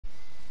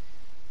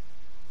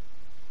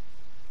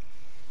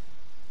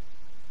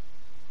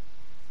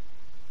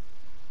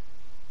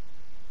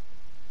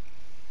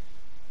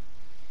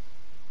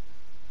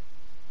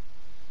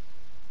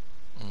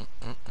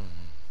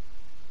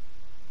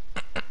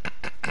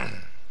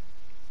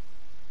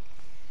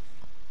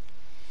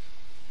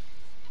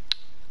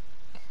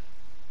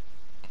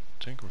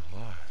think we're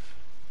live.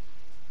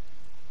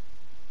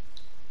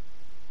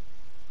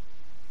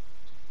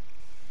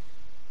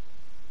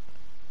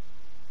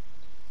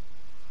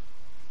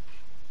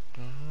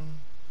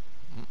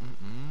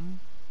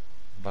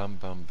 Bum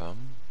bum bum.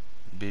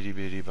 Bitty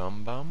bitty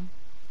bum bum.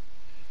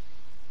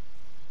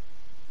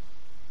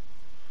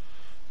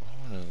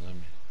 Oh, no, let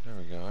me. There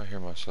we go. I hear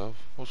myself.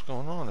 What's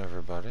going on,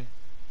 everybody?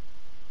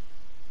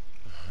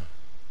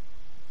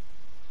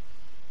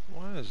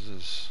 Why is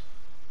this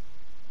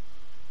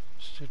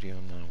studio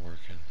not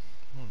working?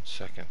 1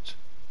 second.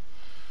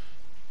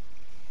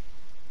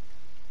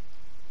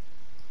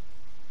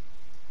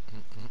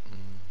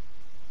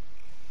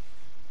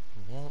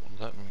 Won't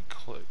let me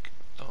click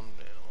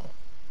thumbnail. I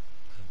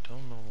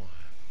don't know why.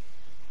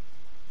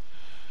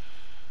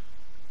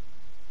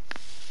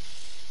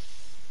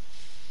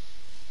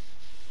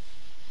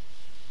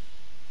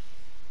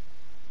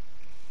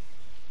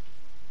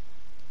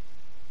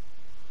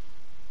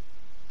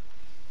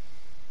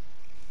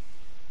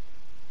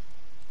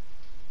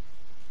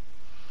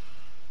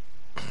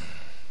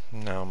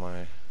 Now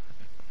I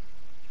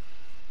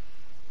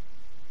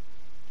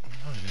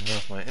don't even know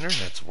if my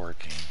internet's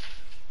working.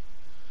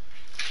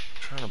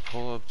 I'm trying to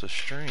pull up the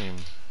stream.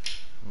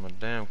 My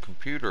damn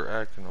computer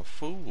acting a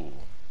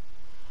fool.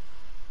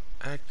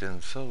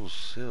 Acting so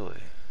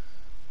silly.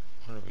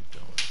 What are we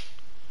doing?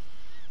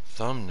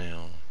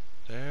 Thumbnail.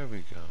 There we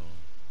go.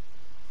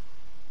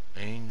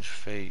 ANGE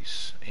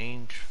face.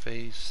 ANGE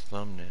face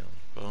thumbnail.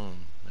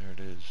 Boom. There it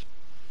is.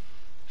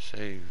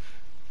 Save.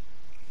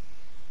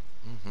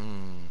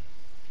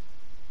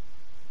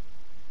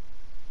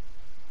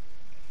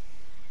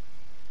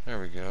 There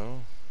we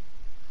go.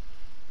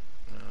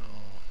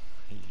 Now,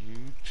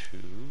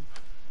 YouTube.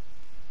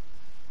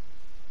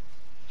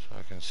 So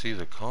I can see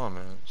the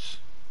comments.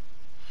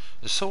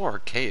 It's so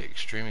archaic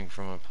streaming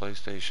from a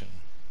PlayStation.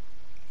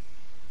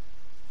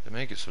 They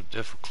make it so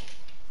difficult.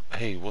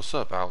 Hey, what's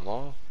up,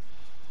 Outlaw?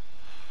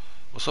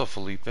 What's up,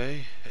 Felipe?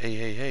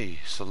 Hey.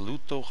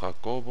 Saluto,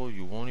 Jacobo.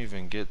 You won't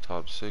even get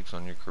top 6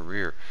 on your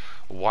career.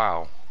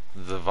 Wow.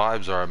 The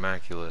vibes are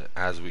immaculate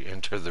as we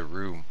enter the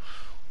room.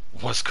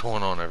 What's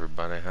going on,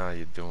 everybody? How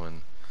you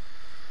doing?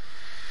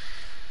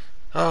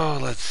 Oh,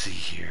 let's see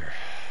here.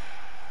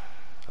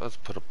 Let's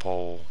put a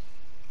poll.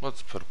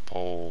 I've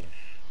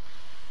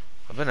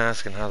been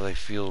asking how they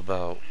feel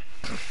about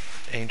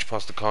Ange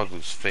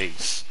Postecoglou's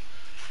face.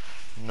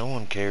 No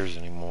one cares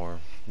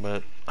anymore,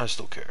 but I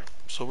still care.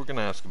 So we're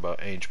gonna ask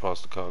about Ange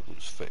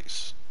Postecoglou's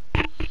face.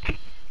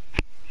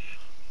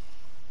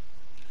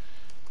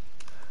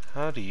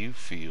 How do you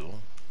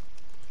feel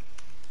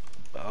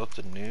about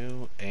the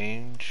new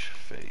Ange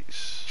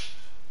face?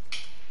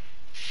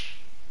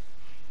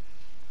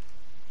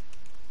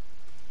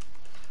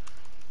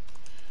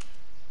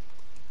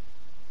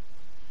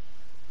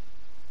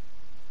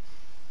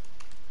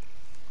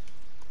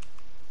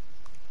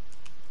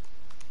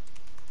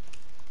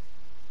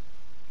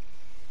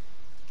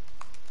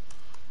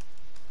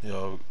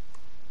 Yo,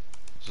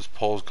 this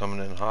poll's coming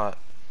in hot.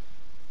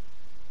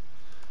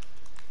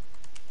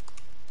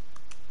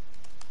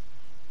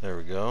 There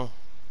we go.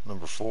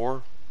 Number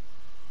 4.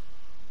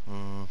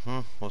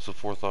 What's the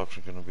 4th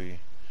option gonna be?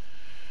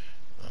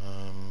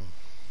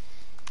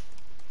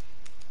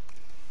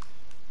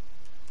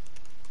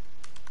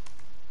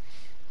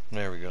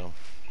 There we go.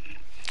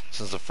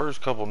 Since the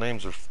first couple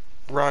names are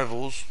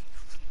rivals,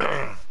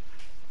 I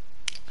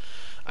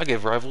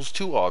gave rivals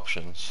 2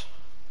 options.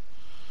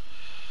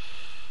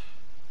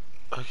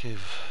 I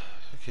gave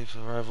the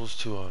rivals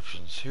 2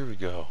 options. Here we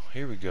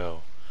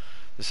go.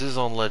 This is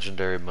on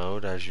legendary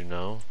mode, as you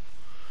know.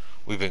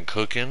 We've been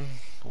cooking.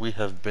 We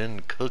have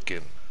been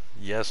cooking.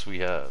 Yes, we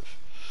have.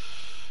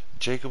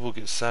 Jacob will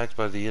get sacked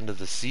by the end of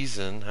the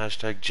season.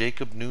 Hashtag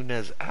Jacob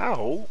Nunez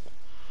out.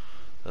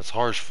 That's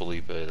harsh,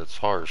 Felipe. That's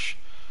harsh.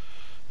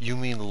 You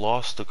mean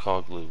lost to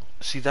Coglu?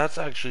 See, that's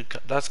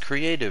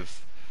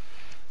creative.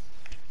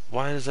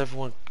 Why does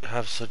everyone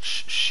have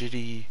such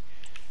shitty...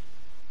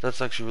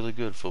 That's actually really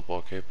good,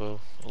 Football Capo.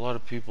 A lot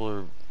of people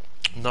are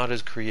not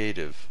as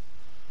creative.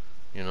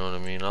 You know what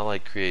I mean? I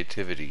like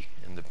creativity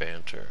in the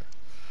banter.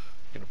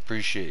 You can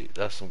appreciate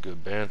that's some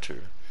good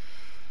banter.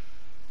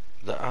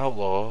 The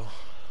Outlaw,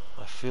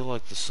 I feel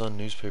like the Sun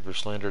newspaper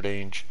slandered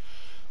Ange,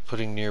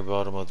 putting near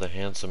bottom of the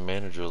handsome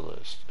manager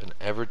list. And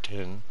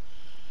Everton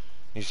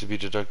needs to be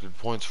deducted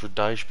points for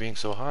Dyche being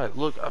so high.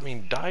 Look, I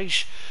mean,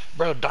 Dyche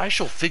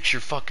will fix your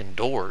fucking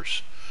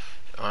doors.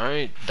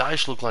 Alright?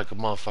 Dyche look like a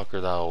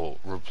motherfucker that'll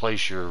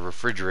replace your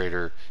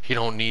refrigerator. He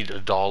don't need a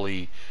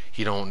dolly.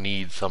 He don't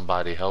need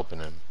somebody helping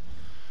him.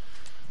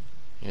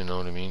 You know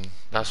what I mean?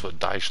 That's what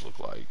Dyche look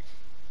like.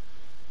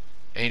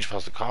 Ange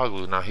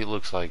Postecoglu, now he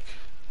looks like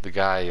the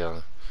guy,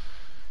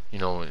 you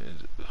know,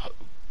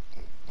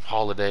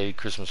 holiday,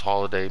 Christmas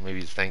holiday, maybe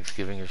it's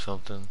Thanksgiving or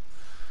something.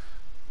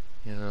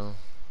 You know?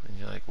 And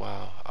you're like,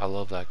 wow, I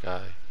love that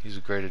guy. He's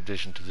a great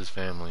addition to this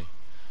family.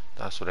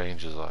 That's what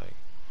Ange is like.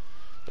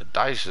 But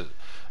Dyche,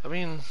 I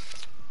mean,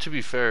 to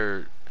be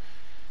fair,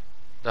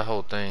 that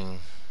whole thing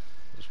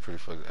was pretty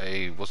fucking...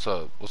 Hey, what's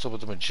up? What's up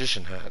with the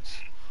magician hats?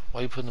 Why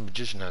are you putting the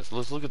magician hats?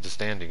 Let's look at the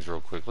standings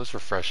real quick. Let's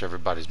refresh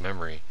everybody's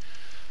memory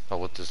about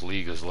what this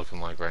league is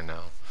looking like right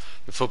now.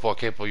 Your football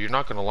capable, you're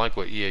not going to like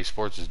what EA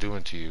Sports is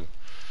doing to you.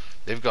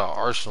 They've got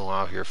Arsenal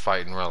out here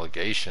fighting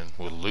relegation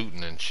with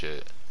Luton and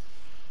shit.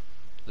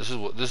 That's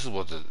what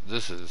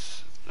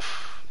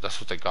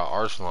they got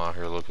Arsenal out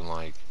here looking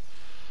like.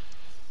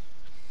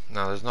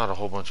 Now there's not a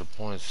whole bunch of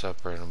points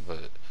separating them,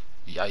 but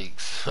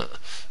yikes.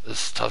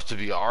 It's tough to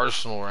be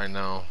Arsenal right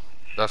now.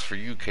 That's for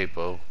you,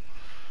 Capo.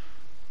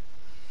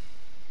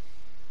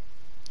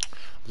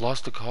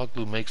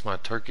 POSTECOGLOU makes my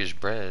Turkish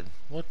bread.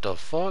 What the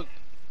fuck?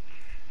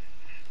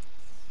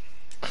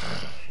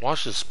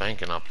 Watch the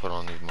spanking I put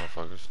on these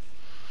motherfuckers.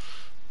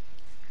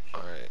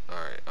 Alright.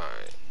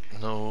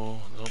 No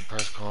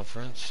press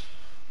conference.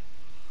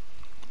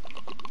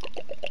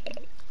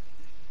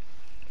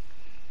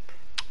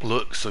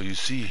 Look, so you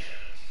see.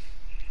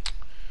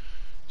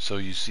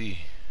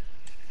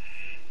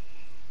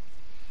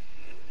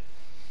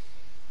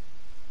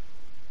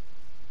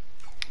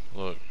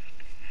 Look.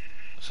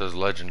 It says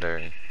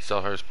legendary.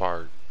 Selhurst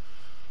Park.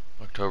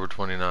 October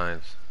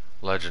 29th.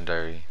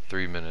 Legendary.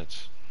 3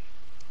 minutes.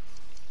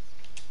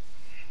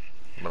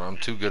 But I'm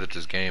too good at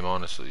this game,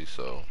 honestly,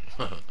 so...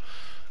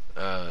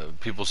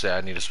 people say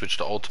I need to switch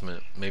to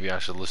Ultimate. Maybe I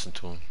should listen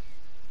to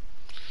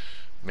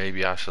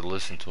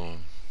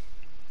them.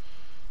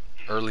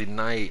 Early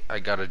night, I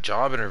got a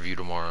job interview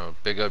tomorrow.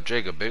 Big up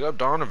Jacob. Big up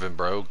Donovan,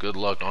 bro. Good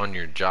luck on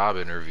your job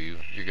interview.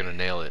 You're gonna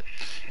nail it.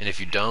 And if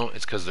you don't,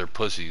 it's because they're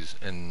pussies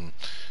and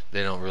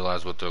they don't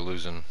realize what they're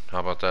losing. How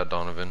about that,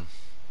 Donovan?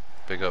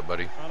 Big up,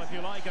 buddy. Well, if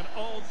you like an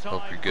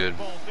Hope you're good.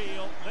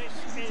 Field,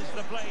 this is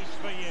the place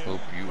for you.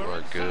 Hope you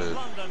are good.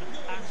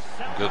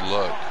 Good London.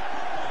 luck.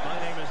 My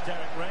name is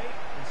Derek Ray.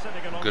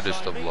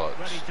 Goodest of lucks.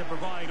 Ready to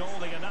provide all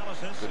the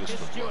analysis. Goodest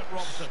of Stuart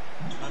lucks. Robson.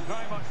 I'm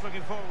very much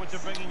looking forward to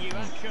bringing you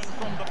action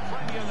from the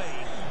Premier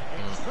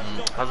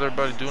League. How's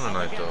everybody doing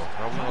tonight, though?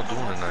 How are we all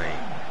doing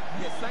tonight?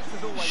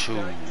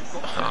 Shoot,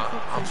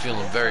 I'm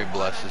feeling very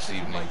blessed this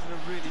evening.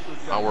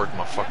 I worked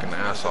my fucking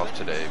ass off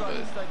today, but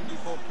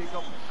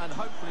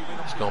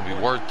it's gonna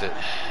be worth it.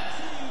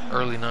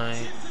 Early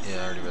night, yeah,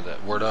 I already read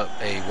that. Word up,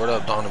 hey, word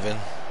up, Donovan.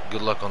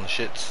 Good luck on the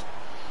shits.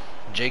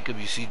 Jacob,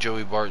 you see,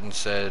 Joey Barton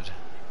said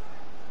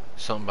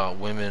something about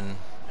women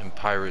and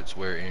pirates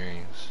wear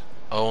earrings.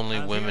 Only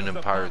women and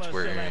pirates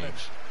wear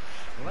earrings.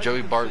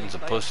 Joey Barton's a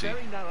pussy.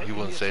 He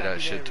wouldn't say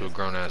that shit to a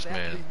grown-ass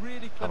man.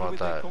 How about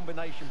that?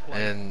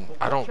 And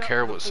I don't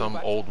care what some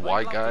old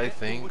white guy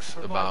thinks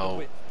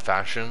about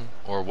fashion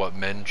or what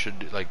men should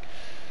do. Like,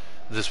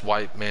 this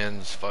white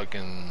man's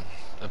fucking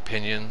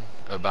opinion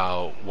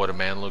about what a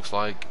man looks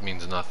like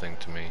means nothing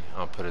to me.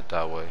 I'll put it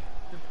that way.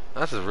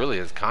 That's really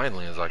as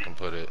kindly as I can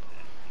put it.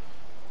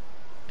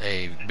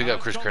 Hey, big up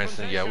Chris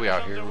Cranston. Yeah, we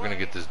out here. We're gonna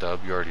get this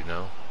dub. You already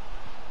know.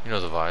 You know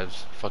the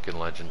vibes. Fucking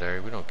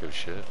legendary. We don't give a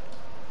shit.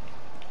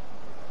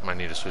 Might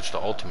need to switch to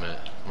Ultimate.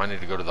 Might need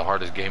to go to the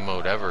hardest game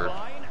mode ever.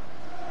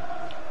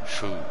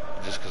 Shoot,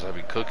 just because I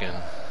be cooking.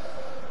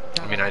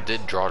 I mean, I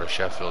did draw to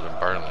Sheffield and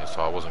Burnley,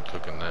 so I wasn't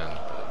cooking then.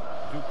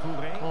 But...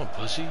 Come on,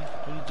 pussy.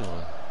 What are you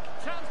doing?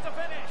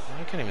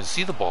 I can't even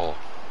see the ball.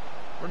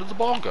 Where did the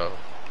ball go?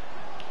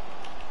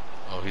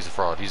 Oh, he's a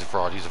fraud. He's a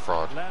fraud. He's a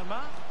fraud. Bro,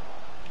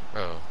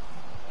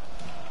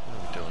 what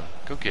are we doing?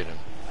 Go get him.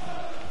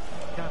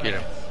 Get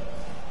him.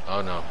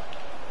 Oh, no.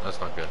 That's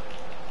not good.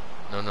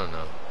 No.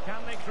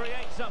 Can they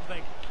create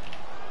something?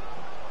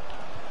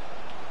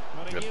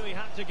 But he knew he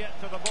had to get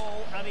to the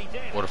ball, and he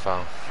did. What a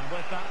foul. And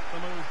with that, the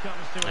move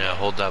comes to yeah,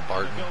 hold that,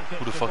 Barton.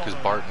 Who the fuck is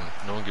Barton?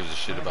 No one gives a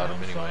shit about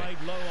him anyway.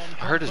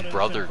 I heard his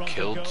brother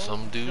killed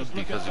some dude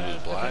because he was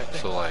black,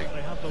 so like,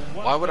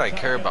 why would I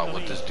care about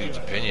what this dude's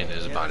opinion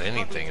is about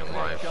anything in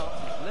life?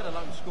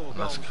 And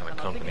that's the kind of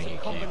company he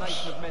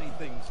keeps.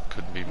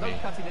 Couldn't be me.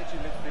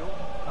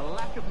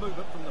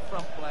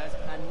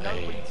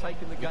 Hey,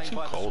 it's too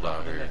cold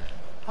out here.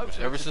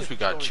 Ever since we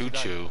got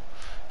Choo-Choo,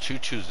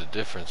 Choo-Choo's the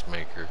difference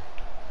maker.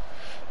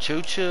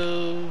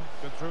 Choo-Choo.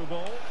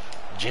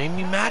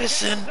 Jamie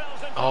Madison.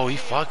 Oh, he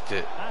fucked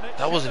it.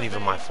 That wasn't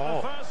even my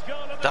fault.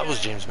 That was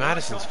James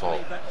Madison's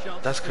fault.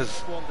 That's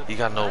because he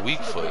got no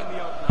weak foot.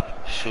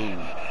 Shoot.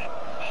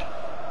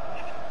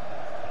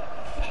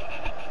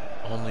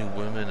 Only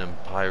women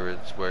and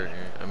pirates wear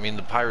earrings. I mean,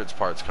 the pirates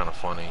part's kind of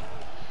funny.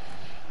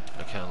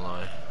 I can't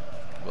lie.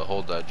 But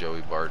hold that,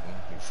 Joey Barton.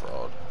 You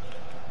fraud.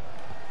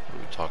 What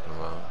are we talking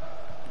about?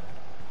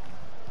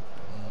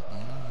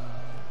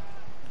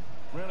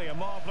 Really a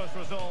marvelous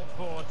result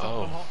for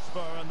Tottenham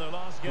Hotspur in the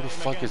last game. Who the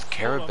fuck is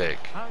Karabik?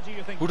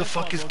 Who the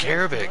fuck is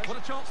Karabik?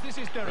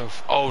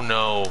 Oh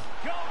no.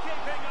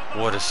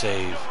 What a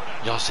save.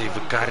 Y'all say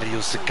Vicario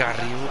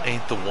Sicario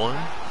ain't the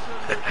one?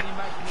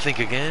 Think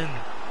again.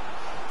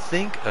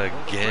 Think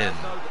again.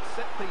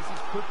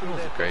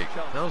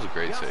 That was a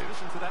great save.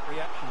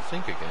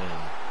 Think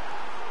again.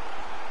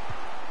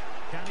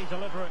 Can he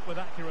deliver it with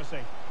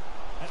accuracy?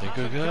 Think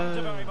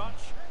again.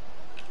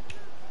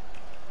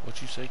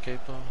 What you say,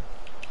 Capo?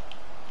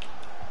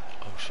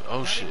 Oh shit.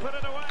 Oh shit.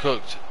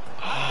 Cooked.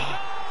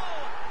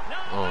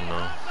 Oh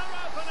no.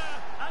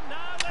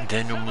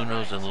 Daniel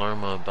Munoz and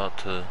Lerma about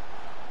to...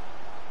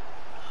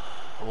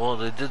 Well,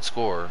 they did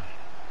score.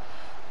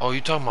 Oh, you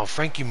talking about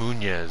Frankie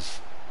Muniz.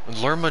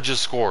 Lerma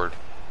just scored.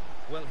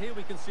 Well, here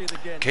we can see it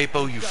again.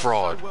 Capo, you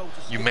fraud.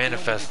 You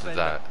manifested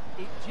that.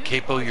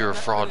 Capo, you're a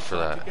fraud for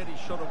that.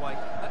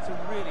 That's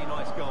a really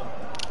nice goal.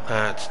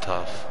 That's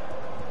tough.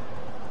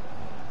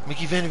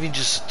 Mickey Van de Ven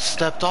just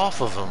stepped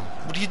off of him.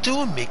 What are you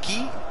doing,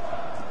 Mickey?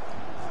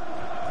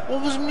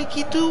 What was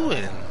Mickey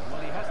doing?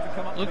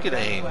 Look at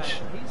Ainge.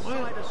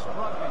 What?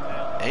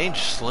 Ainge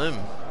slim.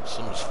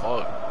 Slim as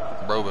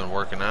fuck. Bro been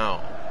working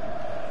out.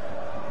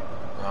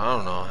 I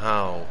don't know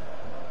how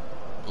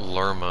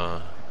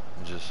Lerma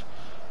just...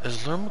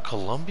 Is Lerma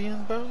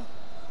Colombian, bro?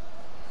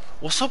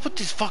 What's up with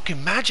these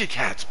fucking magic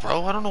hats,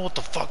 bro? I don't know what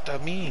the fuck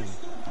that means.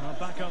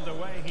 Back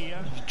underway here.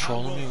 You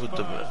trolling me with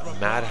the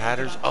Mad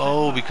Hatters?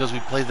 Oh, because we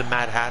play the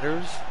Mad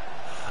Hatters?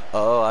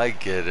 Oh, I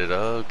get it.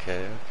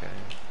 Okay, okay.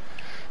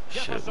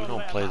 Shit, we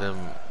don't play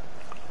them.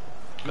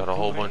 Got a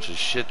whole bunch of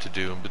shit to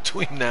do in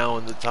between now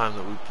and the time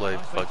that we play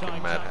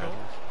fucking Mad Hatters.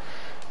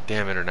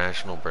 Damn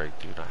international break,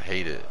 dude. I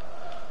hate it.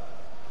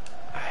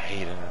 I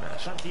hate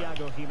international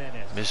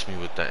break. Miss me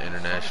with that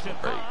international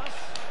break.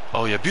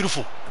 Oh yeah,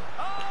 beautiful.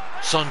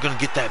 Son gonna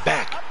get that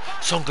back.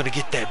 Son gonna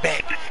get that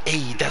back.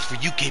 Hey, that's for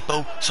you,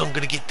 Capo. Son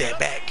gonna get that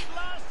back.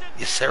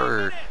 Yes,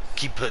 sir.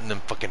 Keep putting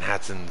them fucking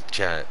hats in the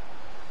chat.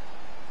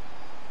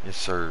 Yes,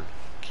 sir.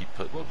 Keep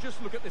putting. Well,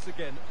 just look at this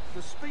again.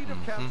 The speed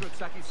of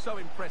counter-attack is so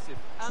impressive.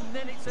 And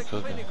then it's a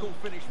clinical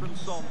finish from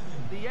Son.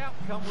 The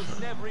outcome was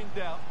never in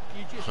doubt.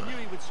 You just knew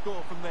he would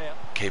score from there.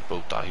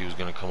 Capo thought he was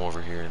gonna come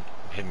over here and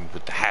hit me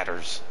with the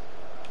Hatters.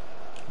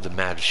 The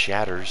Mad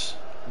Shatters.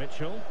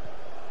 Mitchell.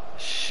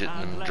 Shitting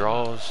them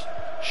draws.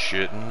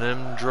 Shitting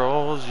them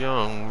draws,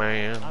 young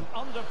man.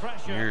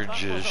 You're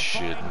just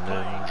shitting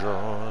them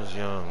draws,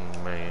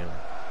 young man.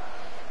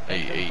 Hey,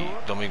 hey,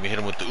 don't make me hit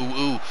him with the ooh,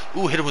 ooh.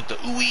 Ooh, hit him with the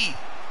ooh-ee.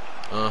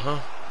 Uh-huh.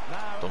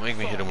 Don't make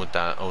me hit him with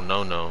that. Oh,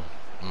 no, no.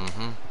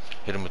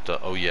 Hit him with the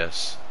oh,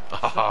 yes.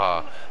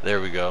 Ah, there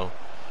we go.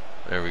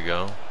 There we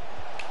go.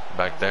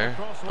 Back there.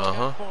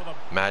 Uh-huh.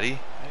 Matty.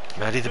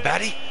 Matty the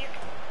Batty.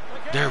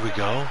 There we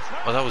go.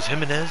 Oh, that was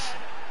Jimenez.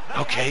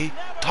 Okay.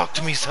 Talk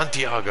to me,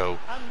 Santiago.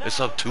 It's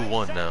up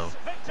 2-1 now.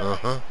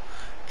 Uh-huh.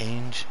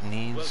 Ainge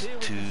needs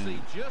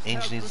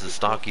the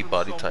stocky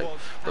body type.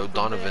 Bro,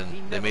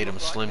 Donovan, they made him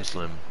slim.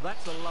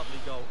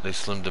 They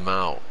slimmed him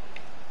out.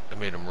 They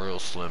made him real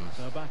slim.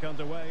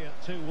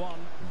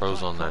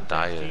 Bro's on that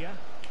diet.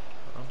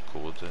 I'm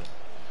cool with it.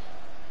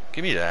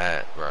 Give me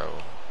that,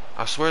 bro.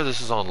 I swear this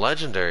is on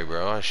Legendary,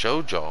 bro. I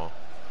showed y'all.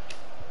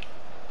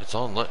 It's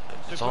on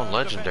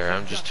Legendary.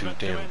 I'm just too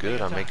damn good.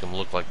 I make them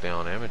look like they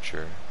on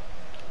Amateur.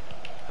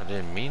 I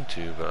didn't mean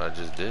to, but I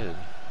just did.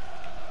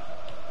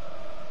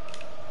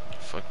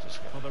 Fuck this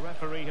guy. Well, the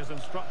referee has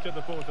instructed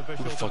the fourth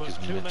official. Who the fuck is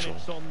Mitchell?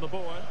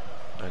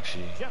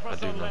 Actually, I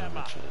do know who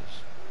Mitchell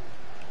is.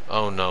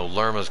 Oh no,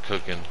 Lerma's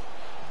cooking.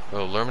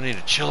 Bro, Lerma need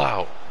to chill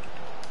out.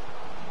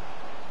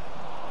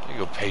 There you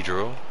go,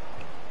 Pedro.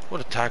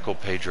 What a tackle,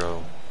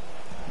 Pedro.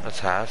 That's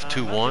half.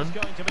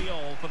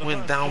 2-1.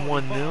 Went down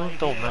 1-0.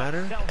 Don't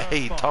matter.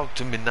 Hey, talk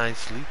to me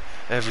nicely.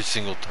 Every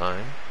single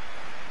time.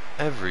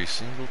 Every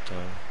single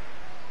time.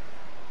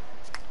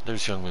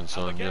 There's Youngman's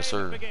son. Yes,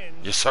 sir.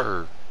 Yes,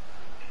 sir.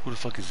 Who the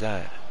fuck is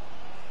that?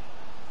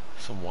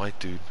 Some white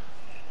dude.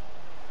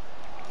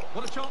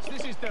 What a chance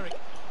this is, Derek.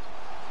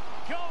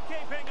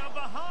 Goalkeeping of the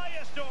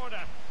highest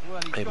order.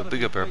 Well, Hey, but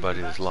big up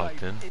everybody that's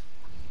locked in.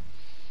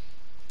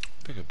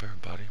 Big up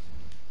everybody.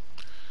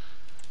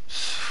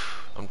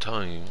 I'm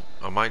telling you,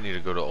 I might need to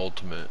go to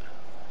Ultimate.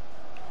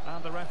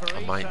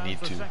 I might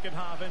need to.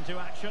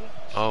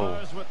 Oh,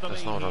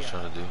 that's not what I was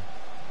trying to do.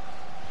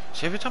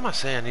 See, every time I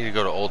say I need to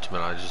go to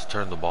Ultimate, I just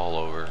turn the ball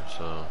over,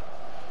 so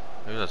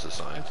maybe that's a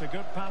sign. It's a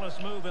good Palace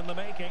move in the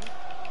making.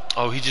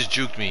 Oh, he just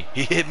juked me.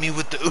 He hit me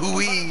with the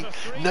ooh-wee.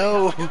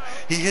 No,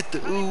 he hit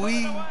the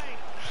ooh-wee.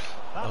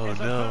 Oh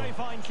no.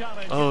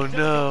 Oh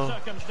no.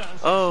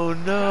 Oh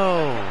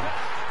no.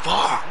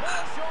 Fuck.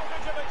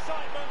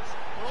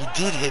 He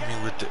did hit me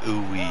with the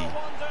ooh-wee.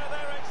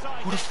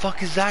 Who the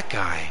fuck is that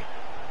guy?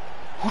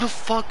 Who the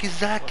fuck is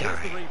that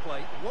guy?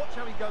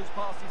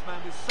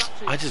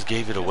 I just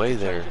gave it away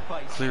there.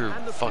 Clear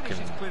fucking...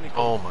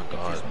 Oh my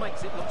god.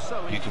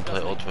 You can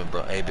play Ultimate,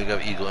 bro. Hey, big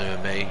up Eagle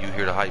MMA. You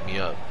here to hype me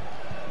up.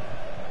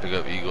 Big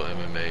up Eagle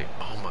MMA.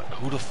 Oh my...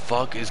 Who the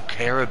fuck is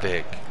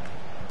Karabich?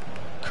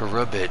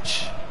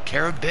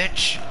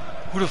 Karabich?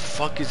 Who the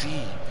fuck is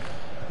he?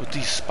 With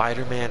these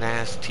Spider-Man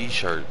ass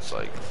t-shirts,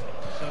 like...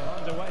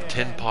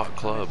 Tin Pot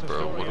Club,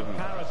 bro.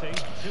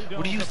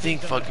 What do you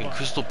think fucking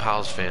Crystal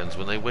Palace fans,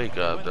 when they wake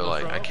up, they're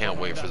like, I can't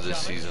wait for this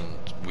season,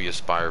 we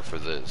aspire for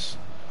this.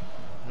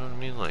 You know what I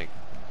mean? Like,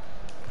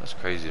 that's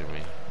crazy to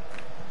me.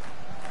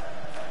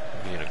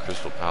 Being a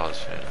Crystal Palace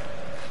fan.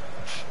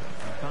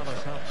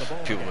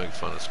 People make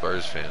fun of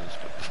Spurs fans,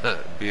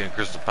 but being a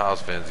Crystal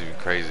Palace fan is even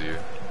crazier.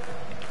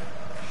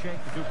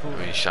 I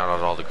mean, shout out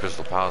to all the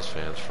Crystal Palace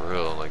fans, for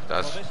real. Like,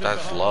 that's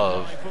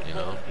love, you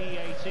know?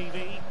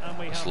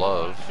 It's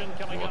love.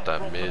 You want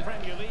that mid.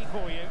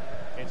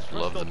 It's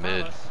Love the Crystal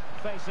mid. Palace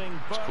facing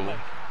It's cool.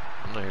 Burnley.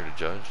 I'm not here to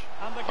judge.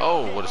 And the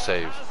Oh, what a goalkeeper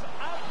save. has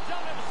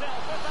outdone himself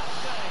with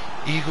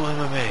that save. Eagle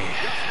MMA.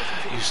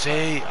 You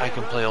say I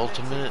can play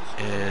Ultimate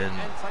and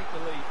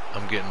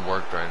I'm getting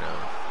worked right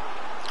now.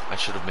 I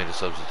should have made a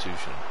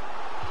substitution.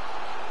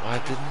 Why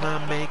didn't I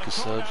make a In a good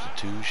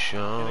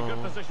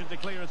substitution? position to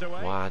clear it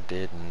away. Why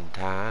didn't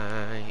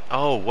I?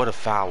 Oh, what a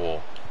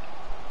foul.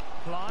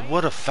 Clyde.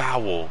 What a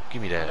foul.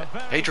 Give me And that. a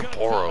very Pedro good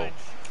Porro. challenge.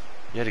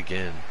 Yet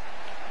again.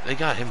 They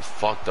got him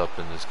fucked up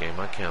in this game.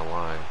 I can't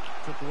lie.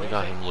 They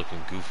got Chukwueze. him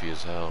looking goofy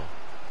as hell.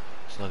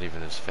 It's not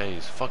even his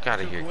face. Fuck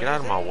out of here. Get out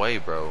of my way,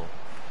 bro.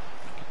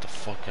 Get the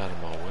fuck out of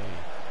my way.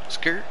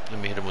 Skirt. Let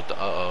me hit him with the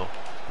uh-oh.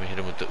 Let me hit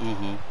him with the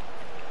ooh-hoo.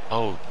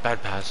 Oh,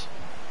 bad pass.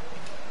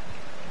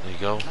 There you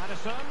go.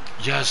 Maddison.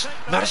 Yes,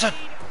 Take the Madison. lead.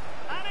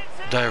 And it's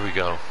in. There we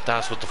go.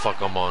 That's what the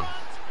fuck I'm on.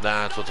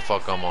 That's what the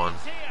fuck I'm on.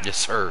 Yes,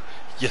 sir.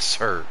 Yes,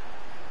 sir.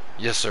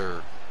 Yes,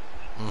 sir.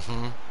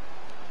 Mm-hmm.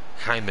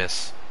 Hi,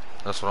 miss.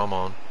 That's what I'm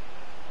on.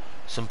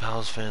 Some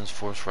Palace fans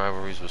force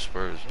rivalries with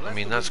Spurs. I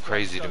mean, that's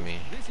crazy to me.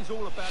 This is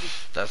all about his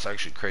That's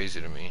actually crazy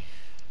to me.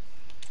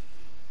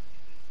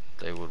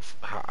 They would.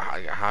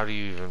 How do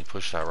you even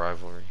push that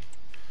rivalry?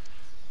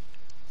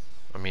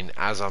 I mean,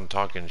 as I'm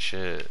talking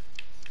shit,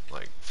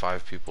 like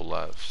 5 people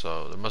left,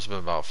 so there must have been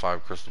about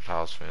 5 Crystal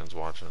Palace fans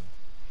watching.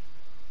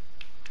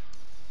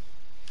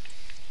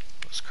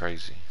 That's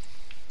crazy.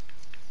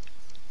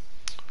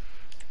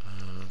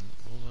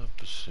 We'll have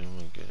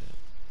Basuma get it.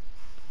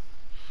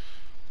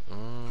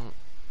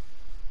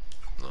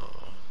 No,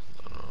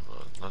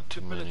 not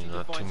too many, ability to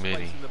not too find space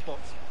many. in the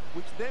box,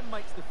 which then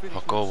makes the finish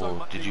look so Jacobo,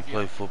 much did you easier.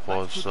 play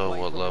football? If That's good so, play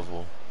what from him.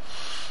 level?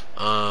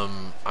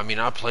 I mean,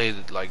 I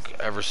played like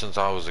ever since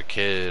I was a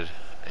kid,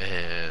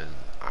 and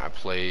I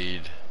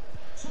played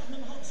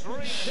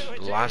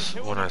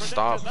 3-2 when I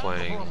stopped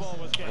playing.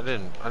 I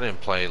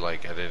didn't play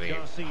like at any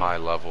high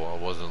level. I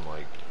wasn't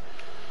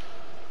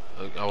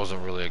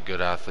really a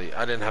good athlete.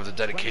 I didn't have the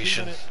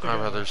dedication. I'd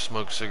rather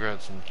smoke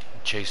cigarettes and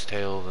chase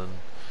tail than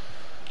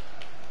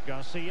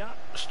Garcia.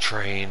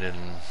 train.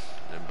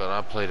 But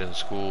I played in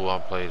school. I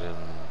played in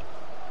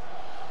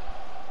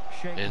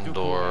Shane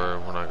indoor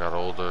when I got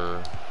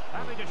older.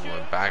 Happy to shoot.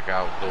 Went back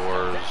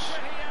outdoors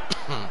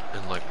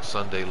in like a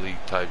Sunday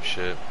league type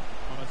shit.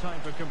 On a time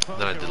for composure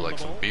Then I did on like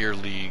the some ball. beer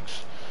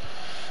leagues.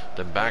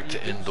 Then back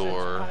to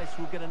indoor.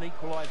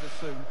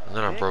 And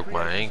then I broke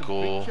my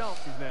ankle.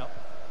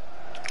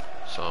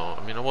 So,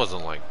 I mean, it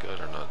wasn't like good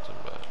or nothing,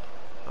 but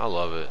I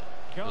love it.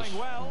 It's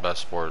the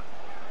best sport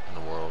in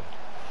the world.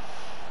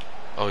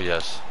 Oh,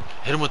 yes.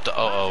 Hit him with the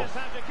uh-oh.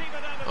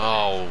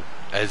 Oh,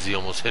 Ezzy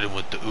almost hit him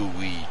with the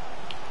ooh-wee.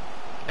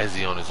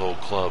 Ezzy on his old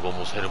club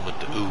almost hit him with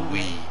the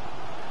ooh-wee.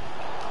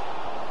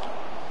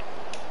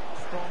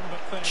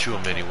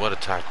 Chouameni, what a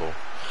tackle.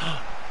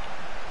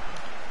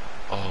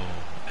 Oh,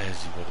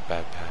 Ezzy, what a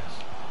bad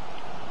pass.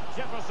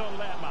 Jefferson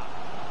Lerma.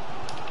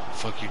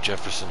 Fuck you,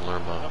 Jefferson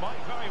Lerma.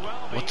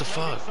 What the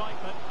fuck?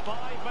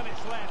 5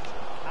 minutes left,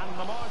 and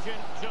the margin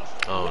just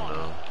Oh, one.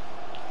 no.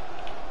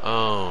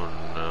 Oh,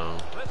 no.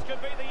 This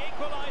could be the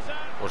equalizer.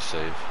 What a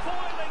save.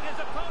 Foiling his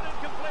opponent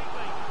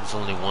completely. There's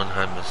only one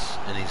Hymus,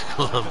 and he's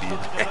Colombian.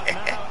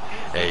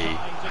 Hey,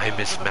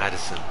 Hymus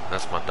Madison.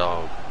 That's my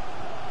dog.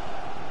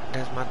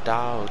 That's my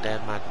dog.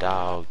 That's my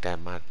dog.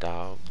 That's my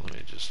dog.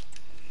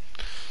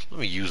 Let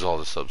me use all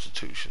the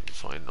substitutions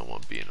so I know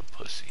I'm being a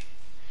pussy.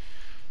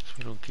 So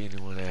we don't get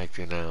anyone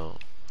acting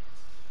out.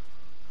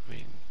 I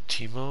mean,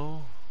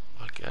 Timo,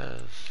 I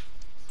guess.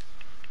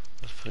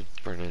 Let's put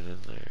Brennan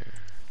in there.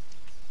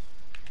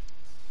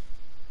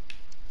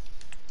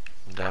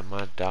 That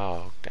my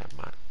dog. That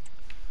my.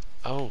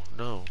 Oh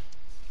no.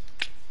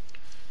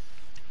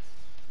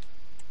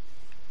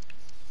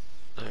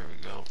 There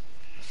we go.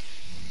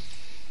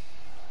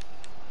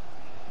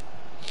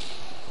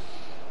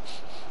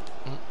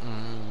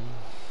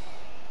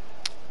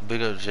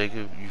 Big up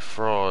Jacob, you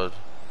fraud.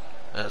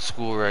 At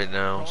school right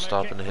now,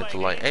 stopping to hit the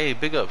light. Hey,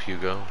 big up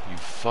Hugo, you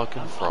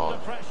fucking fraud.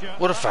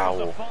 What a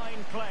foul.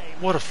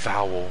 What a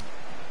foul.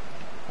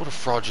 What a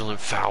fraudulent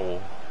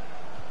foul.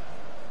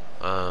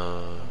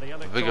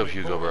 Big up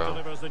Hugo,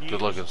 bro.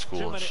 Good luck at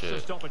school and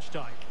shit.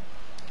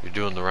 You're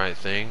doing the right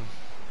thing.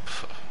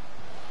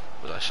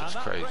 But that shit's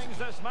crazy.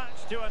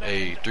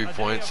 Hey, 3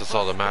 points, that's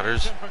all that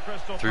matters.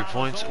 3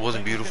 points, it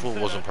wasn't beautiful,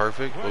 it wasn't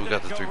perfect, but we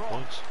got the 3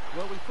 points.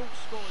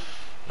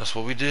 That's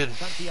what we did.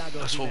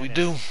 That's what we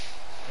do.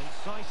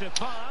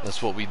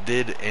 That's what we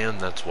did, and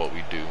that's what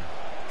we do.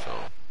 So,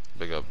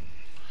 big up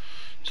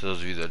to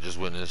those of you that just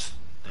witnessed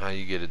how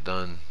you get it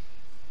done.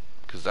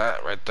 Because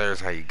that right there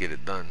is how you get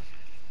it done.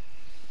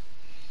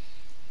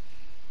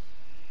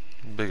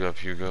 Big up,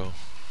 Hugo.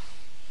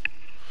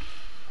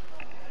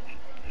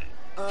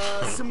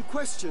 Some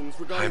questions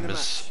Hi, regarding the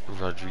match. Miss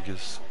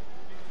Rodriguez.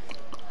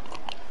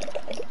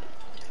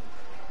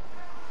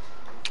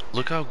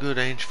 Look how good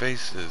Ange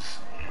face is.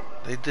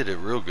 They did it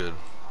real good.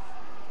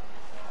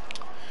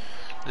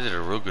 They did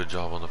a real good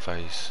job on the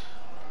face.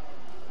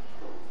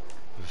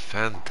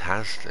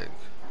 Fantastic.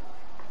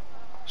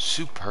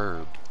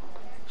 Superb.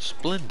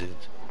 Splendid.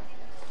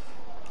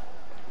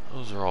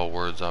 Those are all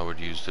words I would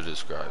use to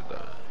describe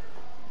that.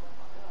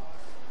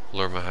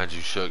 Lerma had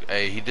you shook.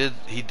 Hey, he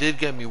did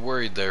get me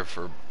worried there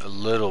for a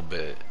little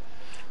bit.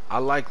 I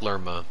like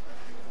Lerma.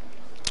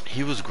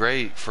 He was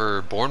great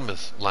for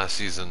Bournemouth last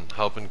season,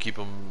 helping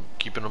keeping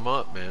him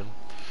up, man.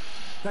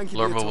 Thank you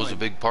for your Lerma was a time.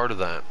 big part of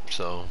that,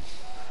 so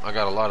I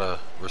got a lot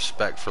of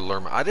respect for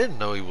Lerma. I didn't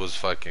know he was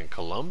fucking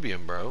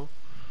Colombian, bro.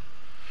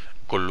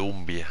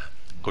 Colombia.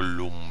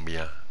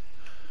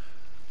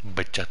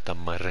 Bachata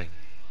merengue.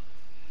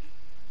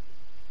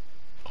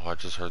 Oh, I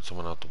just heard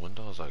someone out the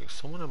window. I was like, is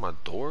someone at my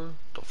door?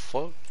 The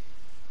fuck?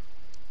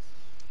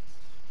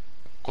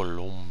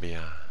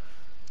 Colombia.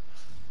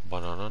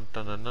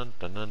 Colombia.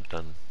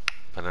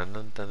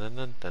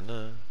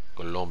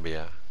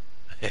 Colombia.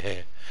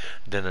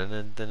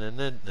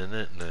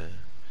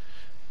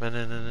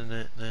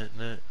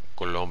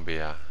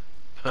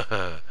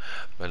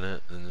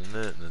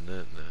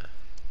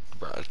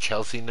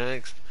 Chelsea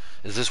next?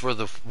 Is this where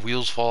the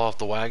wheels fall off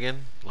the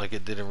wagon like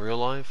it did in real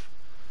life?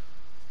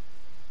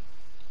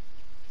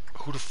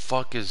 Who the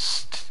fuck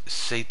is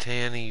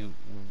Satani?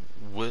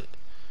 What?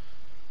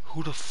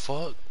 Who the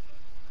fuck?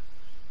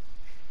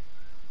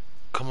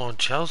 Come on,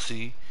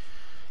 Chelsea.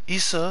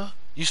 Issa,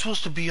 you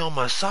supposed to be on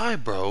my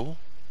side, bro.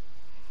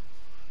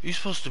 You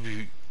supposed to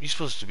be.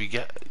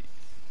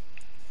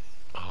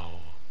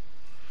 Oh.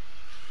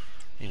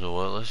 You know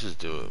what? Let's just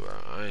do it, bro.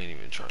 I ain't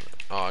even trying to.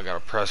 Oh, I got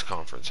a press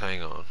conference.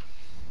 Hang on.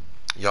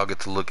 Y'all get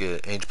to look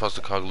at ANGE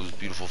POSTECOGLOU's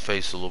beautiful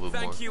face a little bit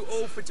more. Thank you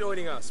all for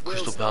joining us. We'll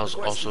Crystal start Palace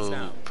the questions also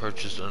now.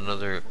 purchased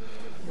another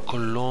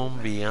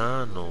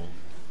Colombiano,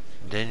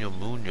 Daniel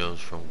Munoz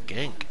from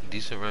Genk.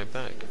 Decent right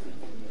back.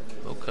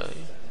 Okay.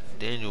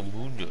 Daniel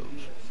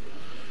Munoz.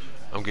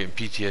 I'm getting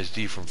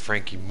PTSD from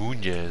Frankie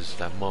Muniz,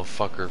 that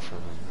motherfucker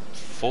from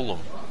Fulham.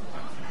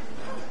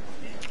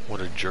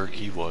 What a jerk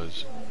he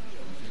was.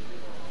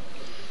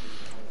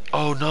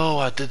 Oh no,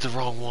 I did the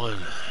wrong one.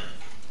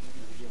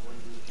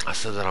 I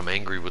said that I'm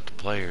angry with the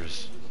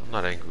players. I'm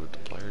not angry with the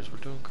players. We're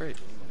doing great.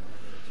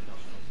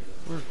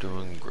 We're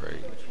doing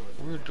great.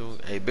 We're doing.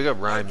 Hey, big up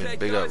Ryman. Okay,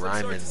 Big guys, up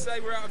I'm sorry Ryman. to say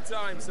we're out of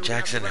time, so we have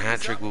Jackson to wrap hat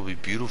this trick up. will be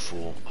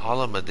beautiful.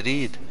 Hala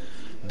Madrid.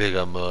 Big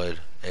up Mud.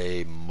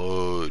 Hey,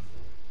 Mud.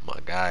 My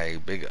guy.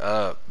 Big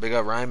up. Big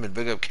up Ryman.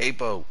 Big up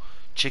Capo.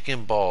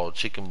 Chicken ball.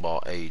 Chicken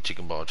ball. Hey,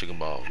 chicken ball. Chicken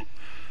ball.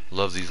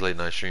 Love these late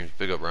night streams.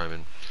 Big up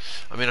Ryman.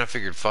 I mean, I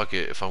figured, fuck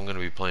it. If I'm going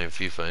to be playing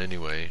FIFA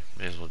anyway,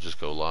 may as well just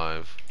go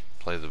live.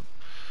 Play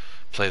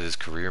this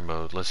career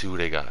mode. Let's see who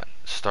they got.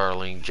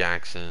 Starling,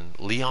 Jackson,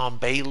 Leon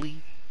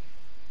Bailey.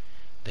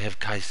 They have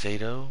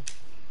Caicedo.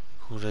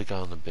 Who do they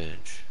got on the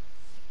bench?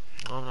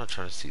 Oh, I'm not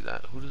trying to see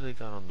that. Who do they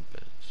got on the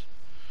bench?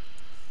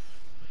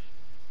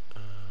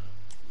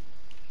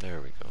 There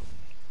we go.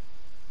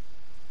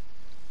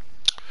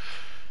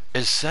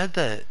 It's said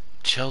that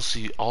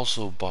Chelsea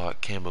also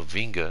bought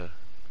Camavinga.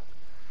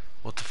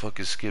 What the fuck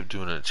is Skip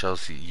doing at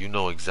Chelsea? You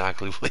know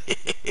exactly what.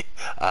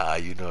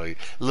 You know.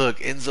 Look,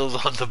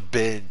 Enzo's on the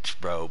bench,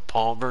 bro.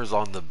 Palmer's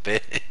on the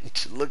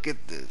bench. Look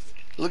at this.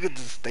 Look at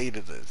the state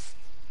of this.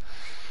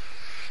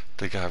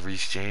 They got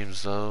Reece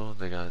James, though.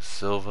 They got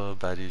Silva,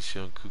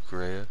 Badiashile,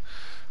 Kukurea.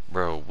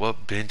 Bro,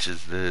 what bench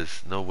is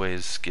this? No way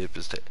is Skip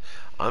is.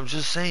 I'm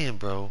just saying,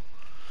 bro.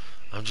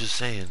 I'm just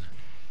saying.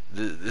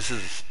 This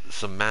is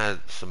some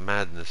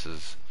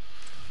madness.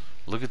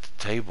 Look at the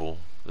table.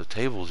 The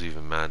table's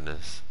even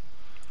madness.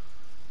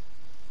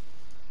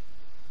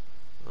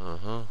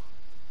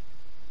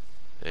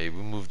 Hey,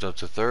 we moved up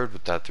to third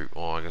with that 3.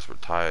 Oh, I guess we're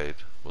tied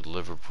with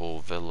Liverpool,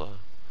 Villa.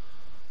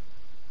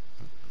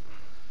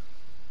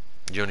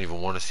 You don't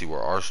even want to see where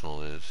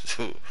Arsenal is.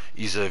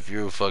 Issa, if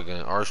you're a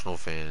fucking Arsenal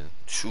fan,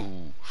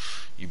 you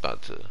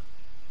about to.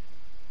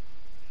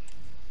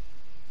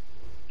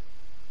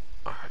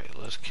 Alright,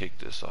 let's kick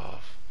this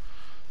off.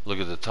 Look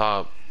at the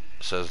top,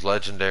 it says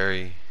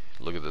legendary.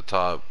 Look at the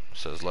top, it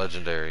says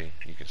legendary.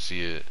 You can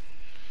see it.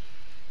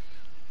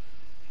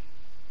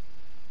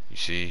 You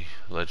see,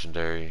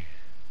 legendary.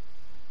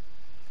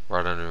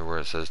 Right under where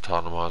it says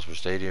Tottenham Hotspur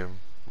Stadium.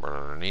 Right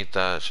underneath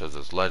that shows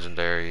it's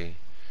legendary.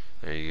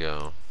 There you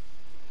go.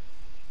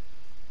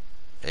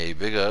 Hey,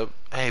 big up.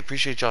 Hey,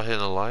 appreciate y'all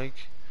hitting a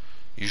like.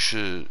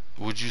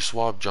 Would you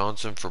swap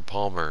Johnson for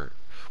Palmer?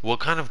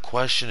 What kind of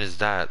question is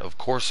that? Of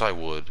course I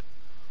would.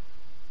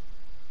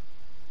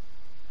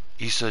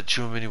 He said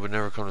Chouamini would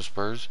never come to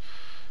Spurs.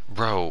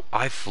 Bro,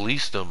 I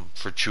fleeced him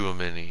for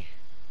Chouamini.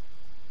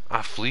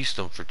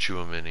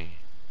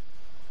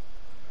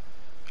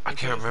 I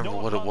can't remember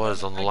what it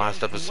was on the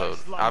last episode.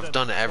 I've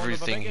done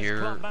everything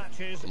here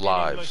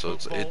live, so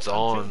it's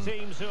on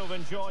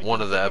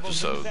one of the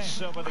episodes.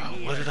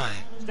 What did I?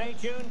 Stay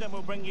tuned and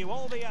we'll bring you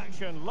all the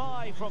action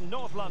live from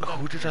North London.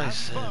 Who did I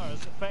send?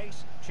 Spurs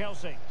face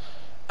Chelsea.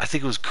 I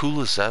think it was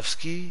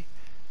Kulusevski.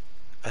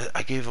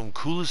 I gave him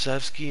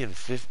Kulusevski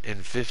in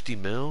 50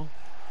 mil.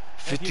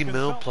 50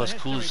 mil plus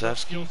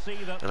Kulusevski,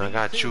 and I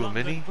got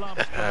Chouamini.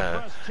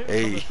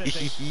 Hey,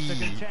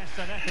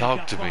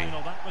 talk to me.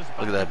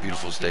 Look at that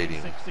beautiful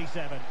stadium.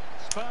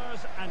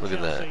 Look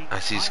at that. I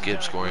see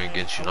Skip scoring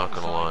against you, not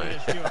gonna lie.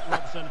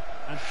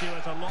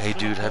 Hey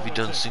dude, have you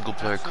done single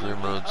player career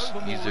modes?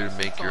 Either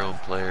make your own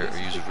player or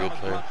use a real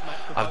player?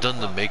 I've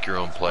done the make your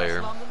own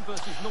player.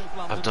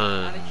 I've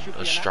done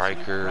a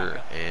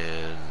striker,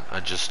 and I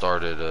just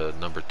started a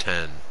number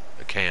 10,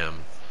 a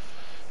cam.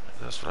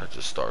 That's what I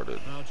just started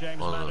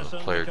on a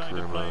player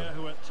career mode.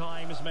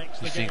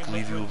 You think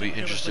Levy will be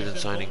interested in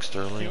signing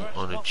Sterling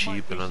on a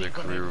cheap another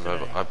career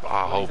revival?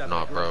 I hope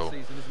not, bro.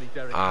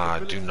 I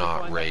do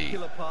not rate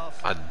him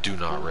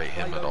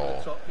at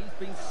all.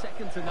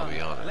 I'll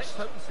be honest.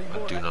 I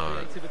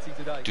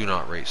do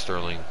not rate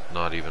Sterling,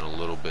 not even a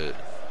little bit.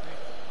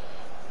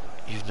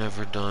 You've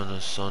never done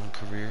a Sun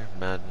career?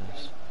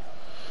 Madness.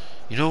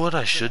 You know what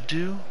I should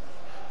do?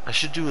 I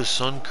should do a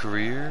Sun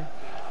career.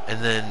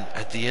 And then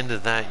at the end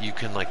of that, you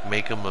can like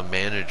make him a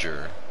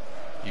manager.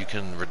 You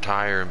can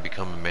retire and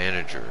become a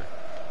manager.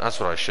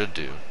 That's what I should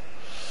do.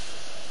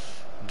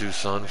 Do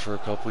Son for a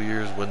couple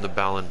years, win the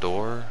Ballon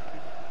d'Or.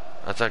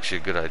 That's actually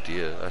a good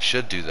idea. I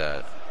should do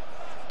that.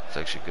 It's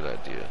actually a good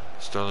idea.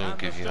 Sterling will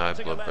give you high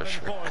blood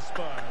pressure.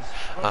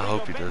 I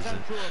hope he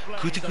doesn't.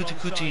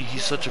 Kuti,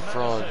 he's such a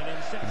fraud.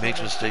 He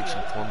makes mistakes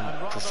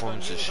and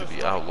performances should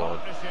be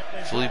outlawed.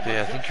 Felipe,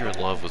 I think you're in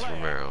love with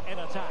Romero.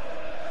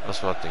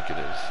 That's what I think it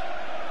is.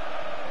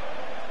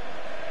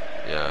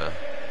 Yeah,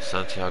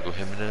 Santiago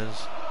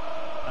Jimenez.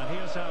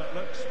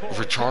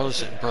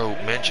 Richarlison, bro,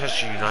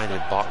 Manchester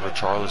United bought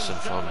Richarlison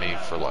from me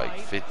for like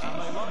 50.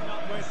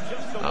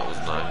 That was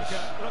nice.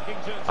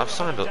 I've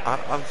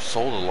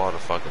sold a lot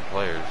of fucking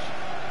players.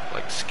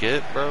 Like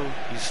Skip, bro,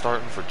 he's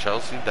starting for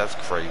Chelsea. That's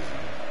crazy.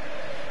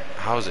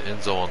 How is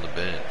Enzo on the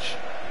bench?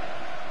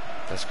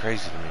 That's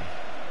crazy to me.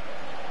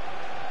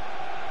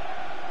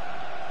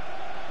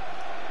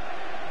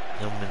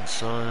 Hillman,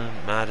 Son,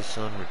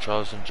 Madison,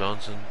 Richarlison,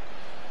 Johnson.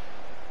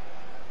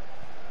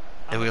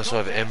 And we also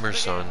have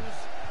Emerson.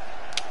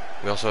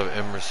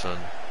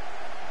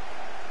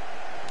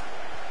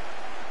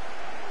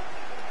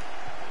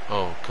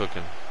 Oh,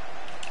 cooking.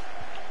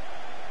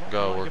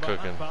 Go, we're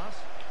cooking.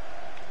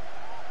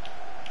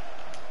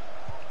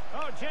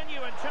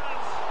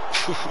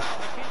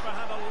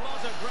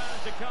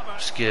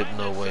 Skip,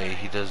 no way.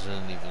 He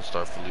doesn't even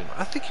start for Luton.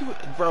 I think he would,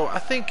 bro. I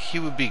think he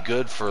would be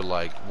good for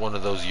like one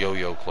of those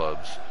yo-yo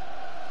clubs.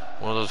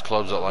 One of those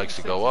clubs that likes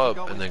to go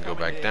up and then go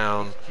back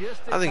down.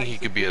 I think he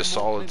could be a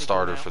solid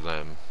starter for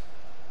them.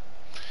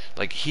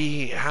 Like,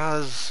 he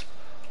has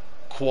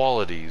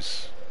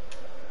qualities,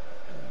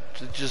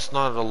 just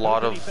not a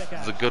lot of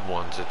the good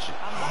ones that you...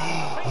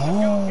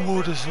 Ooh,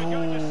 what is...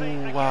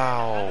 Oh,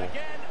 wow.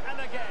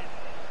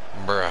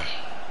 Bruh.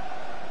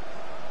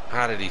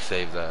 How did he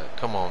save that?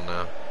 Come on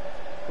now.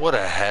 What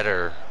a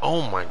header.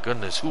 Oh my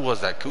goodness. Who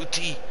was that?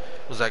 Kuti?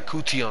 Was that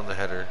Kuti on the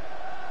header?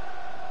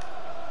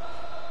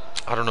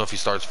 I don't know if he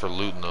starts for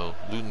Luton though.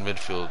 Luton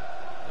midfield.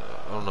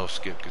 I don't know if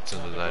Skip gets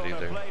into that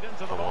either,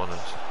 if I'm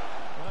honest.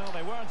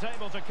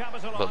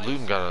 But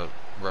Luton got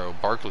a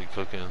Barkley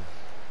cooking.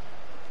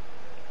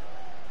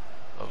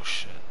 Oh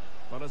shit.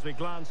 Well, as we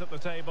glance at the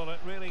table, it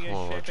really is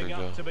shaping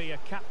up to be a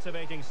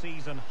captivating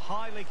season,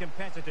 highly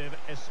competitive,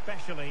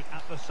 especially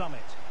at the summit.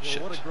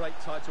 Well, what a great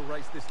title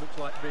race this looks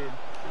like being.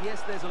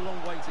 Yes, there's a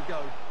long way to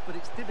go, but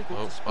it's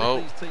difficult to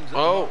split these teams at the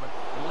moment.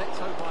 And let's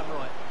hope I'm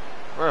right.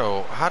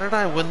 Bro, how did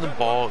I win the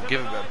ball?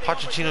 Give it back.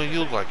 Pochettino, you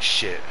look like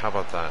shit. How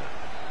about that?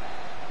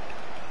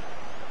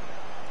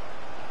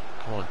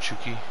 Come on,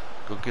 Chucky.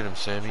 Go get him,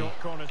 Sammy.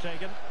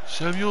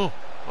 Samuel!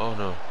 Oh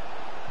no.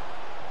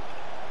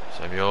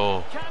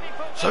 Samuel!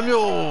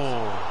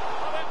 Samuel!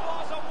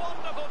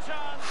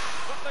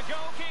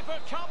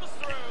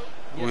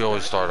 We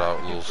always start out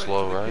a little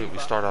slow, right? We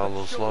start out a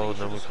little slow and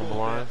then we come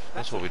alive.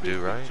 That's what we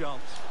do, right?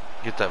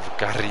 Get that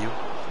Vicario.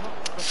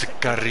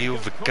 Vicario.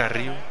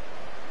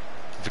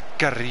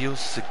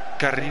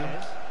 Sicario.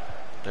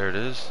 There it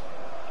is.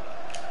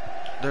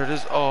 There it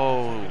is.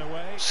 Oh,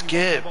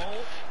 Skip.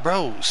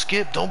 Bro,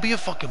 Skip, don't be a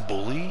fucking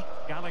bully.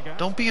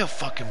 Don't be a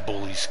fucking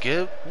bully,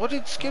 Skip. What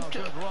did Skip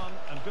do?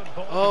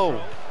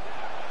 Oh.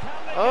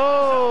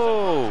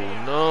 Oh,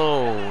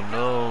 no.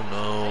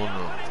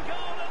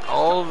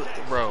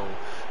 Bro,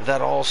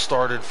 that all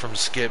started from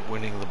Skip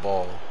winning the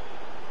ball.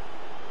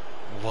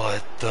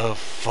 What the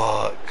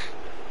fuck?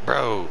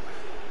 Bro,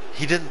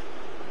 he didn't...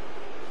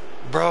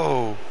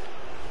 Bro,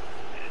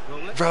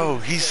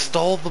 he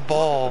stole the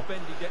ball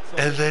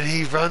and then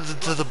he runs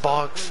into the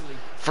box.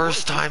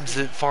 First time's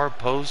at far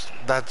post.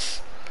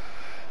 That's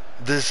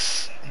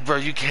this, bro.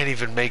 You can't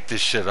even make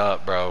this shit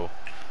up, bro.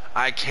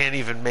 I can't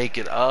even make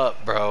it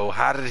up, bro.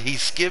 How did he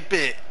skip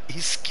it? He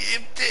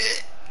skipped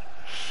it.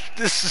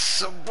 This is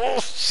some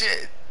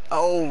bullshit.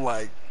 Oh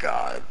my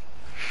god.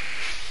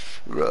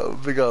 Bro,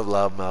 big up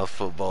loudmouth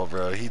football,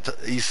 bro.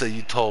 He said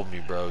you told me,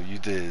 bro. You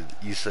did.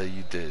 You said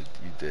you did.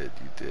 You did.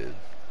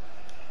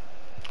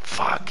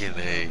 Fucking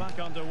A.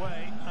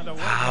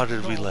 How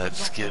did we let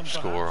Skip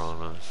score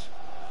on us?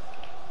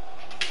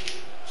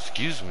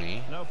 Excuse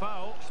me. No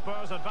foul.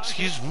 Spurs advantage.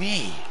 Excuse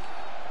me.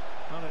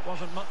 Well, it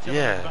wasn't much of an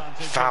Yeah,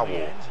 advantage foul. in the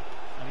end,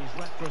 and he's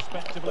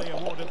retrospectively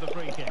awarded the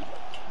free kick.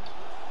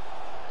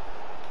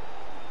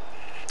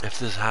 If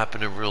this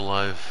happened in real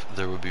life,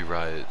 there would be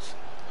riots.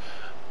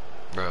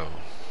 Bro.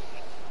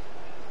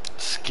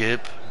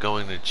 Skip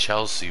going to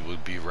Chelsea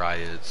would be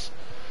riots.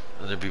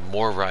 And there'd be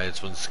more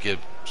riots when Skip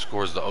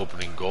scores the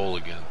opening goal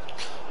again.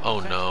 Oh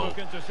no.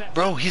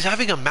 Bro, he's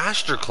having a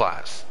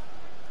masterclass.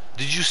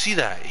 Did you see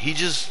that?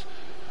 He's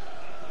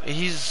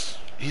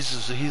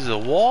a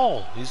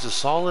wall. He's a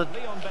solid,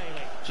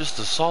 just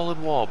a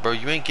solid wall. Bro,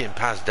 you ain't getting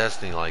past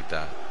Destiny like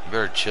that. You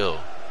better chill.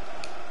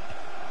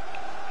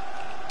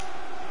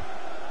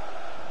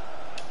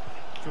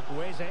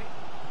 Chukwueze.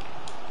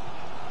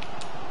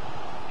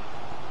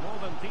 More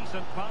than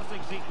decent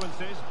passing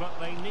sequences, but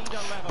they need a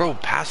level. Bro,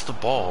 pass the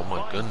ball. Oh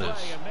my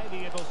goodness.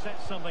 Maybe it'll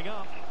set something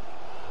up.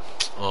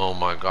 Oh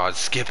my god.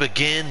 Skip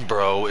again,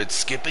 bro. It's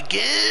Skip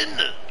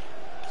again.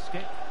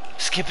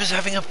 Skip is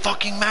having a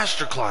fucking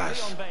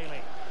masterclass.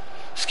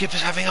 Skip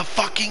is having a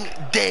fucking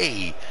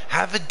day.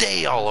 Have a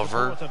day,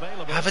 Oliver.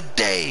 Have a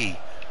day.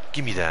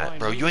 Give me that,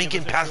 bro. You ain't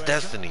getting past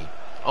Destiny.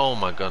 Oh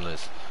my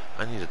goodness.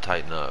 I need to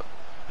tighten up.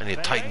 I need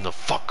to tighten the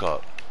fuck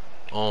up.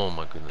 Oh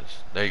my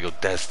goodness. There you go,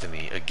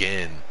 Destiny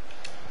again.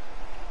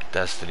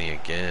 Destiny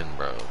again,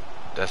 bro.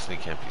 Destiny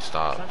can't be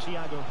stopped.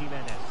 Santiago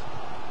Jimenez.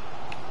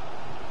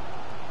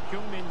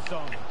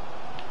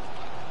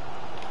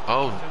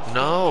 Oh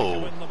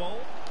no.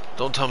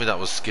 Don't tell me that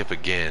was Skip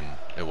again.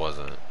 It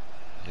wasn't.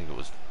 I think it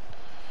was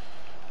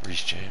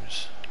Reece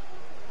James.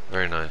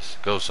 Very nice.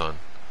 Go, son.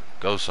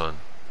 Go, son.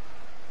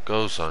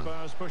 Go, son.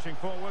 Spurs pushing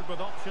forward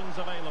with options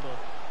available.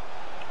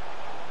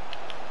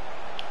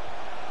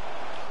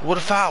 What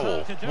a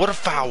foul. What a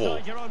foul.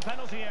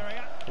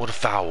 What a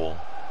foul.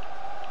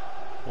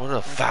 What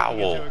a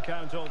foul.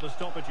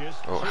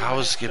 Oh, how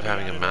is Skip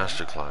having a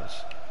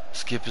masterclass?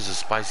 Skip is a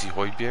spicy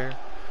Hoybier?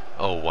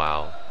 Oh,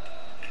 wow.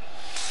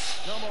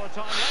 No more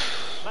time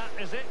left. That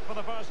is it for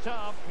the first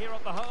half here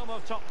at the home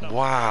of Tottenham.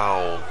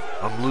 Wow.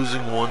 I'm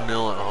losing 1-0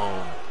 at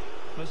home.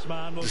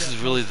 This is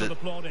really the...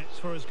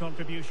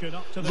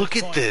 Look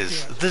at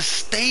this. The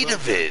state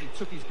of it.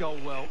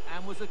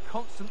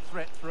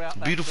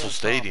 Beautiful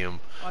stadium.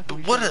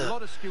 But what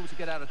a...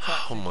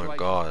 Oh my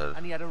god.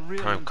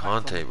 Prime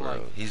Conte,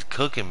 bro. He's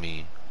cooking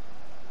me.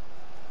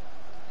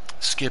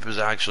 Skip is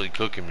actually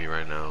cooking me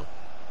right now.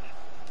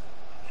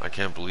 I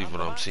can't believe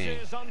what I'm seeing.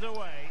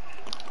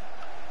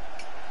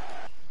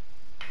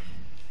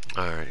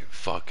 Alright,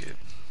 fuck it.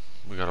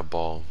 We got a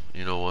ball.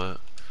 You know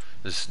what?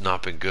 This has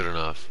not been good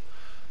enough.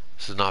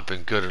 This has not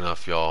been good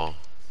enough, y'all.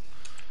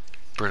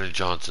 Brennan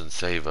Johnson,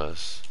 save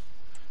us.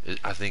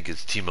 I think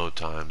it's Timo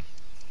time.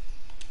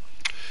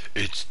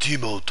 It's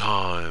Timo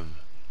time.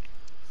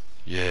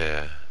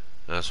 Yeah,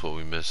 that's what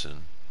we're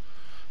missing.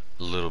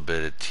 A little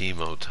bit of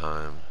Timo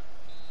time.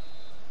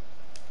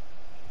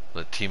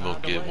 Let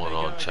Timo get one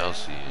on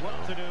Chelsea, you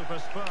know.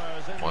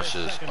 Watch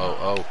this.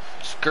 Oh,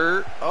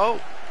 skirt. Oh.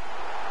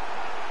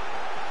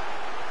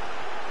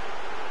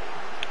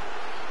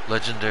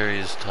 Legendary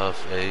is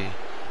tough, eh?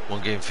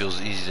 One game feels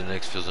easy, the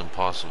next feels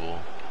impossible.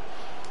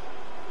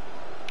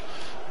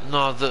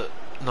 No,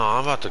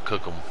 I'm about to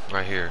cook them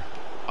right here.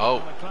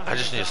 Oh, I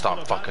just need to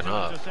stop fucking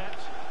up.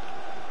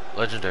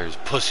 Legendary is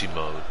pussy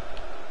mode.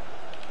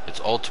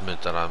 It's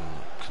ultimate that I'm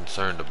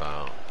concerned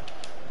about,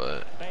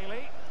 but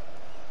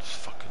it's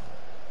fucking.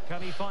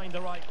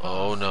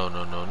 Oh no.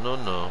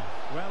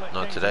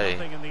 Not today.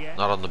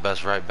 Not on the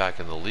best right back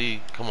in the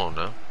league. Come on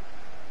now.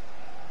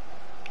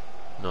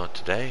 Not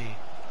today.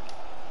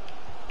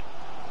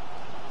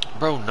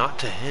 Bro, not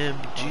to him.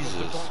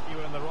 Jesus.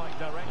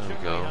 There we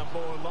go.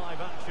 More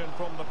live action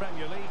from the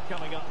Premier League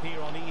coming up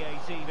here on EA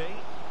TV.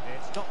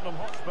 It's Tottenham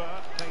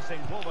Hotspur facing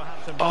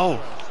Wolverhampton.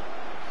 Oh.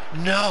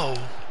 No.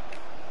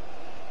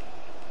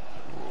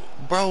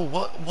 Bro,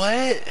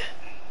 what?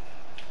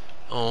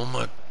 Oh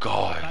my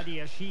god.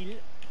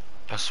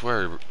 I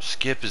swear,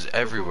 Skip is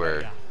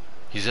everywhere.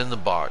 He's in the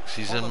box.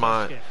 He's in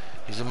my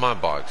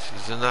box.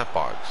 He's in that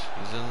box.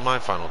 He's in my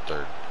final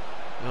third.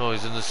 No,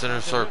 he's in the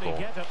center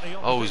circle.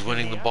 Oh, he's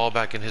winning the ball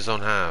back in his own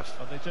half.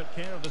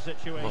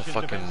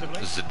 Motherfucking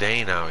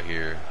Zidane out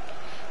here.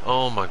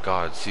 Oh my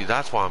god. See,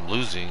 that's why I'm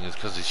losing. Is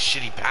because of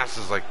shitty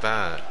passes like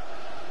that.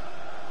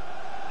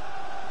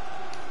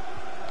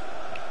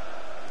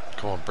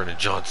 Come on, Brennan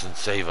Johnson,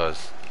 save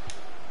us.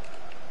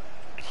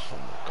 Oh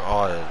my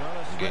god.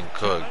 I'm getting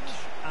cooked.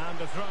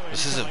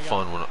 This isn't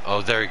fun when...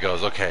 Oh, there he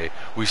goes. Okay.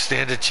 We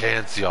stand a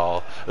chance,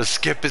 y'all. The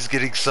Skip is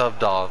getting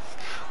subbed off.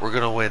 We're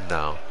gonna win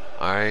now.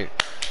 Alright?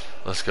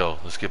 Let's go.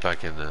 Let's get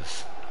back in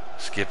this.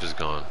 Skip is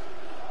gone.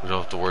 We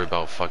don't have to worry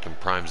about fucking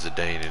Prime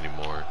Zidane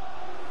anymore.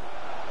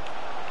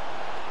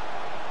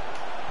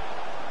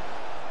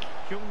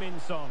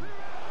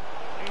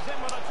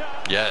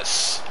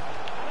 Yes.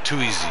 Too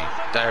easy.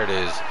 There it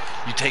is.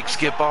 You take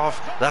Skip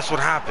off, that's what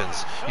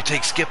happens. You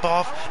take Skip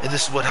off, and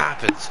this is what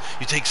happens.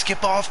 You take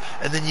Skip off,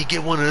 and then you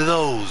get one of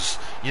those.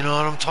 You know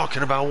what I'm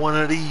talking about? One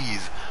of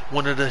these.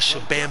 one of the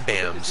shabam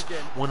bams,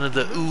 one of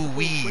the ooh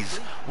wees,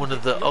 one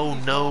of the oh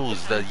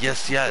no's, the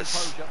yes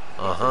yes.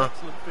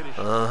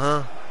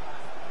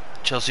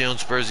 Chelsea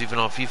owns Spurs even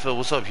on FIFA.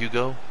 What's up,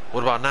 Hugo?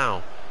 What about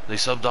now? They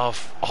subbed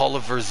off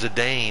Oliver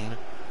Zidane.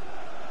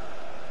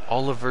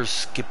 Oliver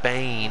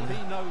Skipane.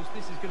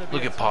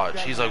 Look at Poch.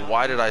 He's like,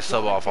 why did I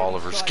sub off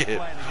Oliver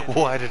Skip?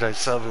 Why did I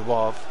sub him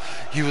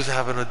off? He was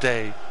having a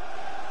day.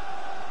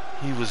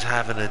 He was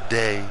having a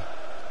day.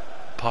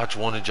 Poch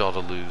wanted y'all to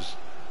lose.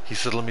 He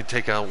said, let me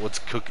take out what's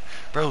cooking.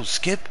 Bro,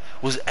 Skip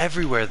was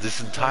everywhere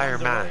this entire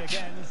match.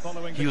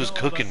 He was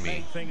cooking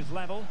me.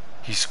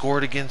 He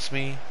scored against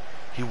me.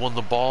 He won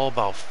the ball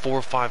about 4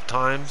 or 5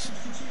 times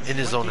in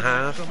his own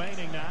half.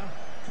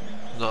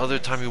 The other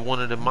time he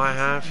won it in my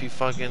half, he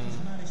fucking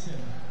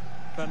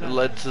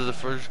led to the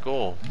first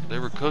goal. They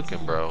were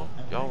cooking, bro.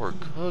 Y'all were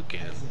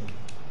cooking.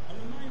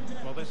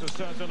 Well, this is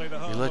certainly the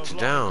He let you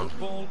down.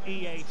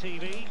 He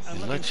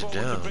let you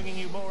down. Bringing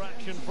you more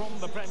action from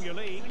the Premier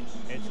League.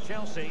 It's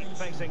Chelsea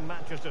facing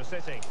Manchester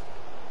City.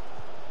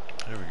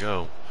 There we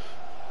go.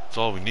 That's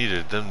all we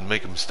needed. Then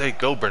make a mistake.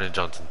 Go, Brennan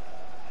Johnson.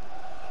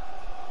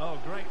 Oh,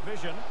 great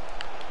vision.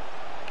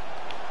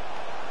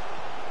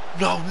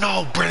 No,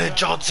 no, Brennan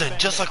Johnson,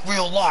 just like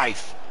real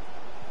life.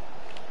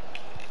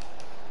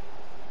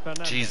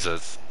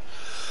 Jesus.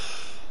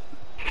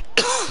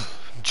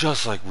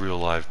 Just like real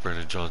life,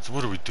 Brennan Johnson.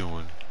 What are we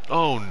doing?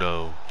 Oh,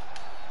 no.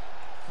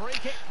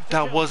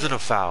 That wasn't a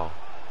foul.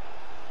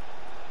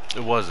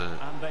 It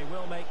wasn't. And they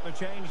will make the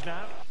change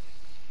now.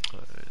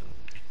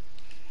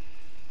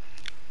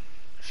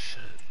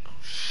 Shit. Oh,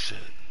 shit.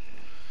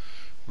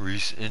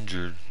 Reese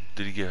injured.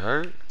 Did he get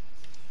hurt?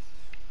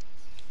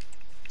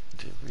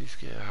 Did Reese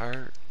get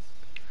hurt?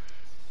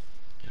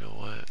 You know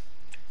what?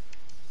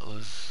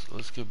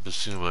 Let's get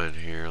Basuma in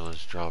here.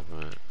 Let's drop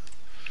him in.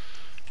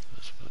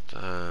 Let's put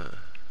that.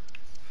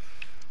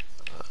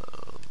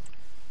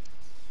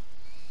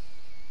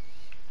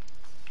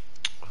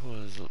 Who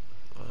is it?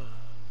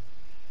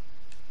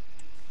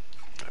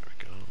 There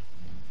we go.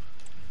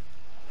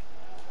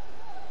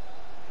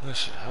 That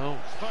should help.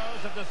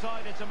 Spurs have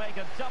decided to make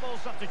a double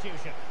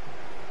substitution.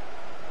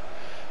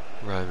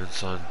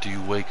 Rymanson, do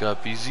you wake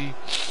up easy?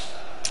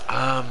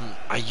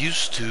 I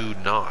used to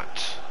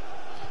not,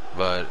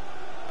 but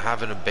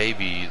having a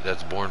baby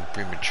that's born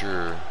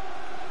premature,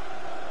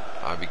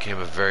 I became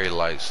a very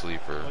light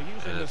sleeper,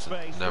 and it's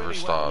never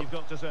stopped.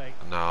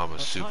 Now I'm a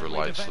super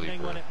light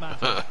sleeper.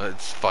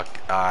 It's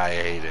I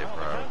hate it,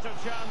 bro.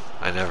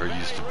 I never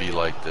used to be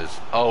like this.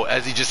 Oh,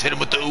 Ezzy just hit him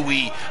with the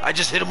ooey. I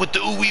just hit him with the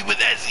ooey with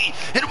Ezzy.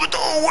 Hit him with the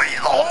ooey.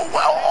 Oh,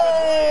 well.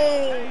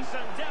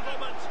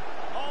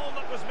 All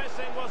that was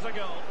missing was a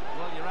goal.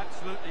 Well, you're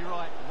absolutely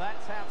right.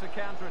 That's how to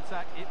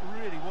counter-attack. It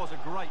really was a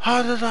great...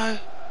 How did I...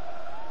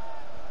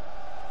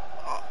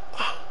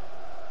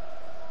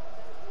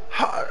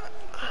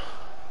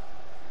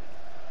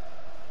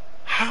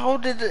 How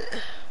did it...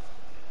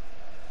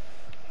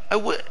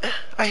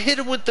 I hit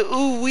him with the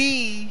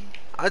ooh-wee.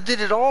 I did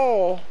it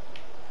all.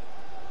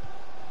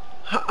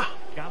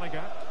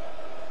 Gallagher.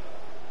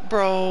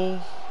 Bro.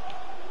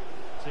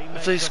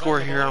 If they score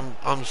here,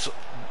 I'm so...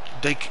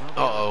 They...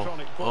 Uh-oh.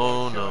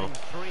 Oh, no.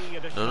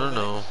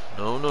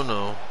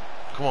 No.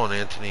 Come on,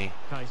 Anthony.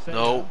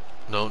 No.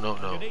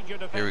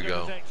 Here we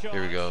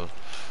go.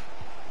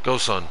 Go,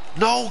 son.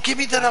 No, give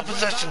me that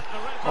possession.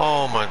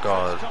 Oh, my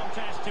God.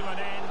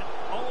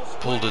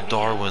 Pulled a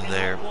Darwin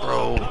there.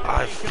 Bro,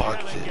 I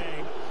fucked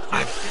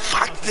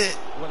it.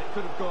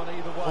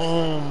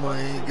 Oh,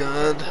 my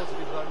God.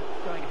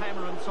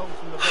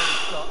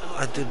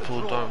 I did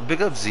pull Darwin.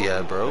 Big up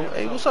Ziad, bro.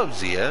 Hey, what's up,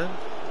 Ziad?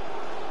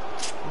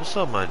 What's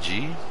up, my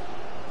G?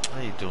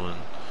 How you doing?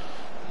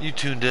 You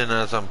tuned in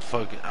as I'm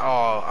fucking...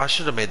 Oh, I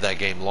should have made that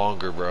game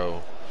longer,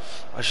 bro.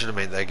 I should have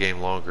made that game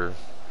longer.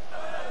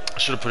 I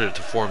should have put it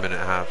to 4-minute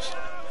halves.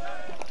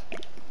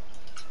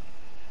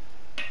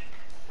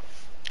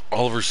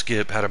 Oliver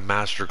Skip had a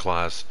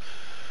masterclass.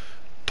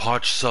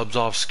 Poch subs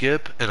off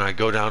Skip, and I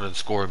go down and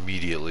score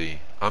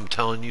immediately. I'm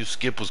telling you,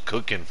 Skip was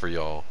cooking for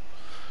y'all.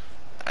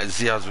 I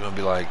see I was going to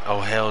be like,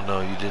 oh, hell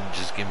no, you didn't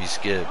just give me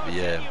Skip. But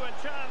yeah,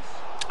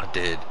 I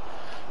did.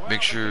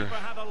 Make sure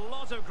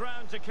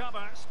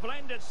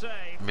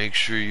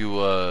you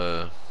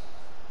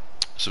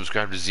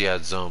subscribe to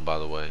Ziad Zone, by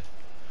the way.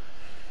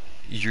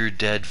 You're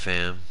dead,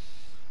 fam.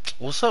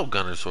 What's up,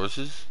 Gunner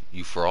Sources?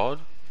 You fraud?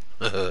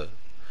 You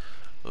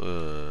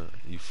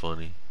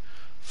funny.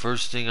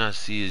 First thing I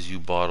see is you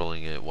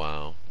bottling it.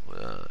 Wow.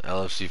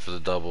 LFC for the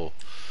double.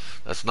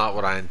 That's not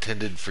what I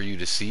intended for you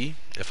to see,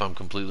 if I'm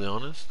completely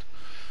honest.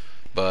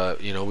 But,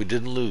 you know, we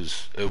didn't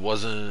lose. It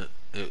wasn't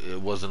a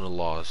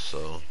loss,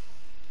 so...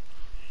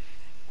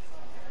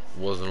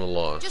 Wasn't a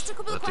loss.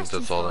 I think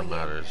that's all that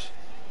matters.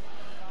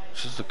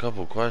 Just a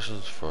couple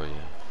questions for you.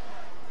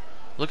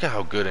 Look at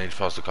how good ANGE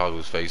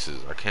Postecoglou's face is.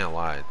 I can't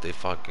lie. They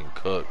fucking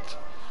cooked.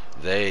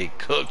 They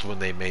cooked when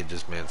they made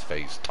this man's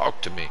face.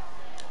 Talk to me.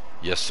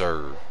 Yes,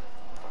 sir.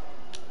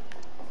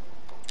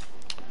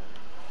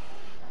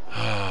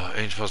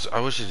 ANGE Post. I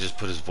wish he just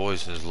put his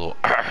voice in his little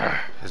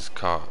his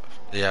cough.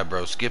 Yeah,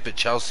 bro. Skip it,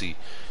 Chelsea.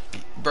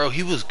 Bro,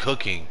 he was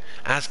cooking.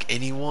 Ask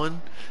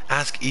anyone.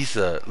 Ask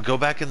Issa. Go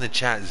back in the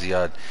chat,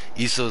 Ziad.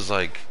 Issa's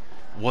like,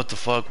 what the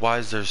fuck? Why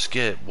is there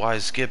Skip? Why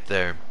is Skip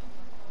there?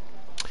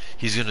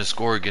 He's gonna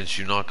score against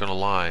you, not gonna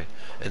lie.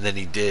 And then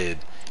he did.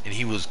 And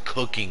he was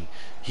cooking.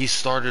 He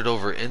started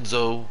over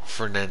Enzo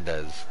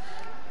Fernandez.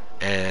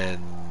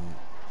 And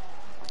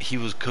he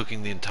was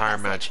cooking the entire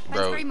match.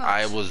 Bro,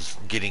 I was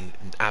getting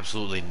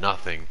absolutely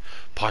nothing.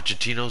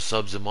 Pochettino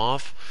subs him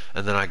off,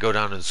 and then I go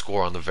down and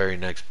score on the very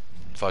next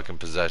fucking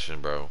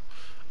possession, bro.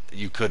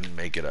 You couldn't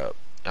make it up.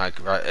 I'm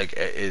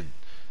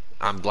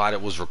glad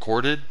it was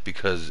recorded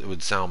because it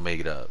would sound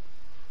made up.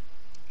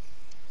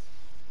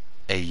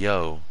 Hey,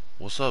 yo.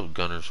 What's up,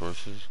 Gunner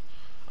Sources?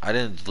 I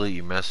didn't delete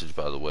your message,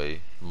 by the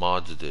way.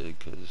 Mods did,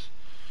 because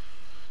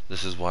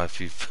this is why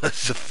FIFA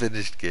is a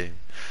finished game.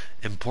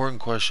 Important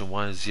question,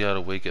 why is Ziad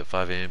awake at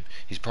 5 a.m.?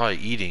 He's probably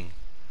eating.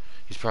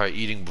 He's probably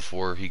eating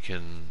before he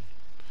can,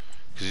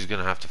 because he's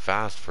going to have to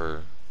fast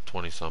for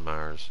 20-some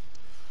hours.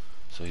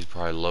 So he's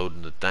probably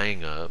loading the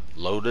thing up.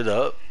 Load it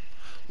up.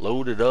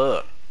 Load it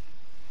up.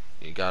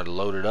 You got to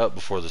load it up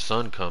before the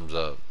sun comes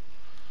up.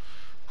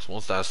 Because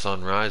once that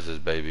sun rises,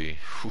 baby,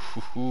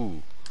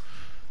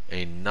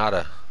 ain't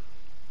nada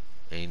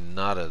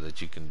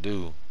that you can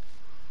do.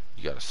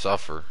 You got to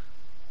suffer.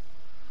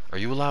 Are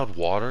you allowed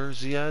water,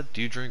 Ziad?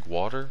 Do you drink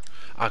water?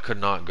 I could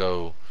not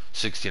go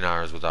 16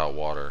 hours without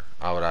water.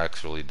 I would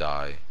actually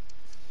die.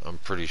 I'm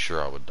pretty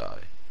sure I would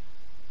die.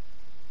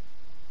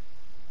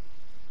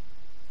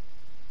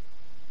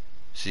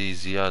 See,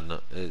 Ziad,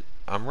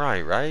 I'm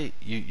right?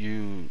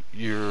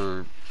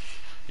 You're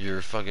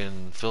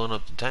fucking filling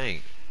up the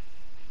tank.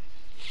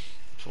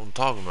 That's what I'm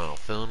talking about.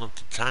 Filling up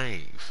the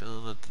tank.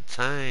 Filling up the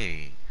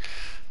tank.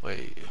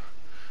 Wait.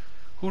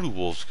 Who do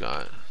Wolves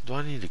got? Do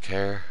I need to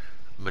care?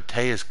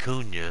 Mateus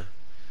Cunha.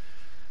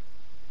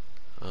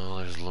 Oh,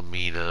 there's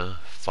Lamina.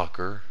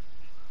 Fucker.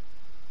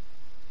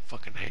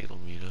 Fucking hate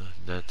Lamina.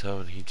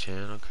 Neto and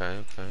Hee-Chan.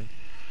 Okay.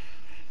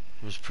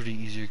 It was pretty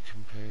easier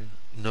compared.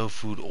 No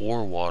food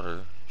or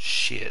water.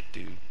 Shit,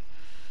 dude.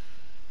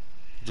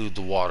 Dude,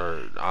 the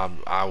water,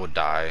 I would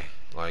die.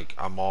 Like,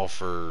 I'm all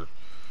for,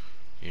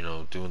 you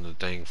know, doing the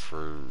thing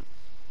for,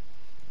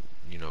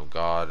 you know,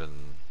 God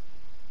and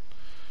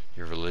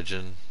your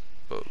religion.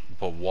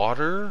 But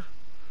water?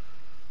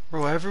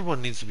 Bro,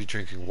 everyone needs to be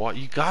drinking water.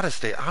 You gotta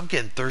stay. I'm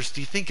getting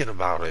thirsty thinking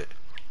about it.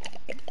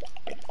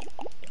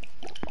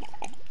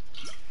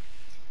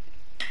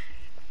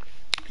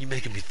 You're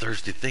making me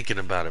thirsty thinking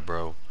about it,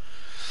 bro.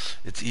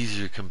 It's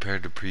easier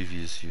compared to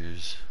previous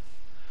years.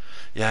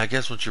 Yeah, I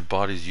guess once your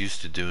body's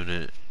used to doing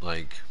it,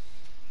 like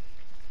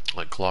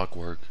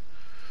clockwork.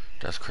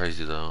 That's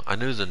crazy, though. I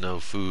knew the no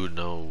food,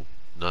 no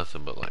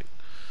nothing, but, like,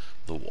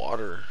 the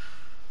water.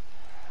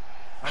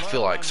 I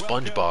feel like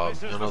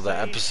SpongeBob, you know,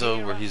 that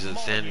episode where he's in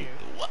Sandy.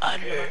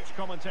 Water.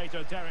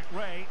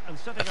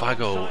 If I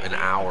go an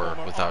hour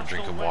without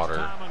drinking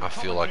water, I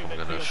feel like I'm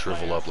gonna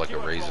shrivel up like a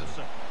raisin.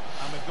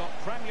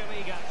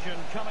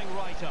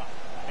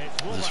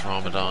 This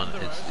Ramadan,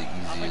 it's the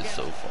easiest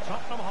so far.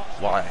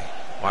 Why?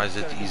 Why is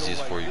it the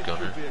easiest for you,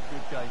 Gunner?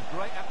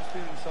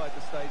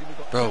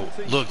 Bro,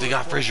 look, they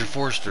got Fraser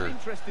Forster.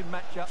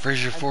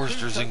 Fraser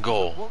Forster's in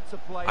goal.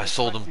 I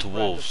sold him to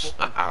Wolves.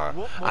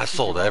 I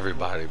sold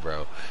everybody,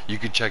 bro. You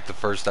can check the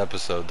first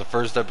episode. The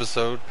first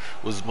episode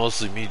was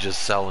mostly me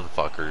just selling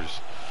fuckers.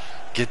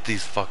 Get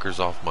these fuckers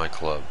off my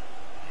club.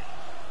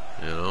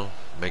 You know,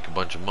 make a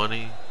bunch of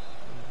money.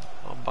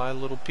 I'll buy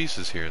little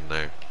pieces here and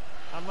there.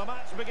 And the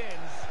match begins.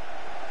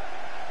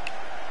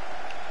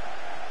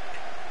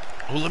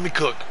 Oh, let me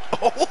cook.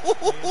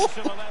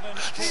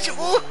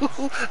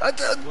 I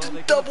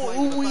done double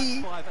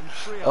ooh-wee.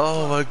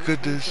 Oh my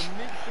goodness.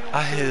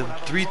 I hit him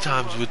 3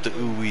 times with the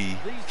ooh-wee.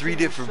 3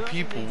 different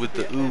people with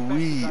the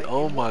ooh-wee.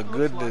 Oh my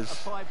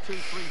goodness.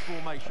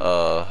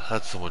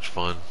 That's so much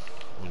fun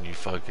when you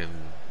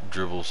fucking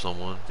dribble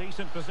someone.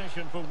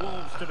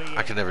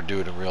 I can never do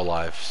it in real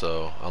life,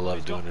 so I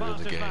love doing it in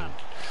the game.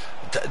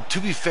 To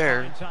be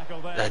fair,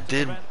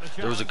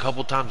 there was a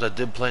couple times I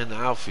did play in the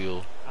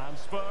outfield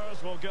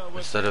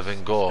instead of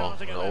in goal.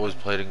 I always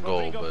played in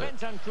goal, but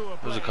there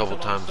was a couple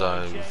times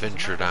I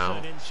ventured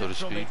out, so to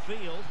speak.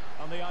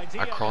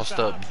 I crossed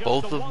up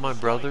both of my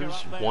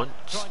brothers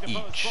once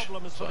each.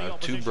 So I have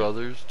 2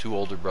 brothers, 2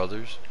 older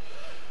brothers,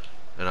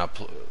 and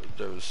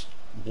there was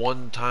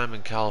one time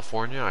in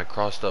California I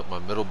crossed up my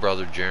middle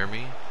brother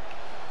Jeremy,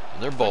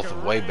 and they're both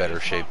in way better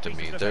shape than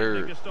me.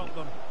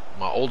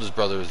 My oldest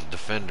brother is a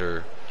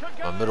defender.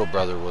 My middle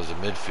brother was a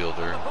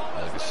midfielder,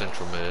 like a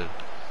central mid.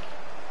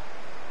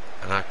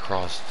 And I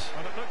crossed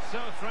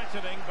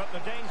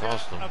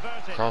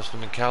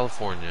him in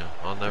California.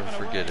 I'll never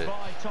forget it.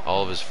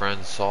 All of his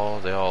friends saw.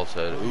 They all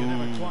said,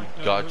 "Ooh,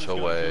 got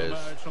your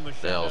ass."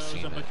 They all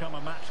seen it.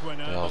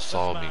 They all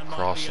saw me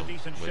cross him,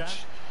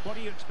 which what are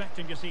you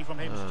expecting to see from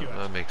him, Stuart?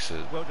 that makes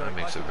it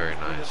very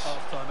nice.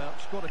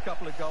 Scored a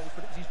couple of goals,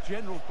 but it's his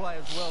general play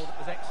as well that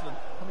was excellent.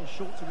 Coming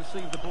short to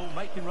receive the ball,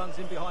 making runs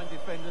in behind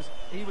defenders.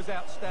 He was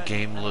outstanding.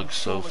 Game looks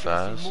so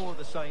fast. More of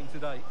the same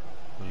today.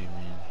 What do you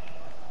mean?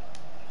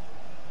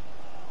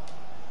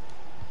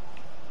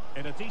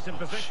 In a decent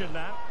position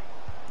now.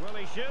 Will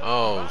he shoot?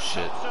 Oh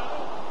shit.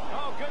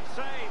 Oh, good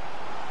save.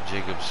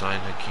 Jacob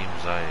signed Hakeem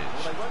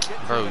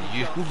Ziyech. Bro,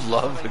 you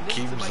love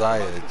Hakeem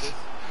Ziyech.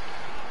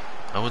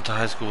 I went to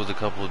high school with a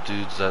couple of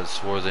dudes that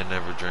swore they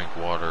never drank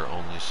water,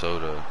 only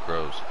soda.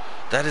 Gross.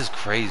 That is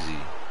crazy.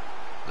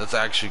 That's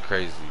actually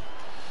crazy.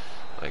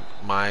 Like,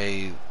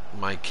 my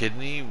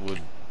kidney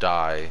would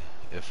die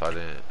if I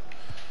didn't.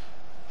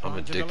 I'm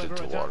addicted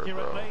to water,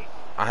 bro.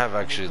 I have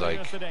actually,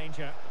 like,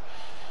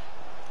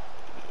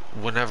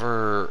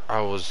 whenever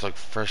I was like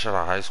fresh out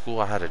of high school,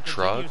 I had a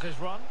truck,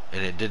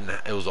 and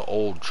it was an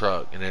old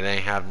truck, and it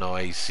ain't have no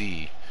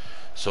AC.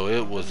 So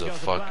it was a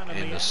fuck,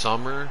 in the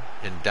summer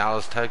in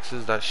Dallas,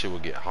 Texas, that shit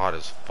would get hot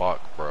as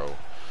fuck, bro.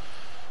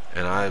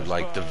 And I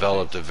like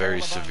developed a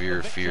very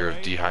severe fear of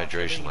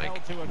dehydration,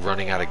 like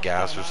running out of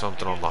gas or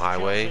something on the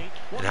highway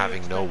and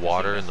having no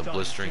water in the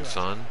blistering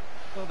sun.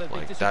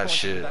 Like that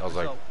shit, I was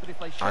like,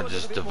 I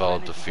just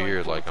developed a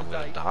fear like I'm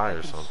gonna die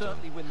or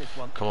something.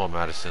 Come on,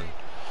 Madison.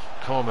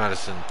 Come on,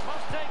 Madison.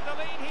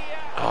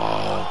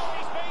 Oh.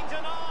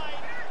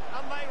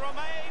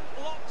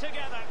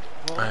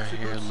 I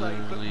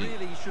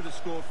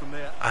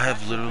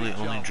have literally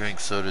only drank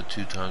soda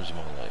 2 times in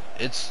my life.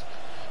 It's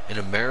in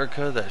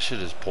America, that shit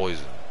is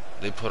poison.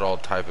 They put all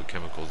type of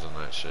chemicals in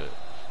that shit.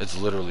 It's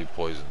literally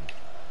poison.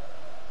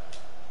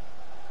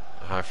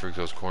 High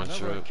fructose corn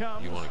syrup.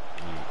 You want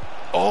to?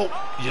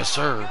 Oh, yes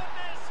sir.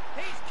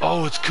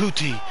 Oh, it's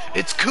Cootie.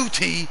 It's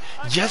Cootie.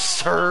 Yes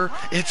sir.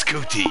 It's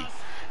Cootie.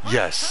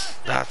 Yes,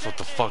 that's what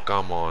the fuck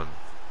I'm on.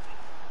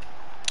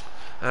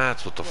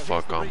 That's what the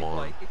fuck I'm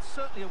on.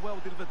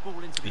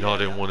 Y'all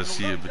didn't want to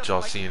see it, but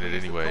y'all seeing it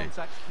anyway.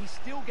 He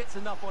still gets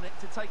enough on it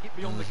to take it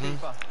beyond the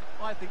keeper.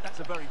 I think that's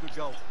a very good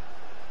goal.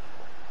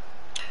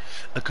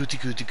 A cootie,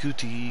 cootie,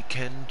 cootie,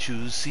 can't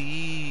you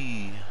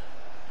see?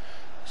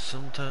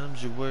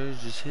 Sometimes your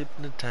words just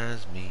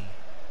hypnotize me.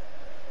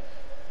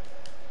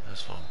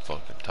 That's what I'm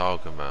fucking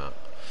talking about.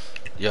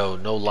 Yo,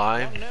 no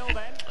lie.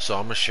 So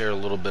I'm gonna share a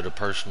little bit of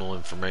personal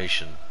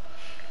information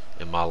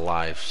in my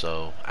life.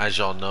 So as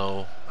y'all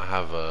know, I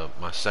have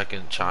my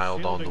second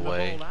child on the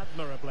way,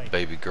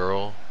 baby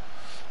girl,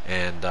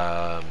 and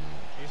a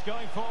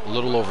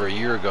little over a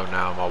year ago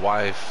now, my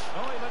wife,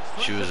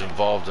 she was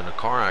involved in a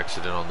car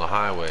accident on the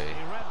highway.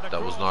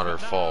 That was not her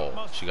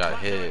fault. She got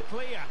hit.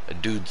 A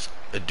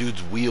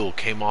dude's wheel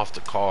came off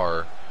the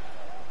car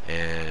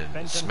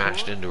and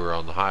smashed into her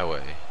on the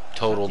highway.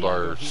 Totaled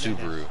our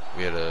Subaru.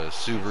 We had a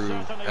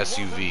Subaru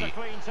SUV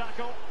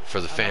for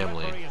the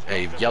family.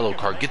 A yellow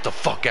car. Get the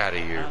fuck out of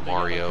here,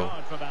 Mario.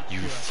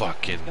 You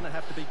fucking.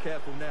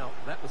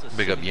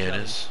 Big up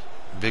Yanis.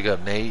 Big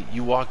up Nate.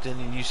 You walked in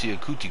and you see a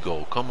cootie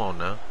goal. Come on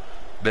now.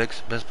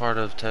 Best part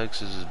of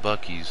Texas is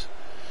Buc-ee's.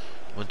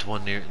 Went to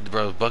one near.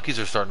 Bro, Buc-ee's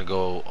are starting to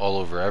go all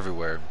over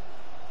everywhere.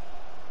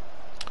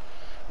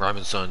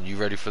 Ryman son, you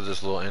ready for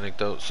this little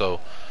anecdote? So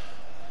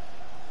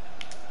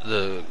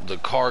the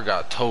car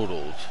got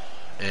totaled,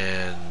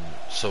 and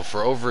so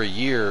for over a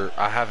year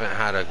I haven't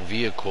had a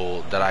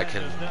vehicle that I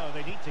can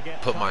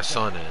put my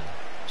son in.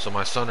 So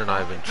my son and I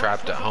have been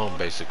trapped at home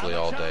basically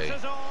all day,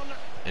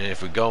 and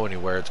if we go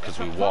anywhere it's because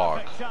we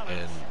walk,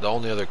 and the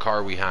only other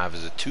car we have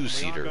is a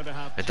 2-seater.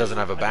 It doesn't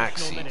have a back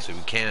seat, so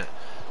we can't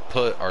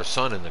put our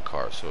son in the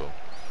car. So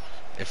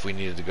if we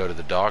needed to go to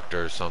the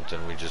doctor or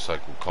something, we just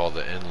like would call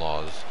the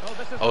in-laws.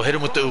 Oh, hit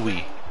him with the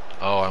ooey.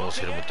 Oh, I almost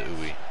hit him with the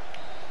ooey.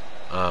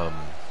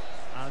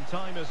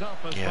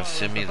 Yeah,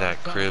 send me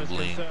that crib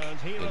link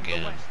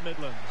again.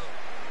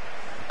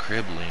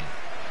 Crib link.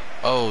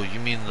 Oh, you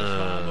mean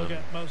the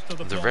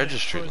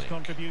registry link?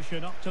 Is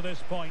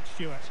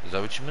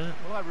that what you meant?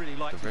 Well, I really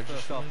liked the his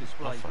first half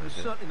display. It was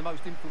certainly the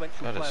most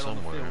influential Got it player on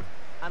the somewhere. field,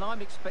 and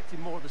I'm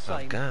expecting more of the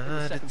same in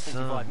the second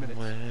 45 minutes.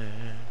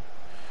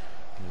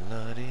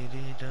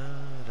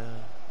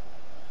 La-dee-dee-da-da.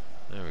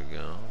 There we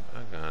go.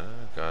 I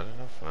got it,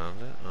 I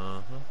found it.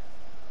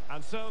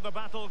 And so the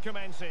battle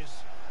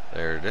commences.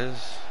 There it is.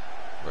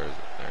 Where is it?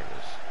 There it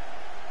is.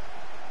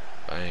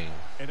 Bang.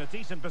 In a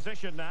decent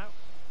position now.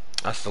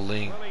 That's the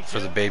link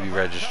for the baby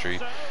registry.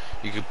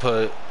 You could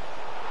put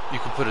 $1,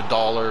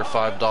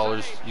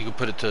 $5. You could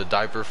put it to a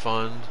diaper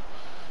fund.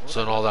 So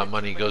then all that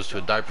money goes to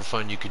a diaper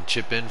fund. You can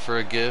chip in for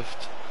a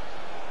gift.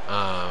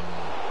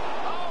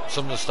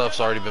 Some of the stuff's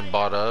already been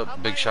bought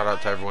up. Big shout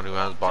out to everyone who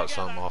has bought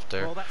something off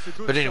there.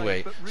 But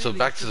anyway, so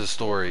back to the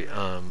story.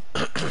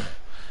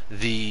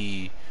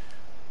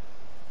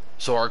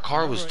 So our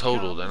car was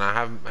totaled, and I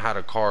haven't had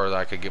a car that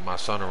I could get my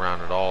son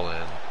around at all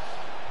in.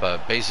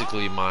 But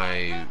basically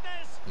my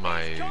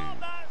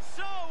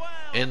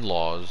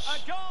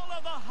in-laws,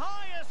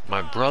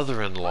 my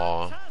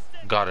brother-in-law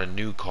got a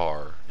new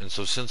car, and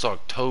so since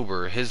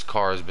October his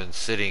car has been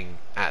sitting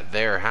at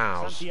their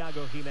house,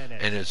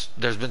 and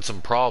there's been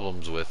some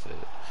problems with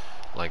it.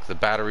 Like the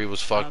battery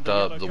was fucked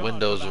up, the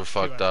windows were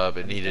fucked up,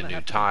 it needed new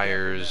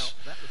tires.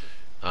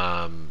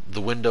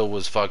 The window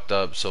was fucked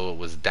up, so it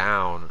was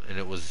down, and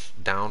it was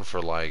down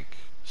for like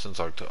since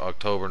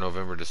October,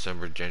 November,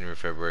 December, January,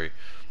 February,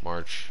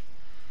 March.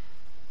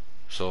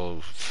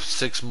 So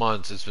 6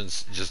 months, it's been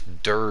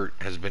just dirt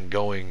has been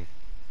going,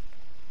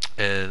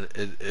 and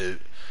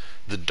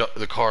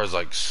the car is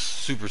like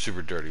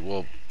super dirty.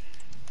 Well,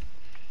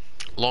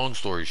 long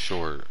story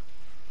short,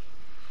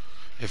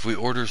 if we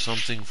order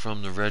something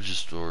from the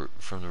registry,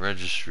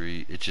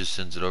 it just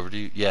sends it over to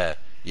you. Yeah,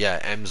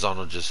 Amazon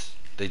will just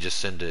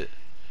send it.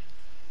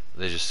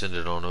 They just send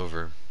it on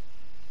over.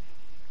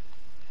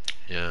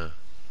 Yeah.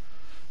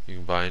 You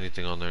can buy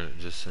anything on there and it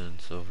just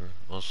sends over.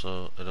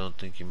 Also, I don't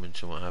think you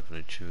mentioned what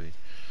happened to Chewy.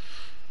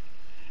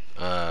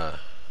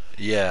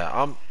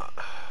 Yeah,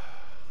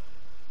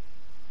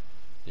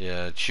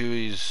 yeah,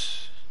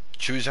 Chewy's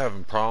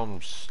having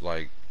problems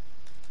like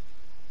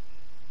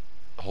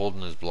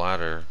holding his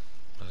bladder.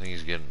 I think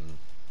he's getting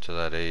to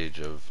that age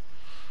of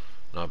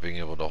not being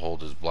able to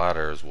hold his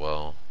bladder as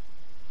well.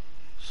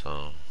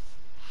 So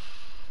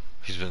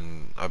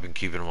I've been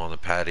keeping him on the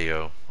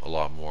patio a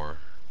lot more.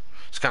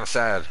 It's kind of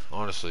sad,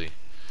 honestly. I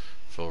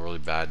feel really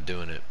bad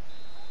doing it.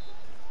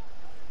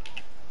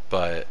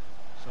 But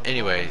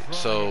anyway,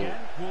 so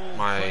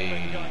my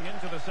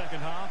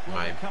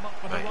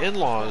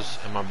in-laws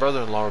and my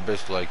brother-in-law were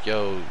basically like,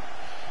 yo,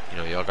 you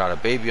know, y'all got a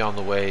baby on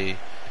the way.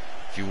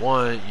 If you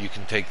want, you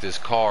can take this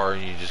car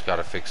and you just got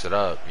to fix it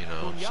up, you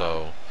know.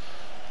 So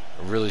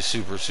really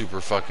super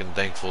fucking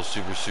thankful,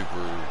 super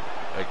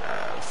like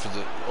for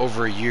the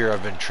over a year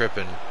I've been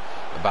tripping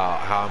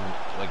about how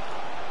I'm like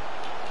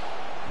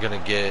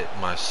gonna get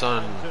my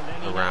son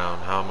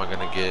around, how am I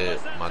gonna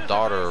get my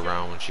daughter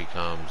around when she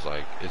comes.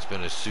 Like, it's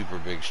been a super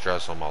big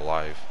stress on my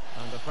life,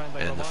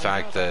 and the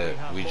fact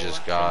that we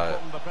just got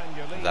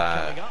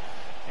that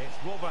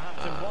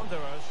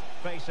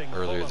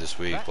earlier this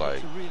week,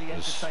 like,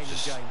 was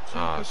just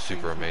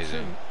super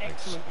amazing.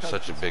 It's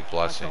such a big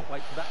blessing.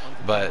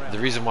 But the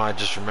reason why I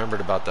just remembered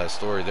about that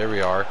story, there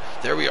we are.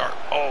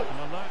 Oh,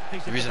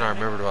 the reason I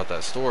remembered about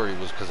that story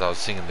was because I was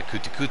singing the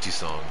Kuti Kuti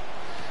song.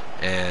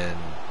 And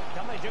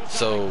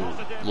so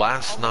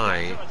last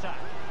night,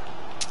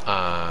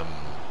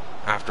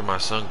 after my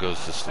son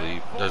goes to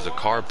sleep, there's a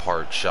car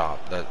part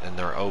shop and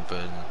they're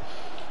open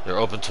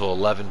till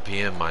 11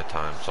 p.m. my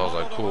time. So I was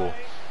like, cool.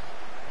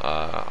 You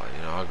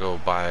know, I'll go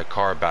buy a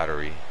car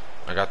battery.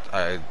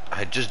 I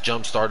had just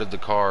jump started the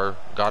car,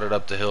 got it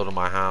up the hill to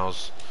my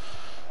house.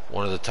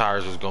 One of the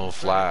tires was going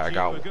flat.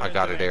 I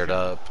got it aired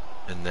up,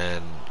 and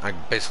then I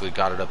basically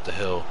got it up the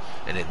hill,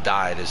 and it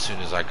died as soon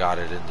as I got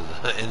it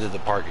into the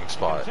parking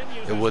spot.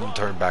 It wouldn't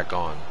turn back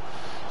on.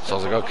 So I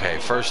was like, okay,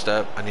 first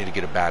step, I need to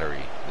get a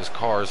battery. This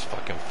car is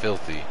fucking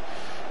filthy,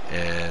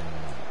 and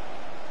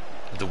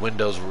the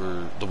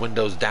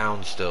windows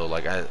down still.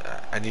 Like,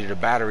 I needed a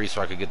battery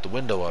so I could get the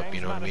window up, you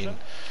know what I mean?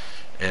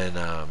 And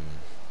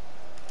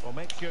well,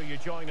 make sure you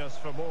join us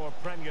for more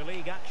Premier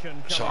League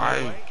action. So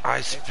I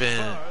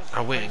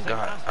went and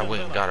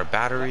got a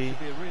battery,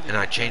 and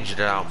I changed it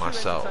out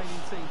myself.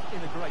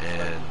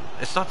 And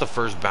it's not the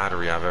first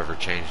battery I've ever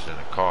changed in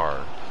a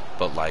car,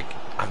 but like,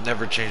 I've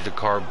never changed a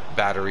car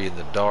battery in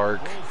the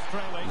dark.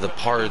 The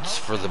parts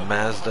for the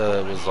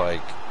Mazda was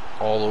like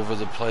all over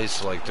the place.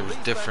 So like, there was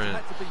different,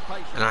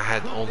 and I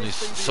had only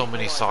so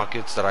many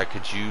sockets that I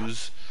could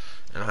use,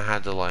 and I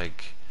had to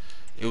like,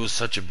 it was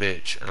such a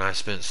bitch, and I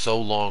spent so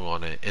long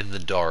on it in the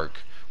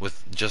dark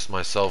with just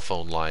my cell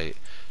phone light,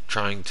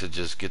 trying to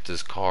just get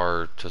this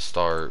car to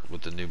start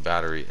with the new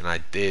battery. And I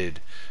did,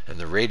 and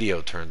the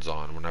radio turns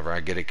on whenever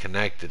I get it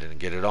connected and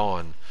get it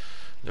on.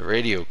 The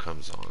radio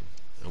comes on,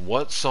 and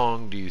what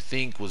song do you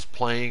think was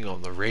playing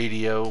on the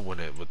radio when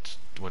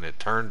it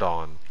turned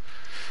on?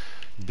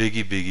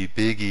 Biggie, biggie,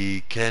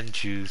 biggie,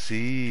 can't you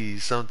see?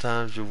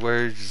 Sometimes your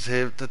words just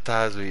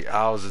hypnotize me.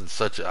 I was in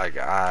such a, like,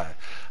 I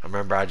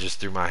remember I just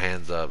threw my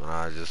hands up, and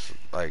I just,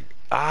 like,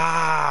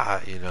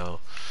 you know.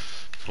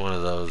 It's one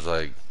of those,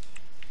 like,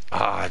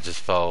 I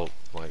just felt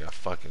like I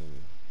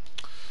fucking,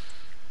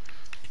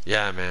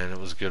 yeah, man, it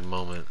was a good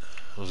moment.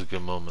 It was a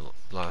good moment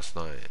last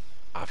night.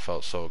 I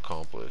felt so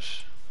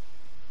accomplished.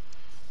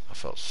 I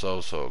felt so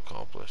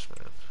accomplished,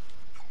 man.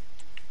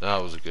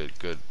 That was a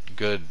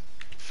good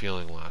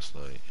feeling last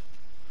night.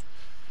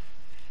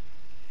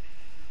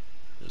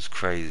 It was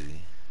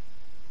crazy.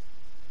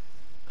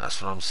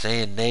 That's what I'm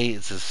saying, Nate.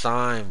 It's a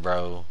sign,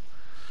 bro.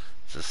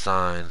 It's a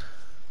sign.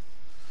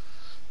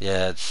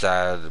 Yeah, it's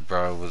sad,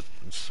 bro.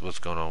 What's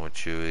going on with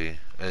Chewy?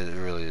 It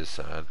really is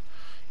sad.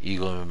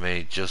 Eagle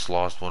MMA just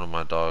lost one of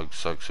my dogs.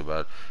 Sucks so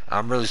bad.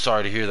 I'm really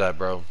sorry to hear that,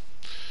 bro.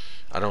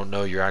 I don't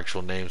know your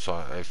actual name,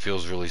 so it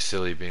feels really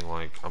silly being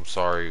like, I'm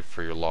sorry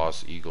for your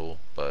loss, Eagle.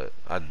 But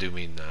I do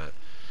mean that.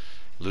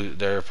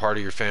 They're a part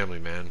of your family,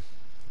 man.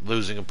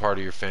 Losing a part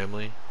of your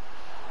family,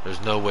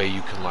 there's no way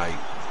you can like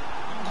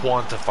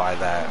quantify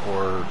that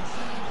or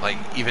like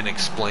even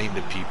explain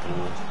to people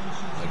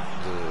like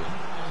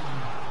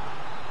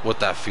what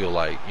that feel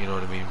like. You know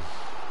what I mean?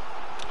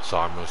 So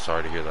I'm really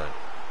sorry to hear that.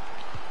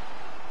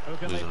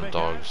 Losing a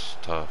dog's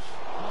tough.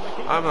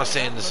 I'm not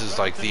saying this is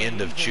like the end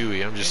of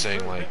Chewy. I'm just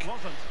saying, like,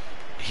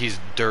 he's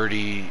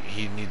dirty,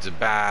 he needs a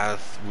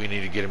bath, we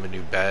need to get him a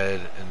new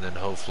bed, and then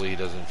hopefully he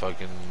doesn't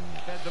fucking,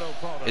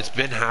 it's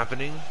been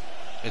happening,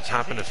 it's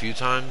happened a few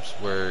times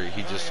where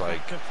he just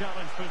like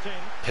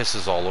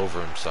pisses all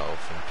over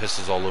himself and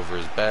pisses all over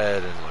his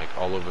bed and like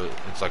all over,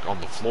 it's like on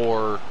the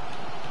floor.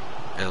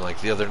 And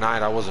like the other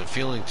night I wasn't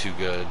feeling too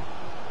good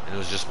and it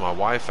was just my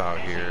wife out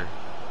here.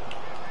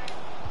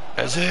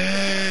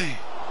 Ezzy!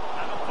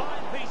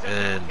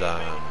 And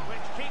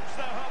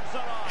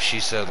she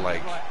said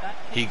like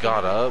he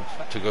got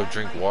up to go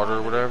drink water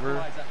or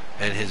whatever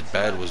and his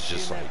bed was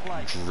just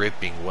like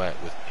dripping wet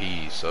with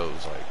pee, so it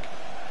was like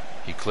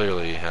he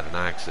clearly had an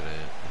accident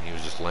and he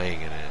was just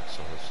laying in it.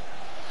 So it's,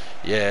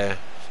 yeah,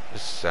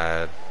 it's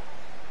sad.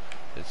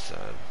 It's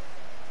sad.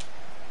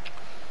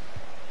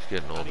 He's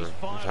getting older.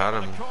 We've had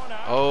him.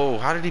 Oh,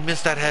 how did he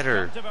miss that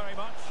header?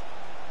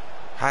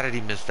 How did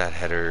he miss that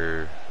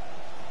header?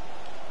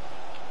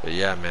 But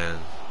yeah, man,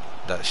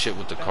 that shit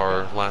with the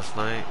car last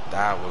night,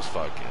 that was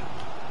fucking,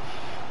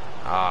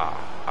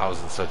 I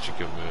was in such a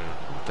good mood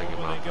thinking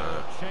about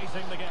that.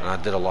 And I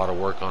did a lot of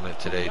work on it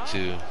today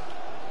too.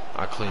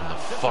 I cleaned the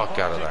fuck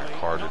out of that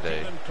car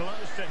today.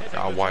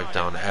 I wiped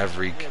down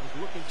every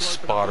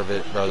spot of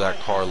it, bro. That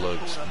car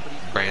looks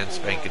brand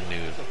spanking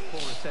new.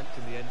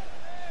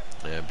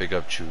 Yeah, big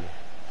up Chewy.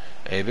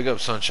 Hey, big up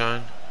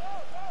Sunshine.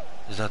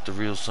 Is that the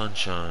real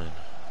Sunshine?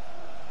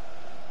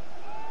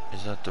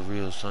 Is that the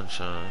real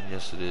Sunshine?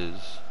 Yes, it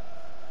is.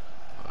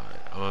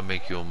 Alright, I'm gonna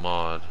make you a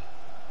mod.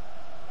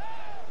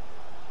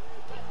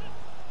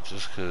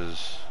 Just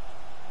cause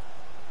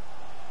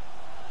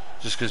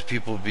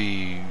people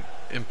be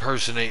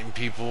impersonating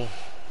people.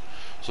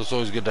 So it's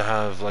always good to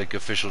have like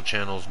official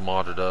channels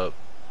modded up.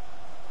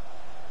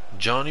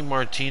 Johnny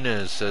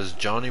Martinez says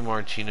Johnny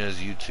Martinez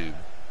YouTube.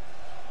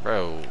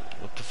 Bro,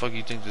 what the fuck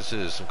you think this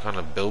is? Some kind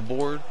of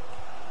billboard?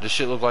 This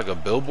shit look like a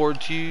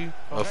billboard to you?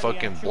 A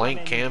fucking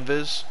blank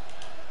canvas?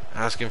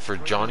 Asking for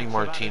Johnny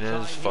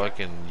Martinez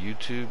fucking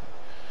YouTube?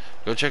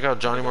 Go check out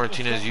Johnny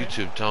Martinez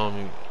YouTube. Tell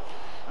him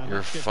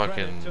you're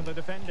fucking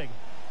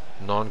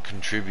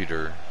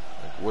non-contributor.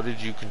 Like, what did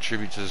you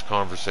contribute to this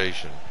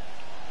conversation?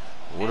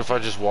 What if I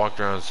just walked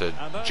around and said,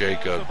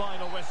 Jacob,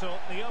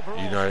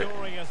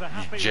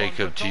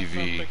 Jacob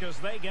TV,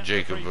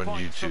 Jacob on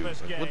YouTube?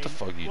 Like, what the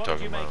fuck are you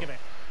talking about?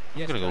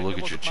 I'm gonna go look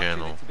at your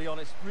channel.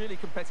 What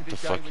the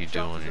fuck you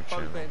doing on your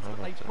channel? How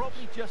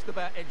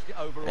about this?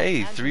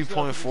 Hey,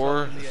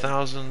 3.4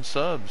 thousand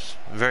subs.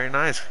 Very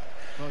nice.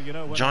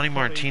 Johnny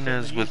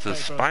Martinez with the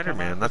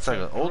Spider-Man. That's like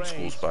an old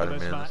school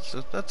Spider-Man.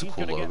 That's a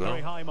cool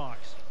logo.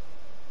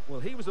 Well,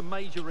 he was a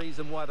major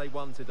reason why they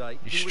won today.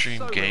 You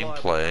stream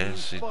gameplay.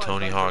 See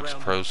Tony Hawk's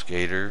Pro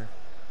Skater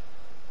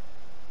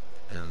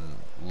and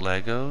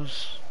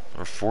Legos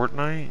or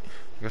Fortnite.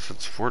 I guess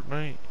it's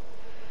Fortnite.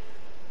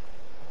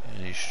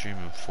 And you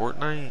streaming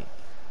Fortnite?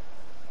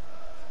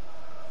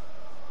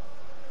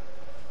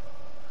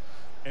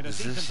 Is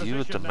this you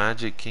at the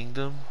Magic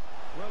Kingdom?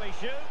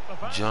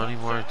 Johnny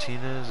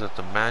Martinez at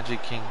the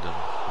Magic Kingdom,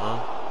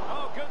 huh?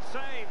 Oh, good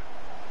save.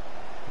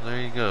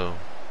 There you go.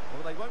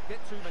 Well, they won't get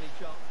too many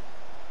shots.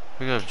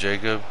 Pick up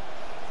Jacob.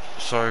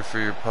 Sorry for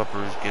your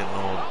puppers getting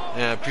old.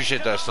 Yeah, I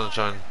appreciate that,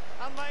 Sunshine.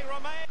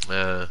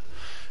 Yeah,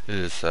 it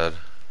is sad.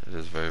 It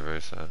is very,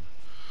 very sad.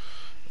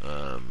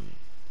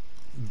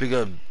 Big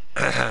up.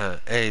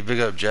 Hey, big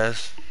up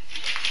Jess.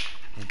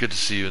 Good to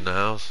see you in the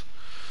house.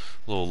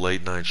 A little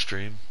late night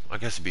stream. I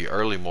guess it'd be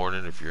early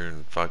morning if you're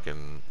in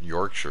fucking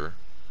Yorkshire.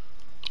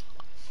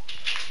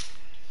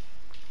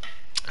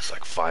 It's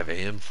like 5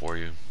 a.m. for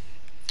you.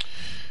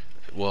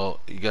 Well,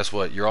 guess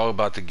what? You're all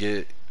about to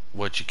get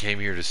what you came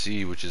here to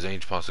see, which is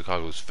Ange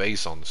Postecoglou's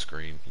face on the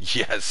screen.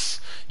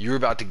 Yes, you're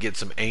about to get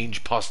some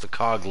Ange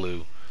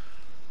Postecoglu.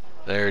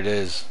 There it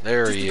is.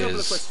 There he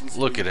is.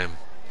 Look at him.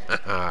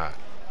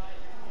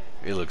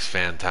 He looks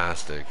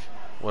fantastic.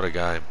 What a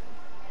guy.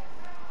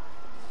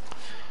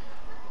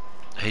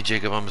 Hey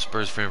Jacob, I'm a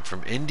Spurs fan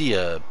from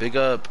India. Big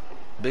up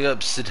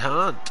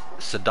Siddhant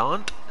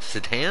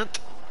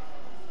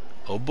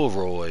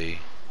Oberoi.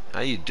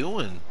 How you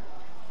doing?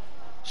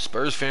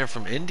 Spurs fan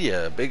from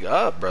India. Big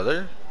up,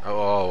 brother.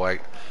 Oh,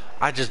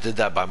 I just did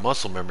that by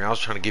muscle memory. I was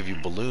trying to give you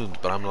balloons,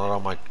 but I'm not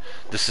on my.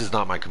 This is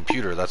not my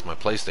computer. That's my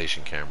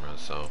PlayStation camera.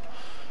 So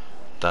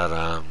that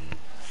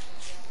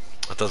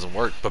doesn't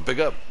work. But big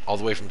up all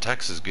the way from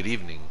Texas. Good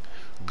evening.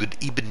 Good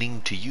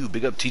evening to you.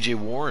 Big up TJ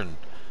Warren.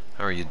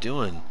 How are you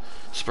doing?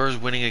 Spurs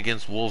winning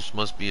against Wolves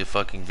must be a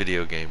fucking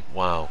video game.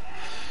 Wow.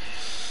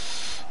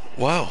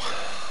 Wow.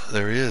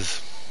 There he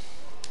is.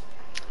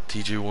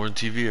 TJ Warren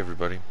TV,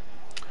 everybody.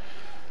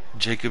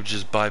 Jacob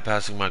just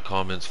bypassing my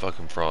comments,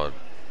 fucking fraud.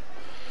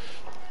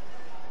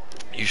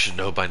 You should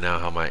know by now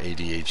how my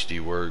ADHD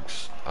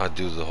works. I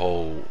do the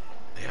whole,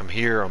 I'm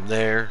here, I'm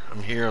there,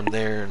 I'm here, I'm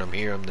there, and I'm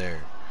here, I'm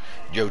there.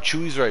 Yo,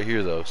 Chewy's right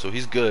here though, so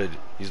he's good.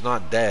 He's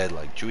not dead,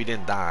 like Chewy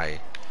didn't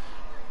die.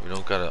 We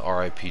don't gotta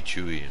RIP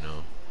Chewy, you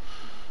know,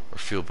 or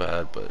feel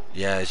bad, but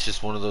yeah, it's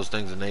just one of those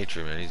things in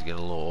nature, man. He's getting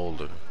a little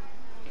older.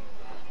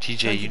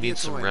 TJ, you need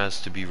some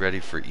rest to be ready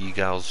for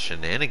Egal's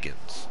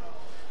shenanigans.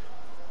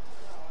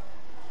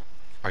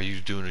 Are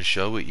you doing a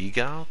show with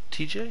Egal,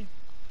 TJ?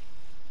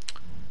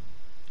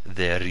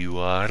 There you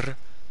are.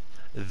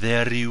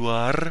 There you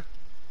are.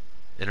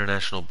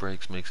 International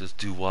breaks makes us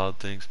do wild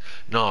things.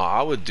 No,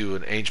 I would do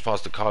an ANGE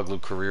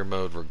POSTECOGLOU career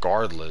mode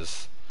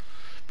regardless,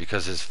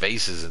 because his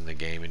face is in the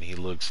game and he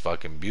looks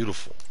fucking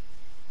beautiful.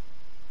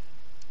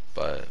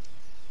 But,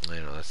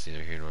 you know, that's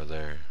neither here nor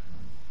there.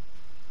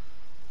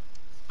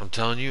 I'm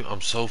telling you,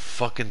 I'm so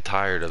fucking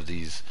tired of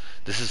these.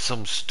 This is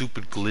some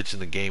stupid glitch in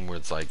the game where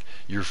it's like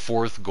your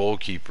fourth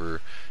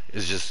goalkeeper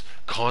is just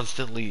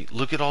constantly.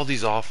 Look at all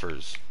these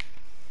offers.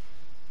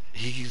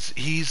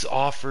 He's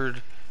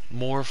offered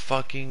more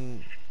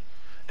fucking,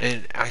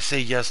 and I say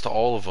yes to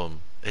all of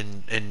them,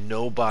 and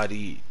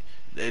nobody.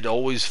 It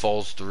always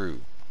falls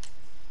through.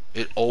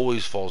 It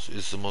always falls.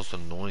 It's the most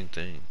annoying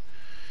thing.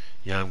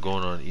 Yeah, I'm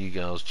going on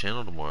Egal's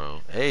channel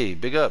tomorrow. Hey,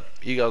 big up.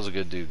 Egal's a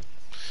good dude.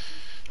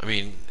 I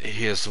mean,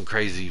 he has some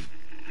crazy,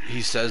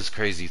 he says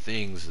crazy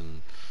things,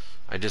 and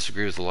I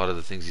disagree with a lot of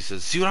the things he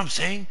says. See what I'm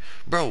saying?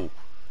 Bro,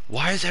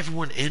 why is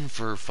everyone in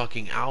for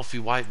fucking Alfie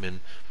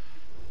Whiteman?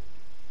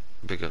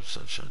 Big up,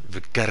 Sunshine.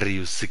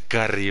 Vicario,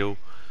 Sicario.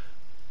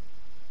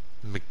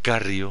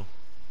 Micario.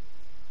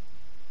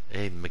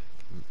 Hey,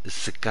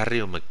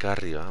 Sicario,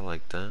 Micario. I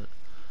like that.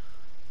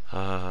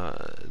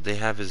 They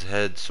have his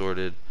head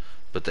sorted,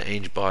 but the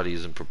ANGE body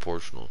isn't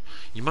proportional.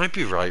 You might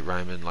be right,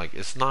 Ryman. Like,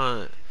 it's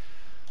not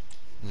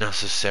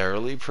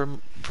necessarily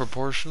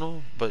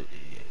proportional, but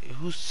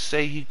who's to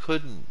say he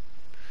couldn't?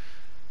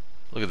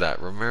 Look at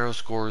that. Romero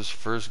scores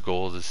first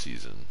goal of the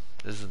season.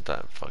 Isn't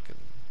that fucking...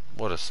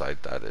 What a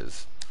sight that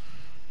is.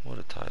 What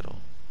a title.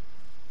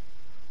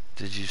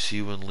 Did you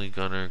see when Lee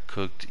Gunner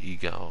cooked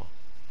Egal?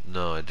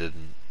 No, I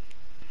didn't.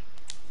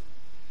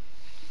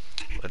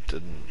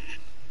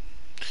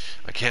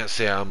 I can't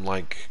say I'm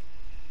like...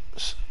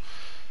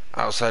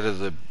 Outside of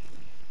the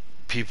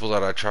people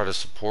that I try to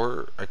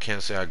support, I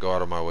can't say I go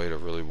out of my way to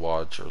really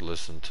watch or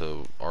listen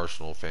to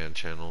Arsenal fan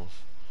channels.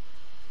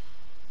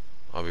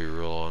 I'll be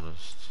real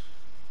honest.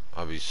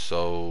 I'll be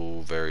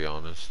so very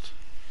honest.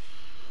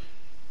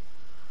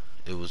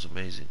 It was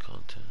amazing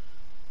content.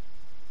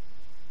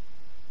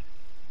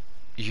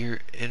 Your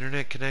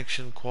internet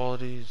connection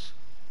qualities.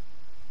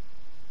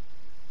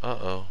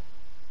 Uh-oh.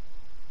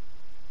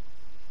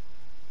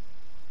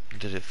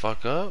 Did it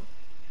fuck up?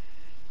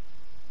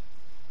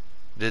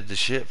 Did the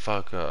shit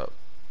fuck up?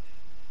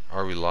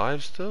 Are we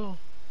live still?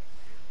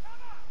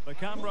 The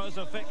cameras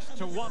are fixed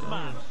to one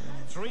man.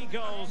 3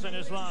 goals in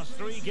his last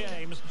 3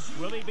 games.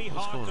 Will he be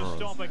hard to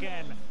stop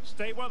again?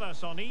 Stay with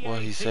us on EA.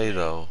 What he say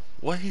though?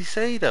 What he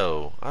say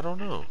though? I don't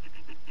know.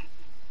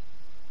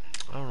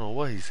 I don't know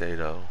what he say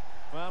though.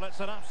 Well, it's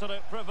an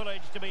absolute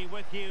privilege to be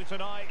with you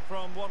tonight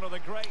from one of the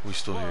great. We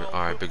still here.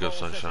 All right, big up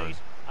Sunshine.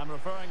 I'm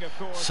referring, of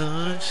course,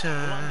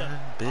 Sunshine,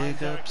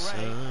 big up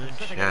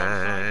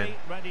Sunshine.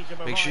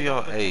 Make sure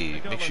y'all,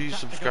 hey, make sure you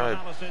subscribe.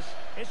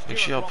 Make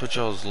sure y'all put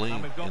y'all's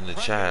link in the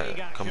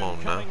chat. Come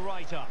on now.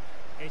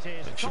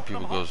 Make sure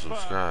people go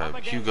subscribe.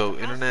 Hugo,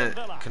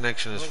 internet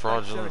connection is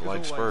fraudulent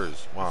like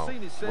Spurs. Wow,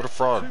 what a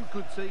fraud,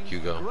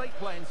 Hugo.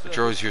 But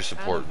you're always here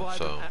supporting,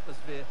 so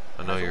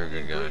I know you're a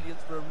good guy.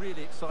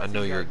 I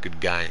know you're a good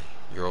guy.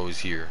 You're always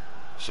here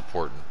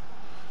supporting.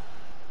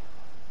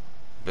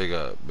 Big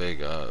up,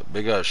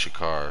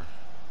 Shakar.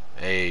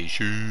 Hey,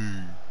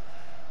 She.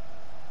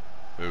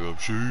 Big up,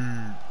 She.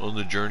 On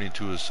the journey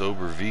to a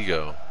sober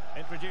Vigo.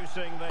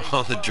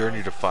 On the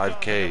journey to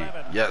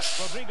 5K.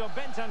 Yes.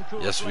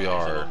 Yes, we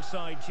are.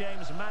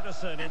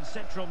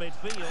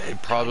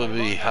 It'd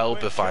probably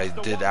help if I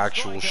did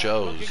actual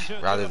shows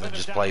rather than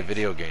just play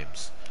video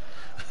games.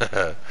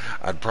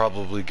 I'd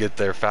probably get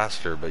there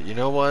faster, but you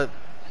know what?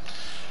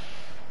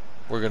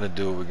 We're gonna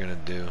do what we're gonna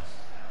do.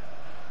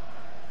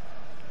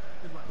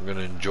 We're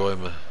gonna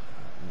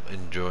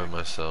enjoy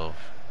myself.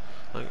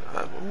 Like,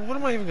 what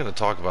am I even gonna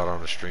talk about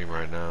on a stream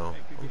right now?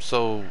 I'm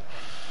so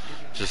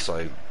just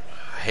like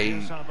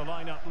hate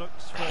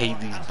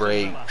these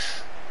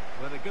breaks.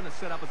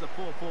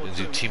 And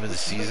do team of the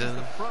season.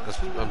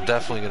 I'm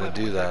definitely gonna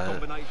do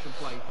that.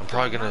 I'm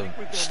probably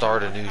gonna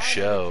start a new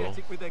show.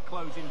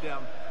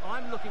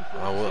 I'm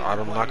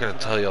not gonna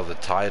tell y'all the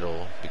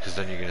title because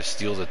then you're gonna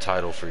steal the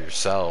title for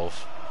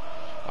yourself.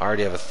 I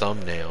already have a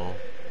thumbnail.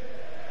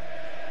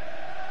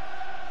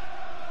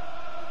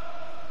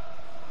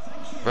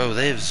 Bro,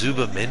 they have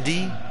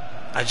Zubamendi?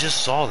 I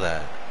just saw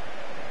that.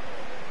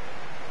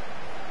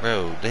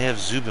 Bro, they have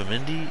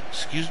Zubamendi?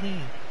 Excuse me?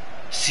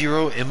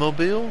 Ciro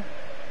Immobile?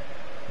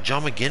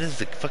 John McGinn is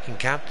the fucking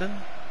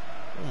captain?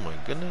 Oh my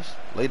goodness.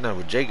 Late night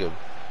with Jacob.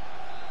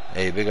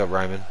 Hey, big up,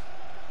 Ryman.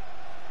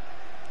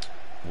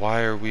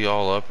 Why are we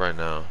all up right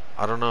now?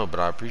 I don't know,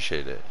 but I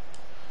appreciate it.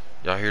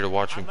 Y'all here to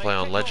watch me play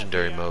on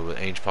legendary mode with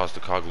ANGE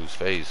POSTECOGLOU's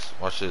face.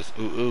 Watch this.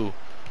 Ooh, ooh.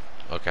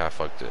 Okay, I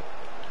fucked it.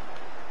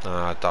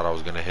 I thought I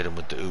was gonna hit him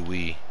with the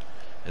ooh-wee.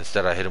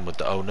 Instead, I hit him with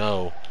the oh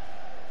no.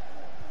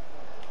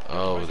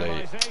 Oh,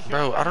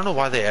 bro, I don't know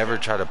why they ever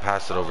try to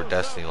pass it over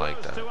Destiny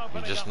like that.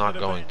 You're just not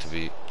going to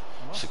be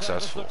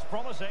successful.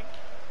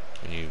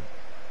 When you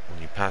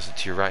pass it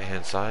to your right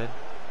hand side,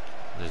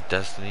 there's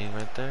Destiny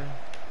right there.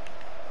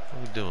 What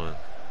are we doing?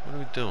 What are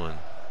we doing?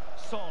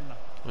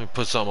 Let me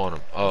put something on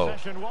him. Oh.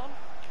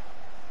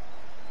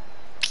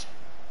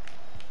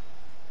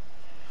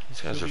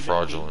 These guys are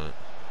fraudulent.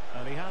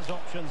 And he has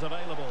options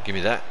available. Give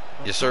me that.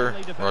 Yes, sir.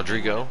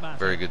 Rodrigo.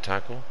 Very good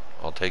tackle.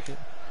 I'll take it.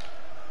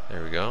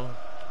 There we go.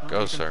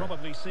 Go, sir.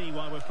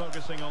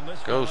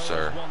 Go,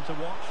 sir.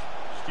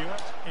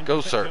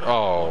 Go, sir.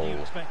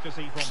 Oh.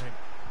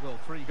 Well,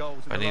 3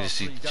 goals in I the need to last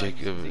see 3 games.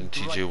 Jacob He's in and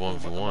TJ great form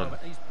at the 1v1.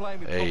 moment. He's playing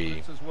with Hey,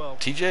 confidence as well.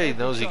 TJ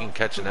knows he can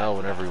catch an L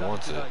whenever he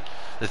wants it.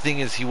 The thing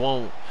is, he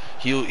won't.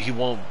 He'll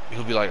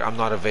be like, I'm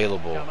not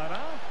available,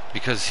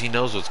 because he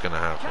knows what's gonna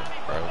happen,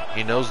 bro.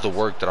 He knows the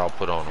work that I'll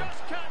put on him.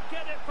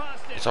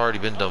 It's already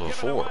been done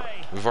before.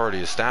 We've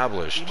already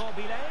established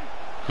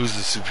who's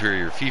the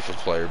superior FIFA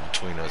player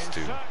between us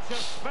two.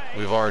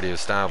 We've already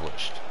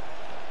established,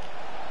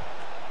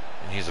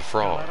 and he's a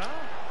fraud.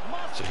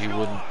 So he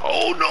wouldn't.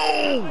 Oh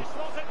no!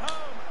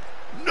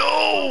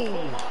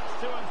 No!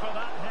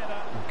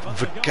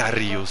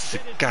 Vicario,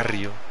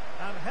 Sicario.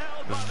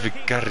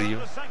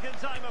 Vicario.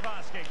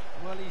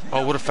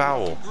 Oh, what a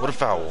foul. What a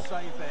foul.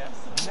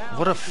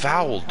 What a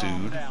foul,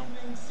 dude.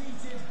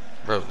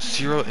 Bro,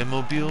 Ciro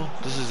Immobile?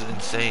 This is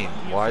insane.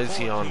 Why is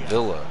he on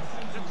Villa?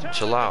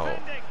 Chill out.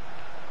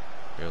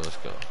 Here, let's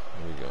go.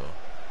 Here we go.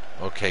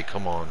 Okay,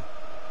 come on.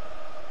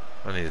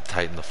 I need to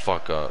tighten the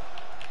fuck up.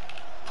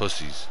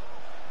 Pussies.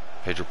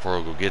 Pedro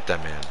Porro, go get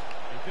that man.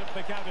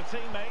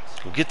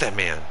 Go get that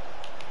man.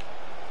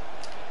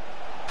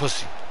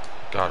 Pussy.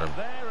 Got him.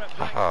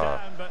 Haha.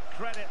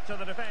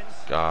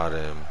 Got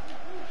him.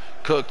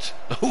 Cooked.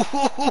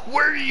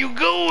 Where are you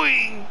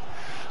going?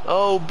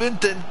 Oh,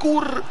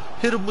 Bentancur.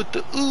 Hit him with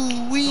the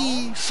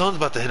ooh-wee. Son's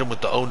about to hit him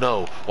with the oh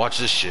no. Watch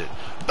this shit.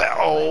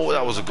 Oh,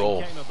 that was a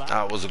goal.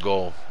 That was a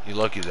goal. You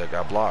lucky that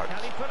got blocked.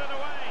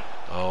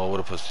 Oh, what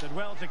a pussy.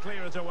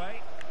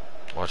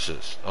 Watch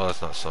this. Oh,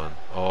 that's not Son.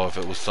 Oh, if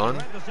it was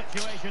Son,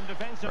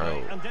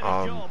 bro.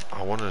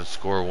 I wanted to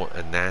score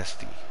a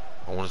nasty.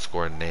 I want to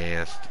score a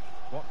nasty.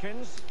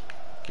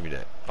 Give me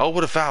that. Oh,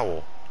 what a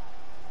foul.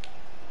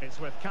 It's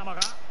with Camara.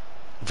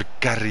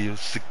 Vicario,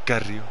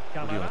 Sicario.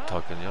 What are y'all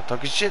talking? Y'all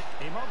talking shit?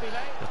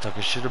 Y'all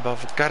talking shit about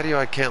Vicario?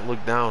 I can't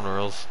look down or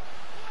else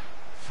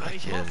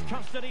fucking.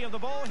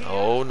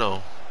 Oh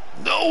no.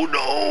 No,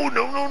 no,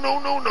 no, no, no,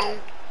 no, no.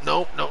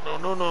 No, no, no,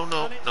 no, no,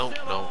 no, no,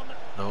 no,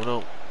 no,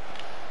 no.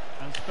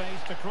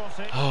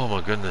 Oh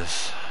my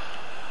goodness.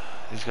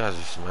 These guys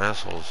are some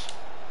assholes.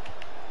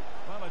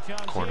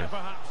 Corner.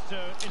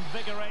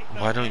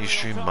 Why don't you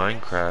stream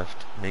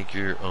Minecraft? Make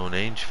your own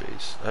Ange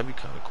face. That'd be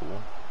kind of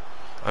cool.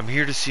 I'm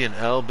here to see an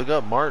L. Big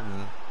up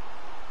Martin.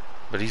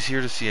 But he's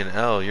here to see an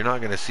L. You're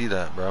not gonna see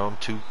that, bro. I'm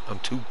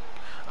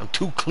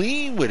too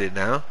clean with it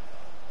now.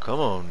 Come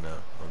on now.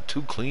 I'm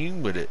too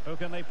clean with it. Who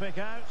can they pick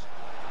out?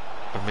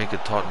 Or make a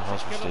Tottenham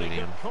HOTSPUR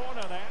stadium.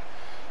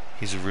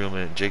 He's a real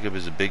man. Jacob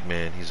is a big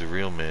man. He's a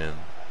real man.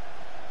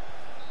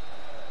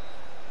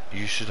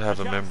 You should have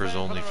a members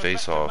only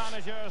face-off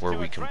where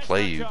we can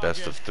play you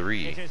best of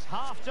 3.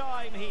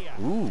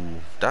 Ooh,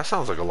 that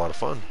sounds like a lot of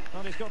fun.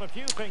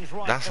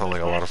 That sounds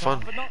like a lot of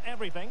fun.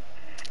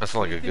 That sounds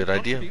like a good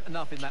idea.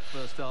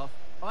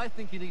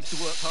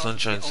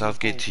 Sunshine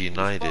Southgate to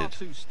United.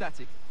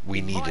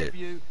 We need it.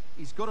 We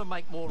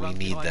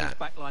need that.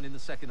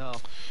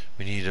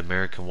 We need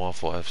American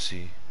Waffle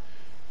FC.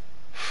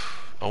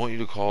 I want you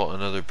to call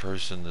another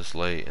person this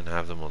late and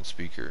have them on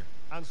speaker.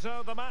 And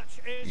so the match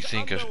is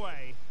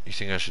underway. You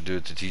think I should do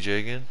it to TJ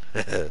again?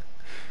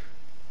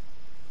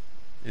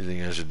 You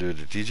think I should do it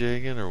to TJ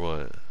again or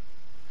what?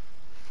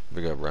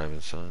 Big up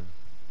Ryman's son.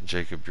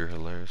 Jacob, you're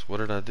hilarious. What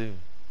did I do?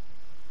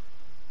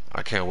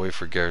 I can't wait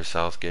for Gareth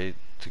Southgate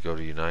to go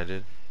to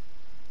United.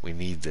 We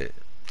need it.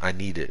 I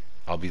need it.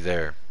 I'll be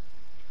there.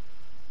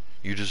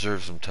 You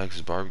deserve some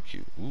Texas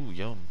barbecue. Ooh,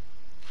 yum.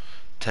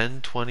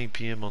 10:20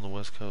 p.m. on the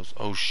West Coast.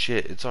 Oh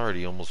shit, it's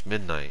already almost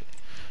midnight.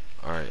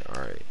 Alright,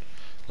 alright.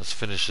 Let's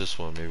finish this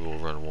one. Maybe we'll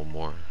run one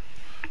more.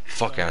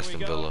 Fuck Aston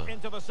Villa.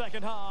 Into the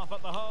second half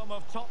at the home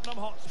of Tottenham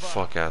Hotspur.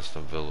 Fuck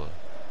Aston Villa.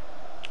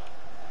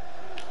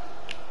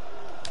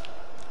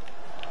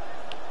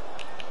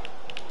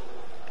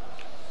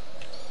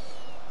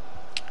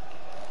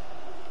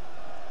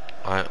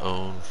 I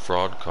own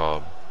Fraud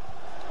Cobb.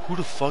 Who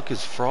the fuck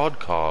is Fraud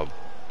Cobb?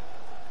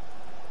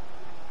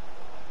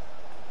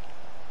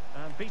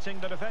 And beating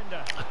the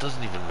defender. That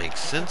doesn't even make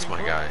sense,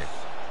 my guy.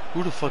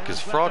 Who the fuck is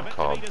Fraud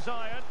Cobb?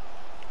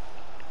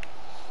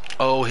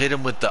 Oh, hit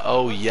him with the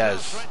oh,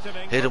 yes.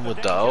 Hit him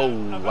with the oh,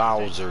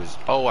 wowzers.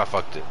 Oh, I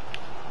fucked it.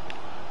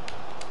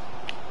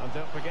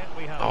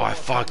 Oh, I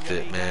fucked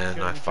it, man.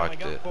 I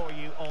fucked it.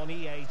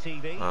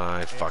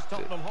 I fucked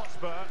it.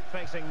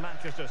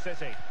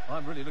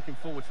 I'm really looking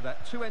forward to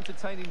that. 2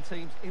 entertaining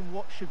teams in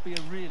what should be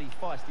a really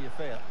feisty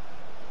affair.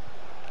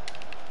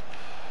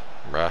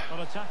 Bruh.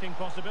 Attacking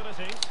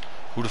possibilities.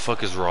 Who the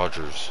fuck is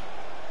Rogers?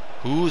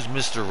 Who is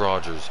Mr.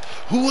 Rogers?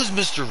 Who is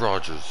Mr.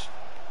 Rogers?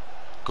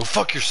 Go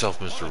fuck yourself,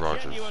 Mr.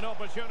 Rogers.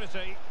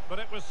 But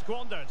it was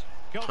squandered.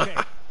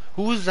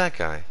 Who is that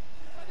guy?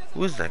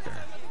 Who is that guy?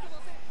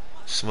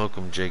 Smoke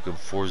him, Jacob.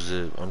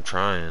 4-zip. I'm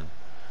trying.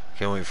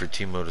 Can't wait for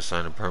Timo to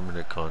sign a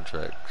permanent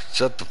contract.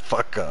 Shut the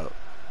fuck up.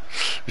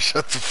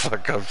 Shut the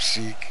fuck up,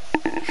 Sheik.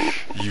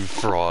 You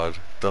fraud.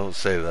 Don't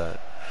say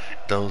that.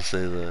 Don't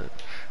say that.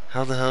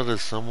 How the hell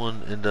does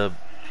someone end up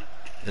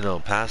in El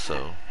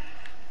Paso?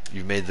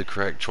 You made the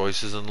correct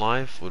choices in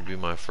life would be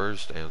my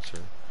first answer.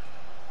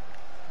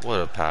 What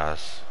a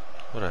pass.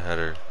 What a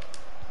header.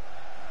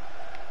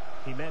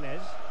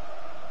 Jimenez.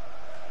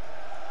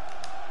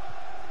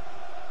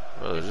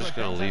 Bro, they're just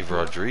gonna leave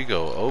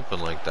Rodrigo open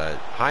like that.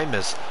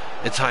 Hymus.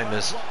 It's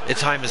Hymus.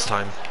 It's Hymus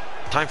time.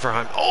 Time for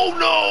Hymus. Oh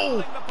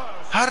no!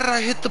 How did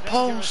I hit the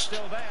post?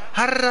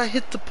 How did I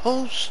hit the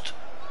post?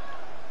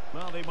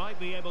 Well, they might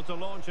be able to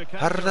launch a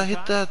How did I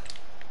hit that? counter-attack.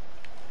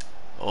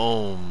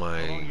 Oh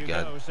my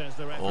god.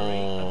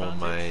 Oh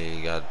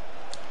my god.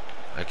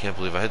 I can't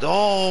believe I hit.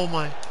 Oh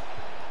my. And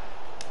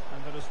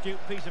an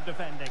astute piece of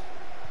defending.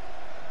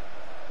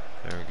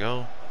 There we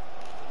go.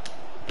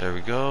 There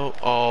we go.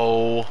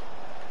 Oh.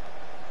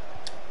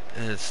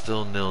 And it's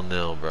still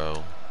 0-0,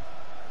 bro.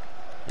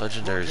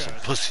 Legendary some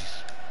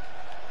pussies.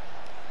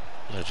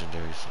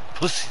 Legendary some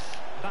pussies.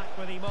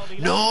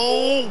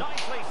 No!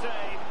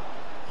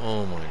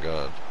 Oh my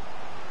god.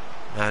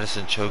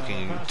 Madison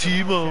choking.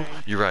 Timo.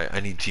 You're right. I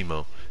need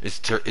Timo. It's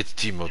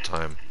Timo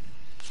time.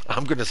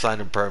 I'm gonna sign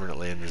him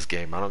permanently in this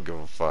game. I don't give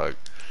a fuck.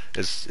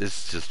 It's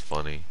just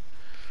funny.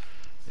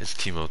 It's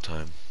Timo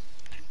time.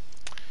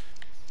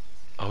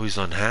 Oh, he's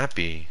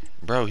unhappy,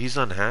 bro. He's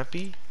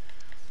unhappy.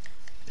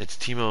 It's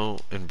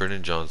Timo and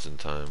Brennan Johnson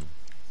time.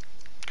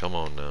 Come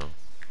on now.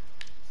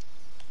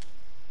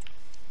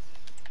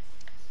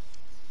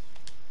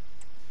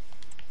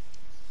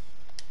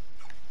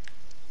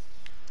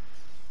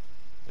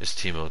 It's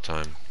Timo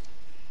time.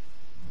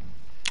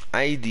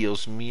 Ay,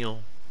 Dios mío.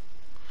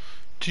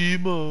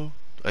 Timo.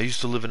 I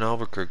used to live in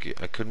Albuquerque.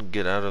 I couldn't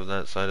get out of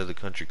that side of the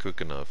country quick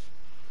enough.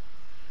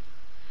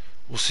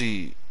 Well,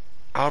 see,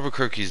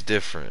 Albuquerque is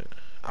different.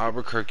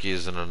 Albuquerque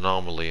is an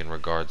anomaly in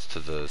regards to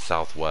the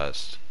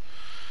Southwest.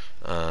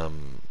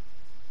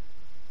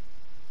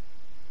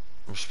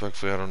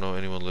 Respectfully, I don't know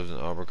anyone lives in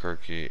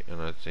Albuquerque,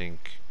 and I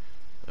think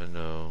I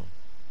know.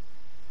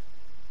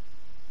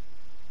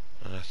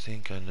 And I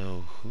think I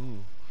know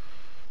who.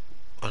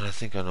 And I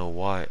think I know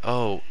why.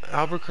 Oh,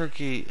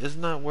 Albuquerque,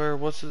 isn't that where,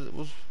 what's it,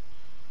 was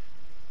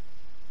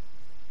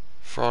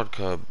Fraud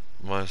Cub,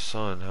 my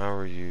son, how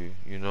are you?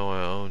 You know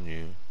I own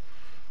you.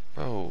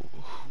 Bro,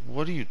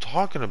 what are you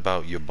talking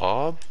about, you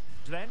Bob?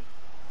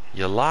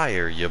 You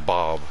liar, you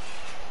Bob.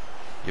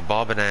 You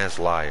bobbing ass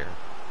liar.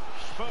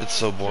 It's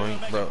so boring,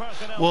 bro.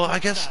 Well, I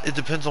guess it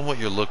depends on what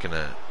you're looking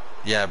at.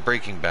 Yeah,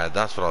 Breaking Bad,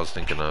 that's what I was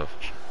thinking of.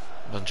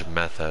 Bunch of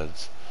meth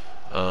heads.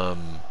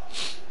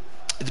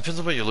 It depends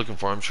on what you're looking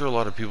for. I'm sure a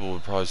lot of people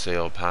would probably say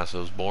El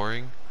Paso's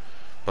boring.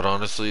 But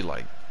honestly,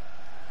 like,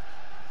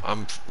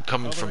 I'm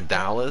coming from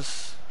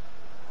Dallas,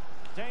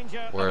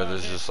 where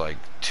there's just like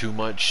too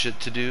much shit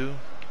to do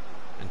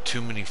and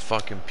too many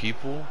fucking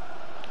people.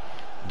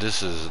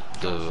 This is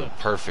the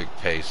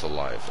perfect pace of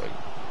life. Like,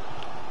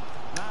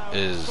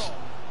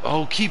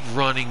 oh, keep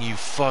running, you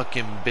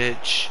fucking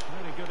bitch.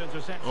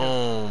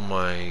 Oh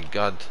my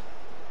god.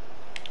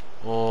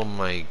 Oh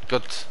my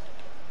god.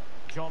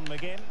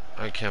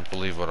 I can't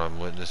believe what I'm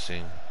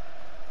witnessing.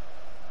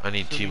 I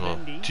need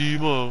Timo.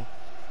 Timo.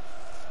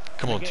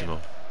 Come on, Timo.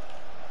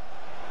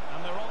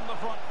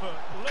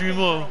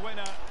 Timo.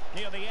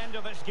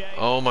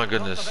 Oh my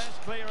goodness.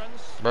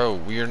 Bro,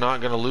 we are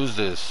not going to lose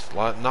this.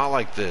 Not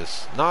like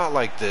this. Not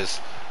like this.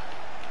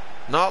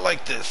 Not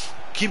like this.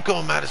 Keep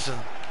going, Madison.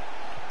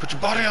 Put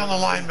your body on the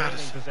line,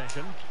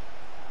 Madison.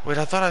 Wait,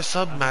 I thought I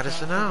subbed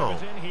Madison out.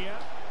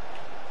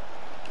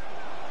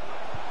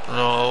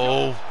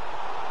 No.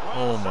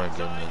 Oh my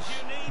goodness.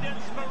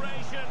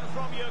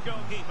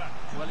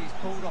 Well, he's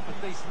pulled off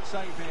a decent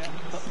save here.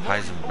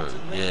 Heisenberg,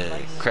 yeah,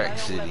 Crack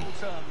City.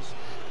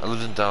 I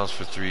lived in Dallas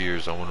for 3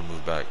 years. I want to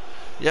move back.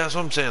 Yeah, that's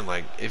what I'm saying.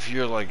 Like, if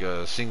you're like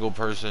a single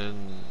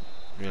person,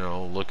 you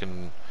know,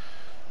 looking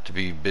to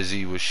be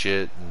busy with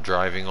shit and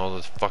driving all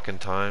the fucking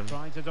time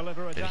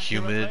and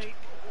humid,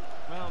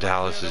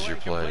 Dallas is your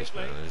place,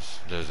 man.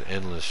 There's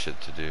endless shit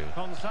to do.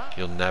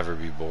 You'll never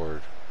be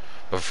bored.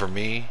 But for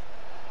me,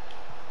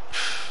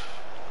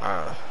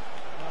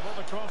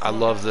 I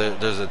love that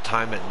there's a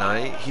time at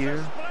night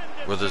here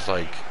where there's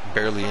like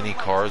barely any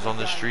cars on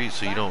the street,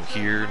 so you don't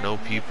hear no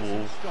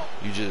people.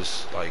 You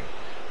just like,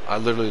 I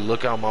literally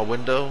look out my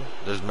window,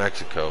 there's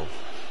Mexico.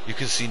 You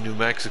can see New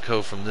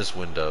Mexico from this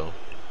window.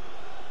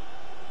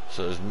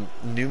 So there's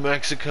New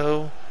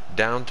Mexico,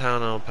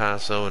 downtown El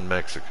Paso, and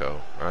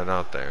Mexico right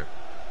out there.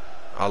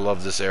 I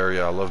love this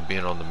area. I love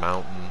being on the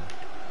mountain.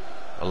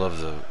 I love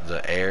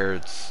the air.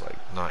 It's like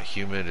not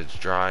humid, it's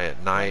dry.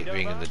 At night,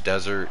 being in the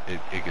desert,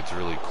 it gets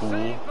really cool.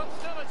 And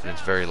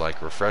it's very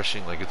like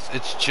refreshing. Like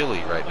it's chilly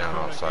right now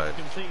outside.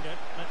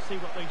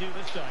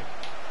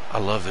 I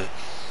love it.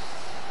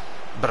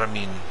 But I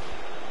mean,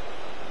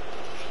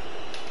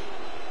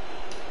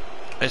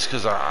 it's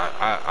because I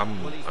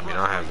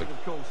have a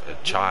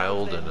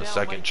child and a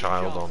second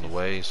child on the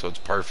way, so it's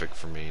perfect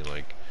for me.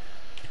 Like,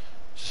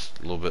 just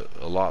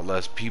a lot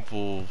less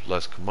people,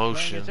 less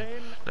commotion.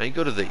 Now you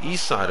go to the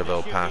east side of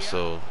El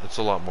Paso, it's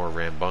a lot more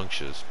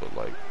rambunctious, but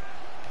like,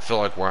 I feel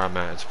like where I'm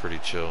at, it's pretty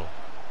chill.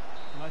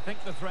 I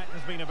think the threat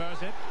has been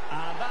averted.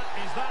 And that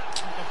is that.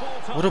 The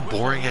full-time What a whistle.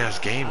 boring ass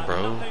game, And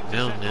bro. nothing to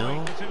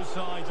 0-0. separate the two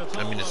sides at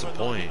I mean, all it's the over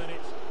 90 point.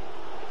 minutes.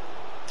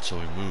 So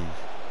we move.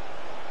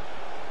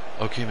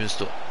 Okay,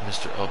 Mr.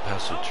 El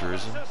Paso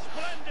Tourism.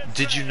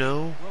 Did you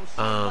know,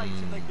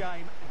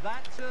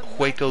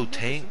 Hueco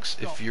Tanks,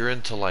 if you're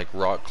into like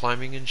rock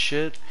climbing and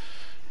shit,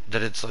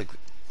 that it's like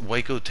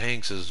Hueco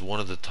Tanks is one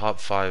of the top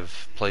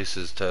 5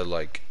 places to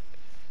like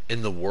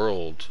in the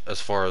world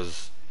as far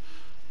as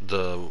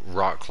the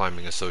rock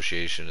climbing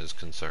association is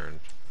concerned.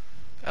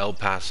 El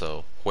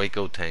Paso,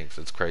 Hueco Tanks,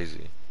 it's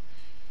crazy.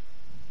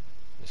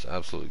 It's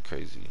absolutely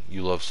crazy.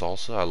 You love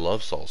salsa? I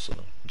love salsa.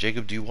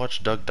 Jacob, do you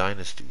watch Duck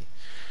Dynasty?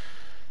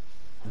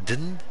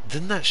 Didn't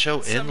that show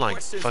end like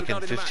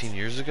fucking 15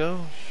 years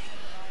ago?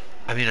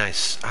 I mean, I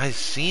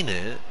seen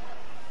it.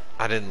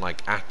 I didn't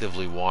like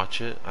actively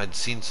watch it. I'd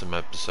seen some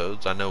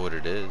episodes. I know what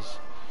it is.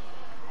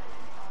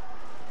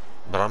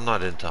 But I'm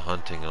not into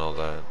hunting and all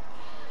that.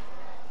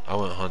 I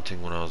went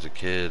hunting when I was a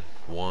kid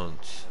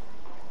once.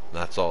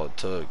 That's all it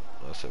took.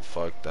 I said,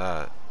 fuck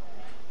that.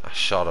 I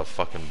shot a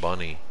fucking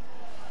bunny.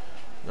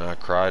 And I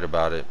cried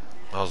about it.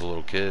 I was a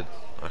little kid.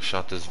 I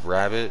shot this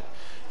rabbit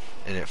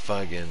and it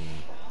fucking...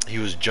 He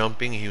was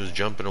jumping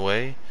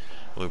away.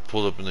 And we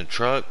pulled up in the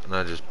truck and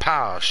I just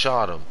pow,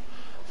 shot him.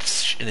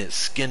 And it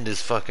skinned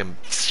his fucking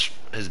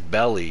his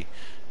belly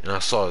and I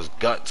saw his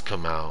guts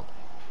come out.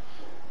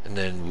 And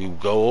then we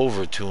go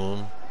over to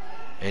him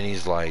and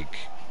he's like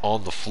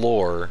on the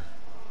floor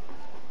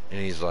and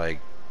he's like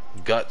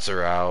guts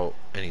are out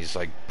and he's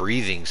like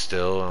breathing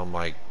still, and I'm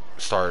like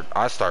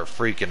I start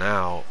freaking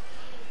out.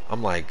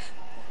 I'm like,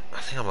 I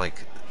think I'm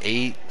like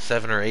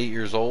 7 or 8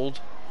 years old.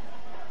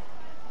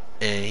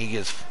 And he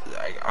gets,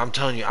 I'm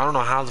telling you, I don't know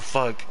how the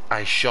fuck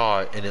I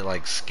shot and it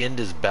like skinned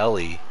his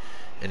belly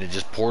and it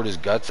just poured his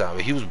guts out.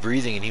 But he was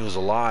breathing and he was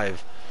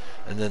alive.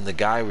 And then the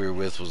guy we were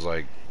with was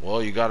like,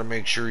 well, you gotta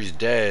make sure he's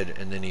dead.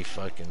 And then he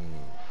fucking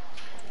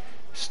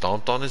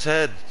stomped on his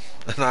head.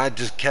 And I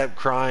just kept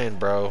crying,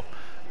 bro.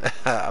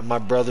 My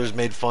brothers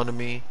made fun of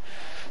me.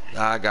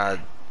 I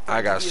got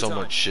so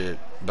much shit,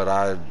 but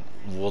I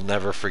will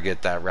never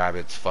forget that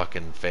rabbit's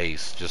fucking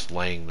face just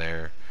laying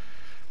there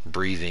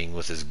breathing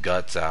with his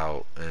guts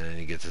out, and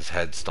he gets his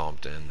head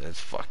stomped in. It's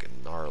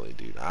fucking gnarly,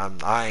 dude.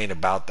 I ain't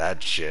about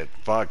that shit.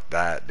 Fuck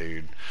that,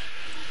 dude.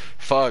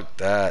 Fuck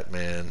that,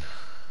 man.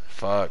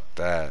 Fuck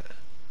that.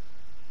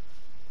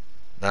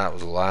 That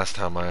was the last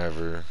time I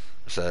ever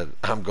said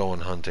I'm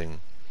going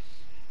hunting.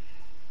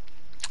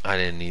 I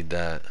didn't need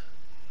that.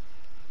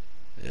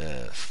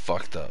 Yeah, it's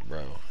fucked up,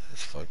 bro.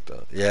 It's fucked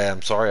up. Yeah,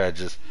 I'm sorry.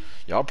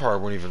 Y'all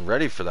probably weren't even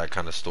ready for that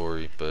kind of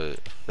story, but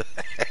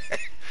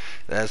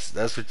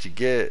that's what you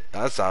get.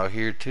 That's out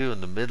here too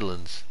in the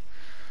Midlands,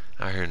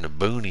 out here in the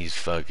boonies,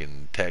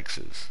 fucking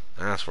Texas.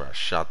 That's where I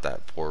shot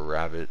that poor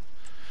rabbit.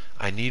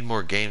 I need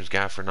more games.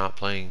 Gaffer not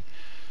playing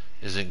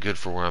isn't good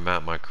for where I'm at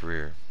in my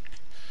career.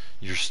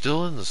 You're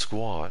still in the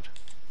squad.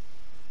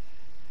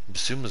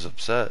 Basuma's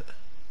upset.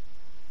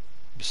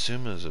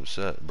 Basuma's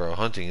upset, bro.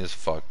 Hunting is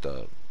fucked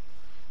up.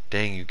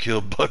 Dang, you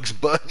killed Bugs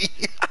Bunny.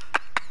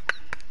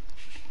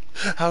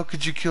 How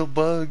could you kill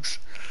Bugs?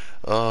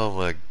 Oh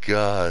my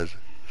god.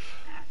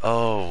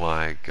 Oh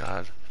my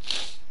god.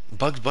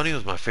 Bugs Bunny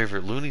was my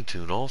favorite Looney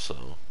Tune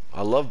also.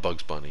 I love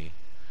Bugs Bunny.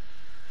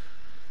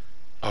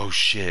 Oh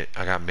shit,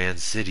 I got Man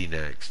City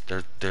next.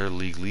 They're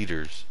league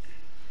leaders.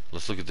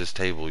 Let's look at this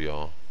table,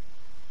 y'all.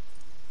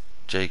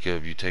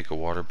 Jacob, you take a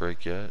water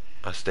break yet?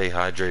 I stay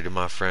hydrated,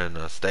 my friend.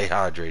 I stay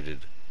hydrated.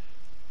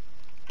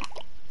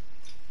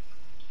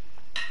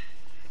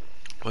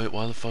 Wait,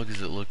 why the fuck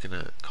is it looking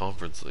at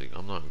Conference League?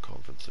 I'm not in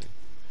Conference League.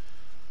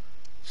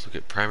 Let's look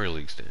at Premier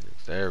League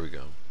standings. There we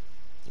go.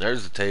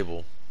 There's the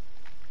table.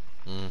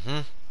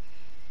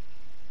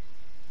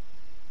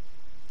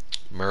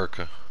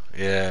 America.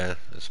 Yeah,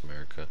 it's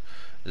America.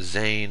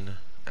 Zane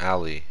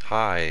Ali.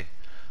 Hi.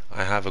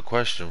 I have a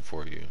question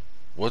for you.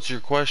 What's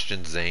your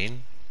question,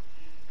 Zane?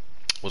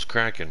 What's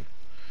cracking?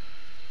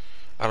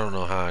 I don't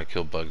know how I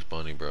killed Bugs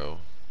Bunny, bro.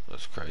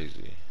 That's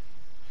crazy.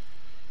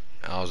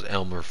 I was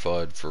Elmer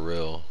Fudd for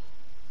real.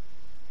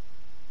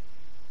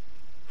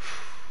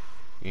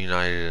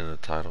 United in a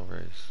title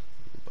race.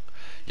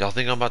 Y'all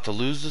think I'm about to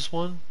lose this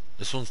one?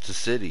 This one's to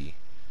City.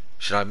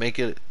 Should I make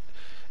it?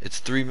 It's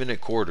 3-minute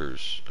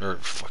quarters. Or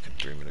fucking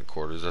 3-minute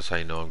quarters. That's how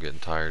you know I'm getting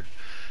tired.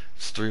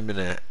 It's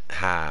 3-minute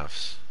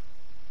halves.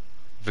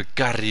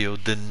 Vicario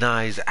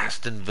denies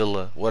Aston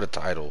Villa. What a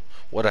title.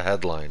 What a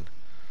headline.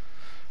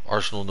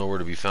 Arsenal nowhere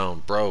to be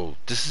found. Bro,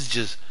 this is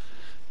just...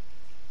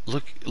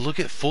 Look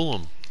at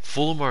Fulham.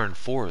 Fulham are in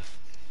 4th.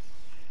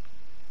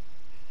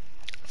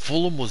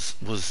 Fulham was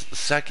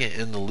second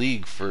in the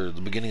league for the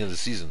beginning of the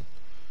season.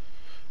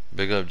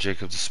 Big up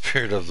Jacob, the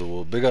spirit of the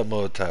wool. Big up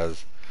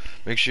Moataz.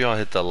 Make sure y'all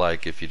hit that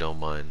like if you don't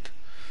mind.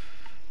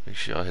 Make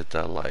sure y'all hit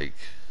that like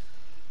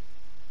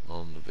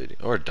on the video.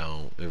 Or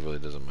don't. It really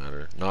doesn't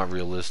matter. Not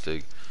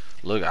realistic.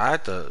 Look, I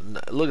have to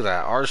look at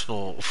that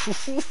Arsenal.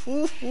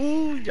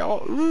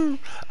 Y'all,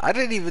 I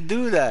didn't even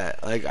do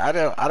that. Like I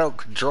don't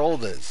control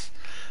this.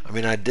 I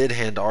mean, I did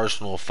hand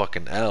Arsenal a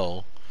fucking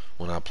L.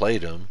 when I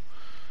played them.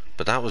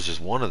 But that was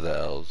just one of the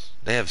L's.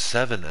 They have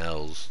 7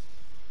 L's.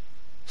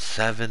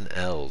 7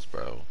 L's,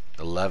 bro.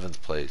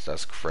 11th place.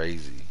 That's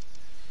crazy.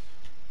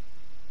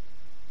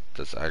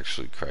 That's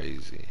actually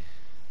crazy.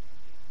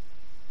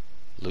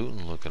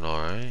 Luton looking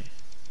alright.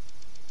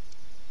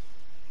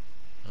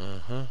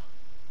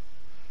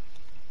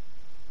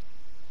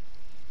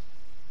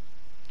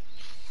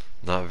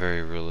 Not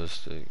very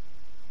realistic.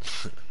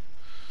 I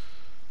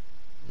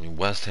mean,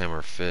 West Ham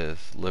are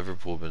 5th.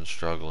 Liverpool been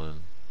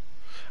struggling.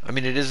 I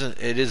mean, it is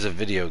a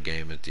video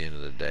game at the end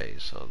of the day,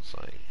 so it's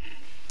like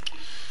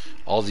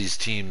all these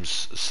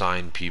teams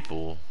sign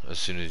people as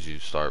soon as you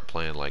start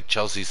playing. Like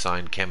Chelsea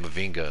signed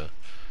Camavinga,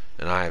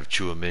 and I have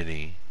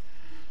Chouamini,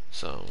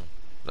 so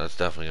that's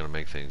definitely gonna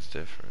make things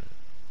different.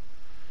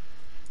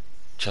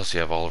 Chelsea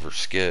have Oliver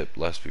Skip,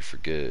 lest we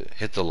forget.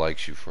 Hit the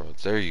likes, you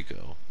frauds. There you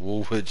go.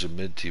 Woolwich and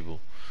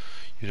mid-table.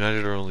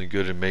 United are only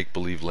good in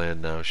make-believe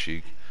land now,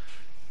 Sheik.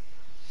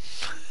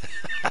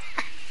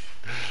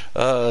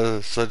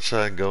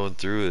 Sunshine going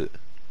through it.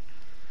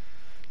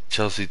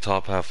 Chelsea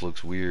top half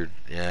looks weird.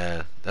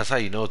 Yeah, that's how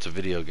you know it's a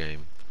video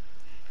game.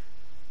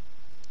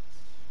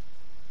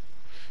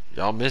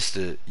 Y'all missed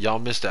it. Y'all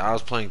missed it. I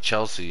was playing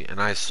Chelsea,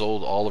 and I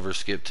sold Oliver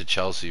Skip to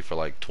Chelsea for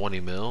like 20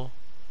 mil.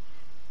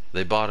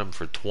 They bought him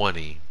for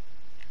 20.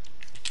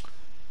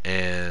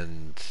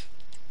 And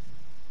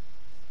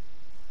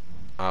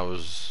I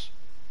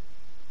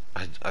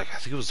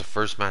think it was the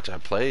first match I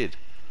played.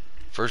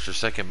 First or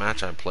second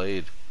match I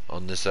played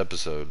on this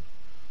episode.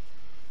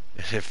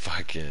 And it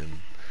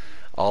fucking...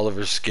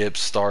 Oliver Skip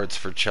starts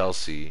for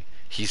Chelsea.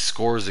 He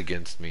scores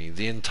against me.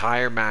 The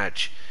entire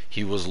match,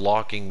 he was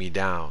locking me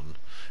down.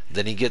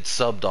 Then he gets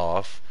subbed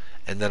off,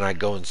 and then I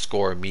go and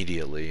score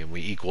immediately, and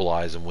we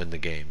equalize and win the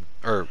game.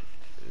 Or,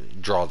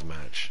 draw the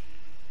match.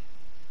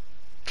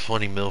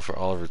 20 mil for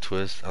Oliver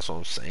Twist? That's what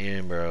I'm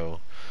saying,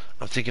 bro.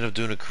 I'm thinking of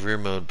doing a career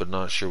mode, but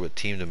not sure what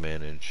team to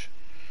manage.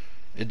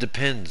 It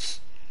depends.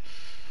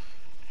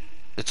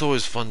 It's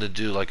always fun to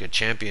do like a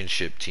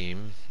championship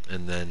team,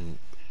 and then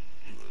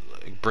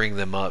bring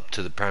them up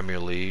to the Premier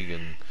League,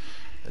 and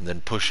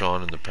then push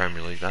on in the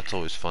Premier League. That's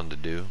always fun to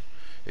do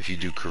if you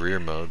do career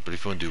mode. But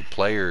if you want to do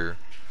player,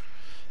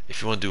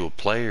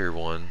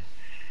 one,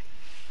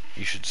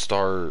 you should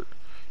start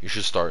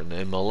in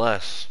the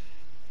MLS,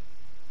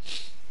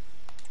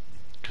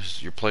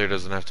 because your player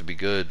doesn't have to be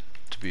good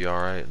to be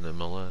alright in the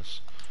MLS.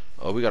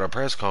 Oh, we got a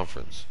press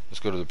conference. Let's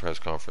go to the press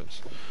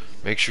conference.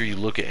 Make sure you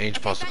look at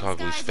Ange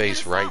Postecoglou's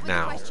face right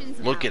now.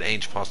 Look at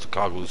Ange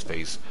Postecoglou's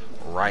face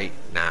right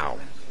now.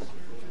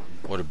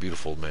 What a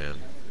beautiful man.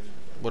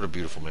 What a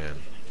beautiful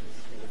man.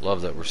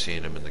 Love that we're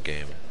seeing him in the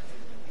game.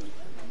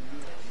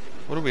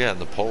 What are we at in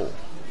the poll?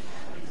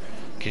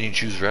 Can you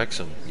choose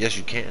Wrexham? Yes,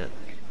 you can.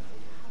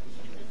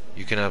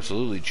 You can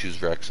absolutely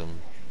choose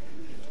Wrexham.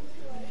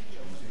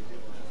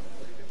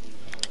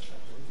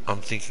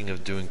 I'm thinking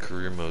of doing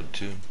career mode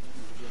too.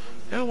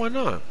 Yeah, why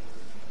not?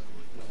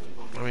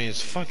 I mean,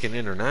 it's fucking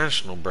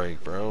international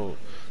break, bro.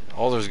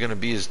 All there's gonna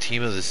be is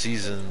team of the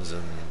seasons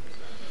and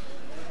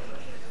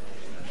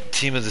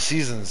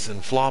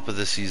flop of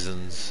the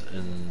seasons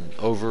and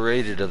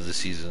overrated of the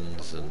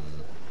seasons, and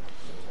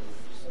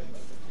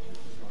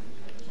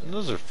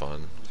those are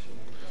fun.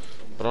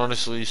 But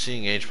honestly,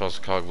 seeing Ange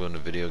Postecoglou in a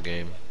video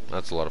game,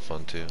 that's a lot of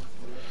fun too.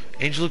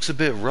 Ange looks a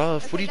bit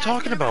rough. What are you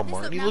talking about,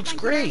 Martin? He looks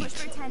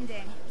great.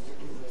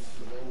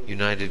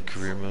 United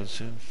career mode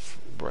soon?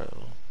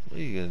 Bro, what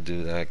are you gonna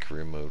do that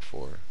career mode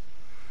for?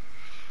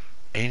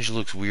 Ange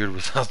looks weird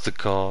without the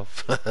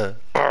cough.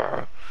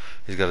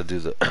 He's gotta do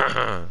the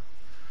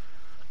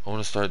I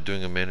want to start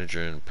doing a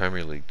manager in a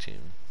Premier League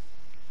team.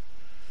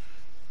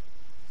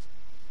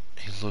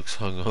 He looks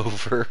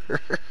hungover.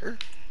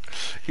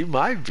 He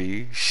might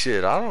be.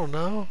 Shit, I don't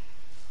know.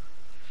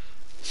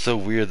 So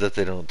weird that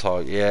they don't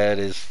talk. Yeah, it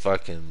is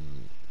fucking...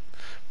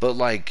 But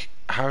like,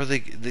 how are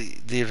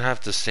they'd have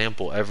to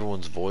sample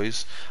everyone's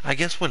voice. I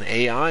guess when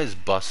AI is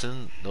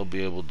bussing, they'll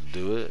be able to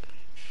do it.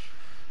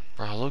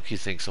 Bro, I low-key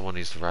think someone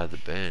needs to ride the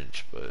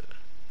bench, but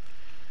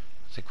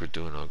I think we're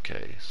doing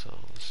okay, so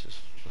let's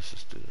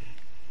just do it.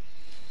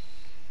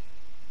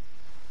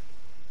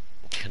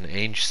 Can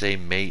Ange say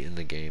mate in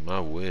the game?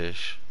 I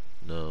wish.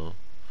 No.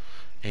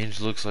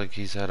 Ange looks like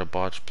he's had a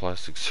botched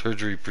plastic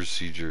surgery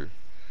procedure.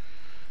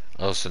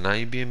 Oh, so now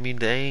you're being mean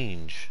to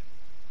Ange.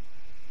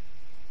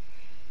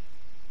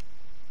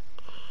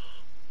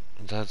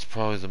 That's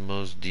probably the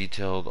most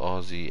detailed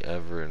Aussie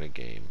ever in a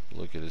game.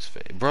 Look at his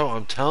face. Bro,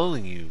 I'm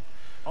telling you.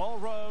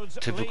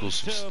 Typical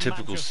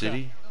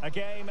City? I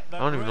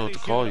don't even know what to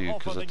call you,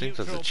 because I think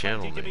that's a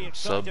channel name.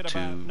 Sub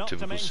to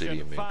Typical City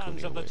and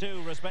Ange.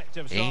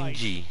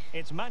 Angie.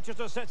 He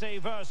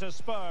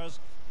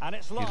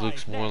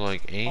looks more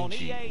like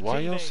Angie. Why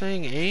y'all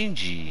saying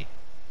Angie?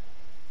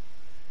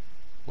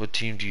 What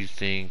team do you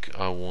think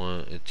I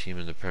want a team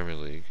in the Premier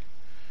League?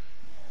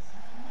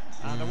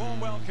 And a warm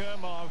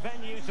welcome. Our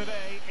venue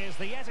today is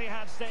the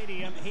Etihad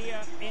Stadium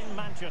here in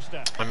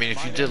Manchester. I mean,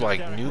 if you did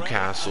like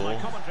Newcastle,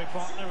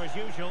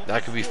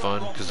 that could be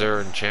fun because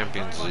they're in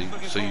Champions League,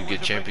 so you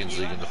get Champions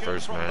League in the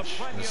first match.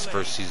 This is the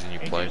first season you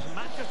play.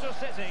 Manchester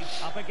City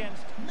up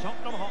against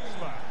Tottenham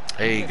Hotspur.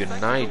 Hey, good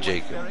night,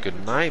 Jacob.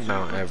 Good night,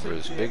 Mount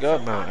Everest. Big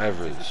up, Mount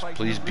Everest.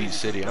 Please beat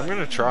City. I'm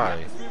gonna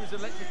try.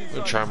 I'm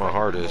gonna try my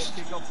hardest.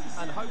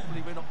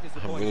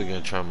 I'm really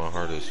gonna try my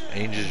hardest.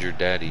 Ange is your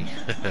daddy.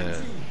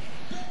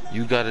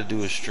 You gotta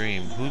do a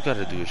stream. Who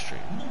gotta do a stream?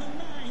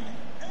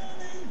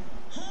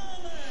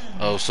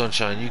 Oh,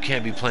 Sunshine, you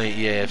can't be playing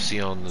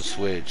EAFC on the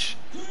Switch.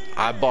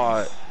 I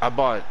bought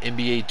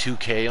NBA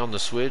 2K on the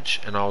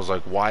Switch, and I was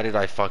like, why did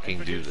I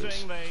fucking do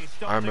this?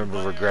 I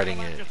remember regretting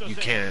it. You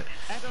can't.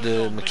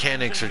 The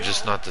mechanics are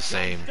just not the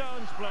same.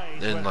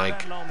 And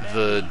like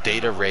the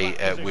data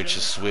rate at which a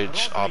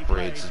Switch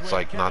operates, it's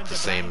like not the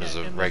same as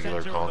a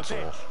regular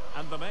console.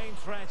 And the main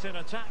threat in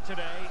attack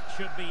today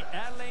should be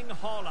Erling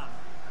Haaland.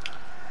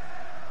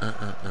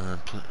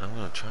 I'm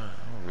gonna try.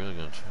 I'm really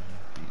gonna try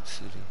to beat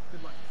City.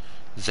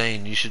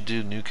 Zane, you should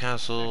do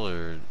Newcastle,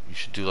 or you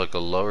should do like a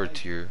lower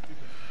tier.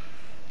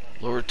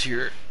 I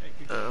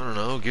don't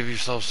know. Give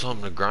yourself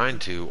something to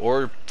grind to,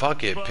 or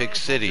fuck it, pick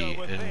City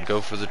and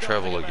go for the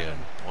treble again.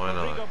 Why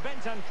not?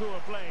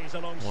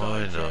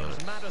 Why not?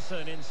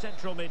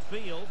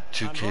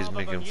 2K's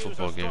making a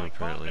football game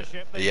apparently.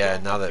 Yeah,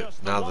 now that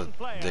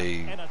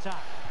they,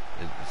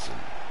 it's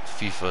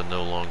FIFA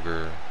no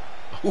longer.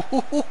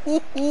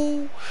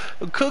 I'm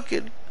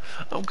cooking.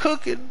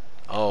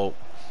 Oh,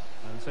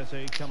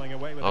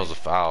 that was a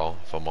foul,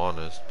 if I'm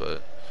honest,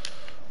 but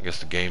I guess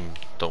the game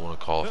don't want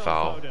to call a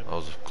foul. That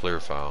was a clear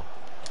foul.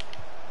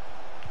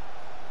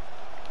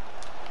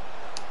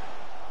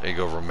 There you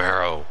go,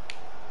 Romero.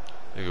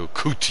 There you go,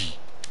 Kuti.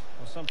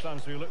 Well,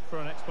 sometimes we look for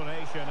an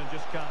explanation and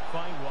just can't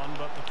find one,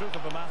 but the truth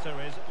of the matter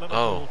is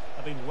Liverpool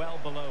have been well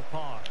below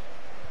par.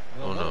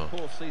 Oh no.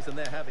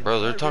 Bro,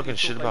 they're talking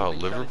shit about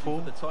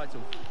Liverpool?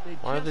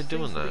 Why are they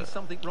doing that?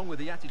 Why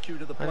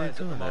are they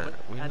doing that?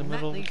 We're in the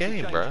middle of the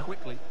game, bro.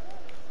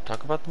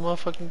 Talk about the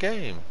motherfucking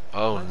game.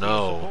 Oh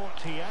no.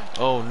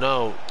 Oh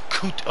no.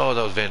 Oh,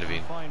 that was Van de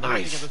Ven.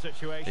 Nice.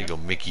 There you go,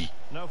 Mickey.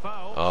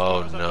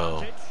 Oh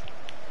no.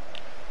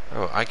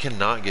 Bro, I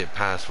cannot get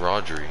past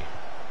Rodri.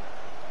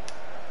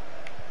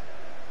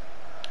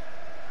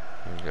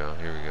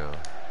 Here we go.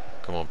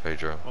 Come on,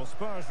 Pedro. Well,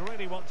 Spurs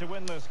really want to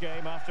win this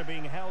game after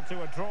being held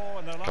to a draw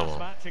in their last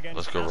match against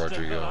Let's go,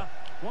 Rodrigo.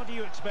 What do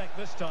you expect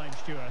this time,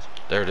 Stuart?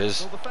 There it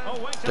is.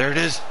 There it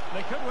is.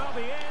 They could well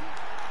be in.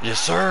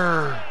 Yes,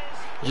 sir.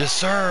 Yes,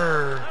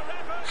 sir.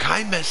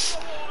 Hymus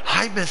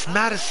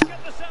Madison.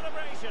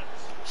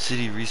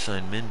 City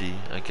re-signed Mendy.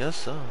 I guess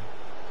so.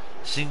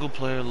 Single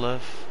player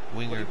left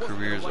winger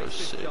careers are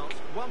sick.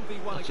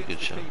 That's a good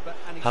shot.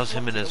 How's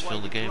Jimenez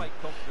feeling the game?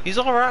 He's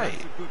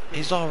alright.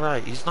 He's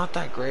alright. He's not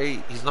that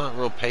great. He's not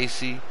real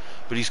pacey,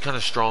 but he's kind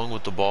of strong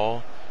with the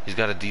ball. He's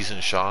got a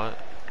decent shot,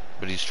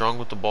 but he's strong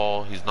with the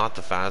ball. He's not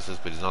the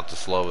fastest, but he's not the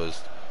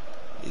slowest.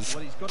 He's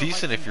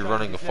decent if you're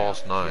running a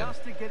false nine.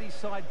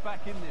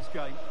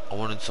 I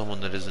wanted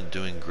someone that isn't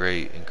doing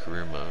great in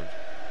career mode.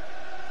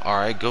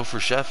 Alright, go for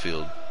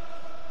Sheffield.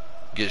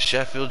 Get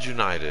Sheffield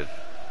United.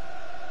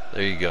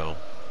 There you go.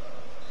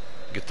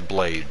 Get the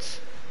Blades.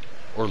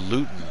 Or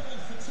Luton.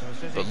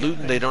 But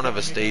Luton, they don't have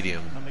a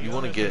stadium. You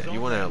want to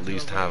at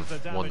least have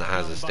one that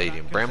has a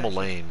stadium. Bramall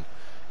Lane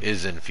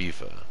is in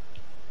FIFA,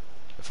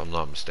 if I'm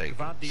not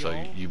mistaken. So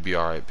you'd be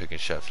alright picking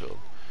Sheffield.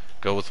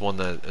 Go with one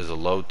that is a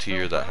low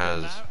tier that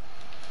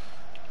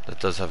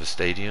does have a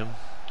stadium,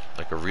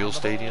 like a real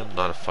stadium,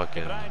 not a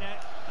fucking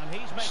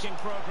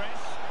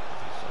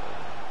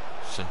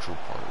Central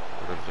Park,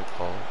 whatever they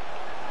call it.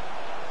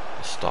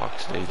 A stock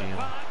stadium.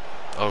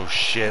 Oh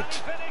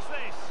shit.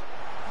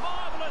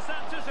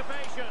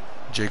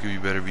 Jacob, you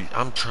better be.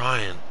 I'm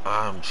trying.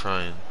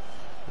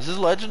 This is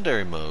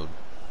legendary mode.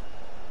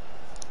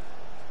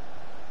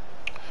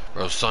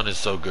 Bro, Son is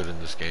so good in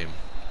this game.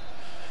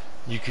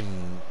 You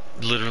can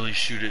literally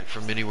shoot it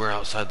from anywhere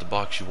outside the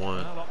box you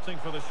want.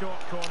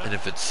 And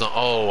if it's Son,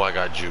 oh, I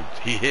got juked.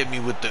 He hit me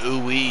with the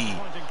ooh-wee.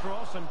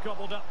 Alright,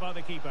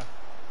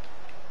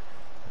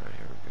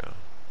 here we go.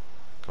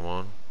 Come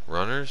on.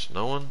 Runners?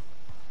 No one?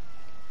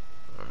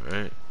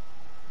 Alright.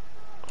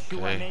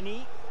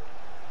 Okay.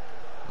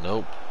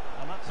 Nope.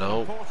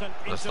 Nope.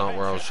 That's not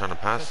where I was trying to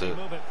pass it.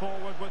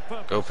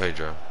 Go,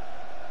 Pedro.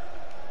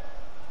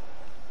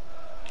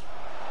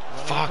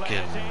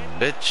 Fucking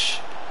bitch.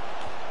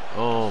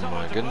 Oh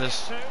my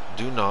goodness.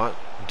 No.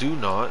 Do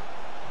not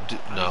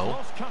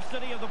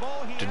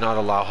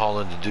allow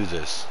Haaland to do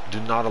this. Do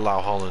not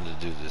allow Haaland to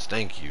do this.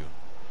 Thank you.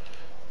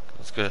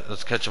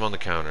 Let's catch him on the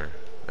counter.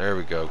 There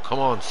we go. Come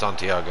on,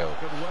 Santiago.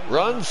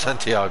 Run,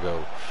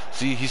 Santiago.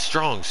 See, he's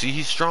strong. See,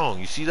 he's strong.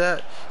 You see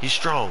that? He's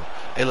strong.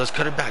 Hey, let's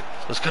cut it back.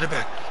 Let's cut it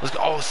back. Let's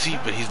go. Oh, see,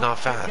 but he's not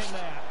fast.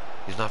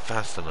 He's not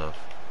fast enough.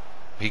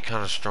 He's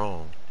kind of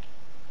strong.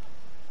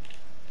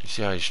 You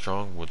see how he's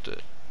strong with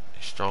it?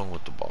 He's strong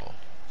with the ball.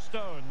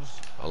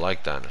 I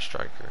like that in a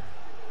striker.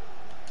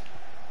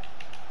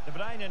 De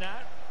Bruyne now.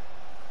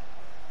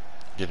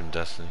 Get him,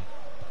 Destiny.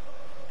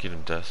 Get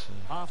him, Destiny.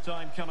 Half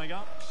time coming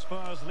up.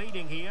 Spurs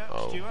leading here.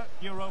 Oh. Stuart,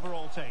 your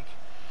overall take.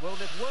 Well,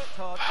 they've worked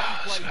hard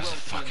and This played guy's well a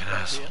to fucking the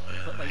end asshole, here,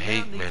 man. but I they now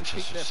hate need to Manchester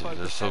keep their City. They're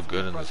focus so as we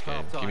good in this approach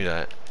game. half-time. Give me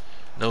that.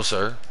 No,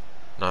 sir.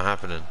 Not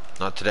happening.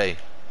 Not today.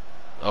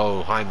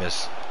 Oh, high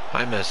miss.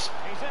 High miss.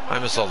 High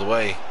miss all the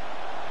way.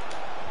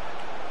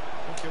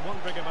 If you're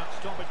wondering about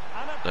stoppage,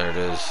 There it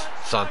is.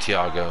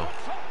 Santiago.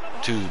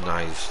 Too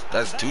nice.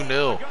 That's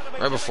 2-0.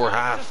 Right before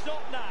half.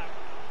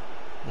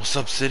 What's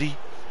up, City?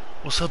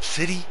 What's up,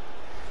 City?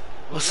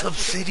 What's up,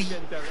 City?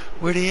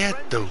 Where they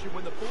at, though?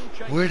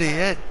 Where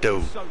they at,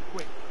 though?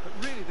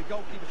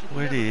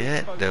 Where they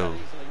at, though?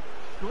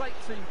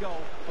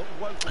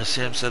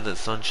 Sam said that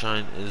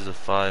Sunshine is a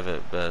 5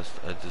 at best.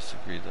 I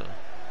disagree, though.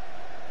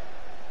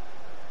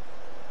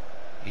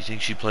 You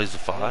think she plays the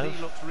 5?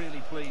 He looks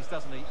really pleased,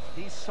 doesn't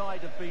he? His side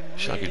have been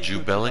She like a really Jude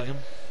good Bellingham?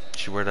 today.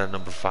 She wear that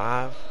number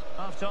 5?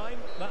 half time,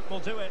 that will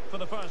do it for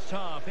the first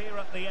half here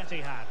at the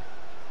Etihad.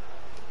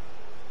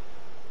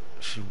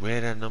 She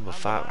wear that number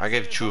 5. I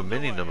gave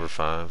Chouameni number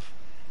 5.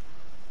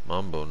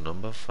 Mambo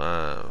number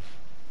 5.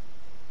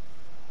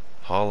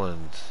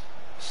 Holland,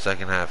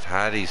 second half.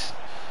 Hattie's.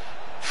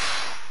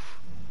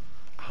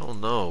 I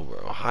don't know,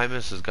 bro.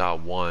 Hymus has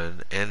got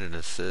 1 and an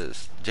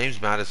assist. James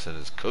Maddison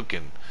is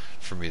cooking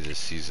for me this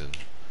season.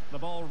 The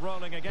ball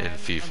rolling again, In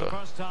FIFA. and the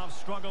first half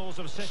struggles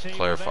of City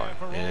Clarify.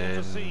 were there for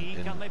all to see.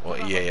 Can they Well,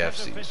 put up a EAFC,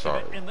 better fist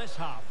sorry. of it in this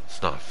half?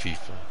 It's not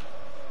FIFA.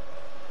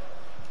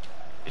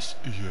 It's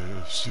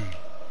EAFC.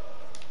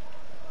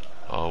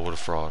 Oh, what a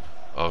fraud.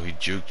 Oh, he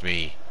juked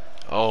me.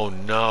 Oh,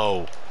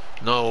 no.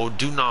 No,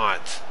 do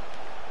not.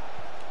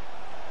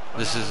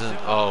 This isn't.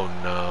 Oh,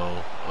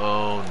 no.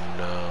 Oh,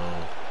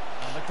 no.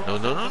 No,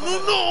 no, no,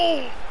 no,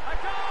 no!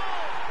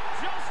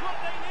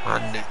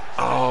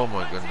 Oh,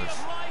 my goodness.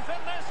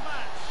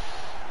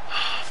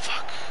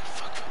 Fuck.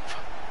 Fuck, fuck,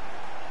 fuck.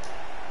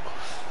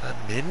 Is that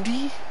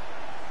Mendy?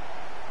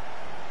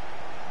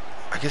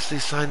 I guess they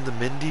signed the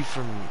Mendy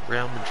from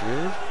Real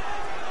Madrid?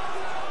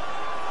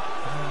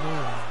 I don't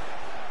know.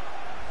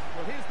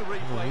 Well, here's the I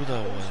don't know replay. who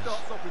that Ball was.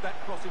 starts off with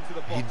that cross into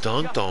the box. He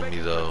dunked Just on me,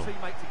 begging for though. a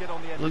teammate to get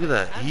on the end Look of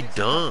at it. that. And He it's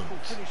a comfortable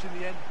dunked. finish in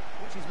the end,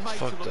 which is made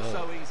Fucked to look up.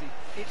 so easy.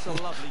 It's a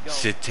lovely goal.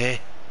 Cité.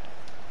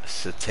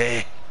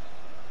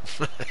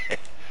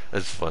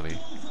 That's funny.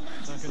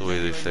 The way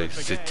they say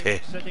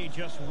Cité. City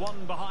just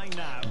one behind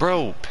now.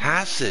 Bro,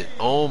 pass it.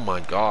 Oh my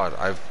god.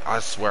 I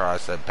swear I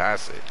said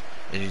pass it.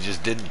 And he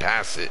just didn't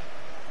pass it.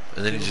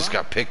 And then he just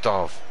got picked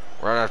off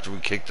right after we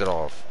kicked it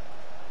off.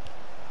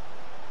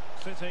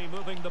 City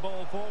moving the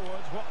ball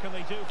forwards. What can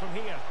they do from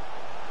here?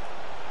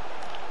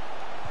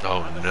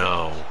 Oh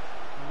no.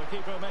 And the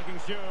keeper making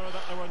sure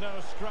that there were no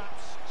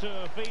scraps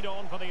to feed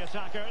on for the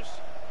attackers.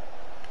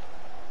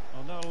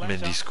 Well, no let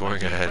Mendy up.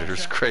 scoring a header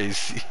is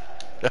crazy.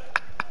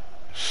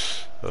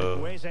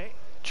 Chukwueze.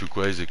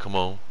 Chukwueze, come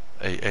on.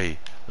 Hey,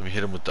 let me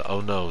hit him with the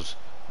oh no's,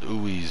 the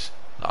oohies,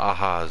 the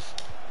ahas.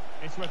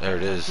 It's with There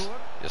it is. Bentancur.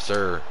 Yes,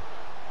 sir.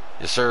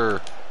 Yes,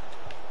 sir.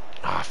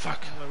 Ah, fuck.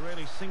 A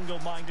really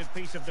single-minded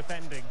piece of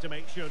defending to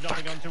make sure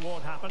nothing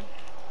untoward happened.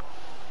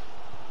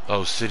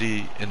 Oh,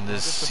 City in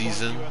this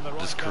season,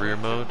 this career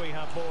mode,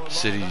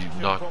 City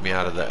knocked me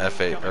out of the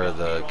FA or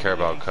the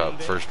Carabao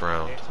Cup first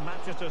round. It's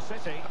Manchester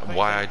City.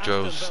 Why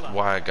facing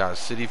I got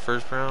City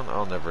first round,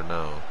 I'll never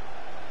know.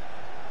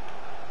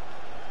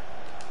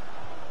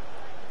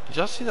 Did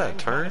y'all see that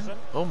turn?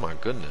 Oh my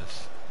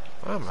goodness.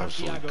 I'm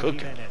absolutely Santiago cooking.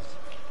 Jimenez.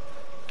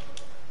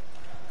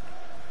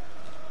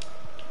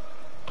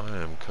 I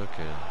am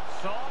cooking.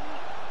 Son.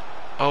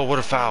 Oh, what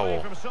a Away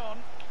foul. from Son.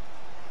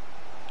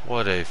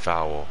 What a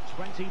foul.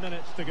 20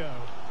 minutes to go.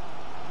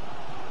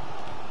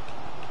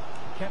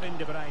 Kevin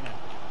De Bruyne.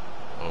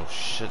 Oh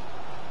shit.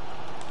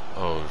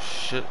 Oh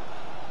shit.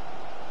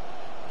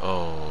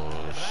 Oh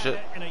shit.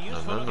 In a No,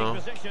 useful no, no.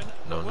 position,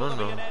 No, but no, will there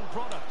no. be an end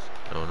product?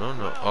 No, no,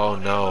 no. Oh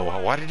no.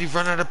 Why did he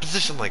run out of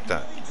position like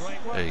that?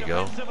 Great work There you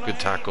go. defensively. Good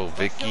tackle,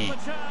 Vicky. Still a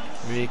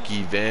chance.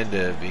 Mickey Van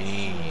Der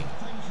Veen.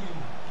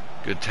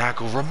 Good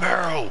tackle,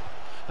 Romero.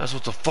 That's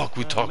what the fuck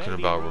we talking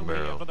Maybe about, room here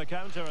Romero. for the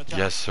counter-attack.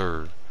 Yes,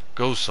 sir.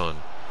 Go, son.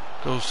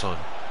 Go, son.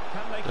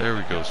 Can they There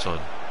keep we go, it son.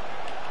 going?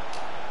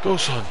 Go,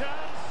 son. Chance.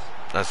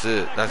 That's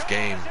it. That's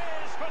game.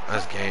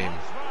 That's game.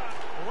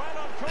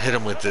 Hit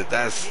him with it.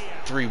 That's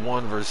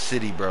 3-1 versus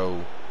City,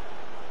 bro.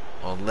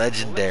 On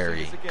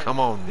legendary. Come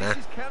on now. This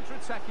is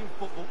counter-attacking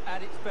football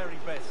at its very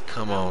best.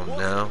 Come Now, on what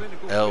a now.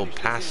 clinical El finish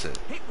this pass is. it.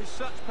 Hit with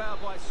such power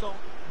by Son,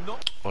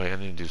 not Wait, I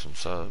need to do some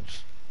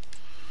subs.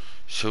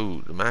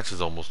 Shoot, the match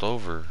is almost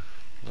over.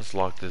 Let's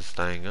lock this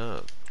thing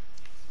up.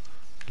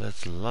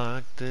 Let's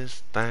lock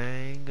this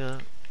thing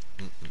up.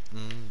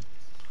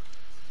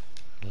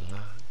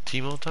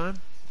 Timo time?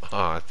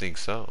 Oh, I think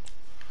so.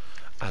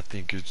 I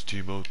think it's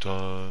Timo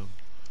time.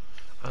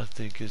 I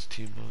think it's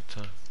Timo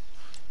time.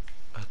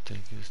 I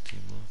think it's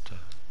Timo time.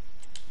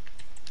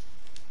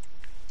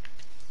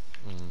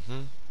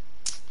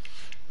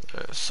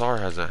 Sar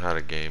hasn't had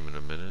a game in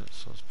a minute,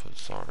 so let's put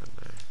Sar in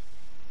there.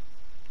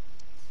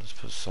 Let's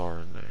put Sar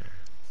in there.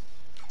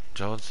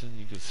 Johnson,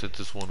 you can sit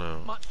this one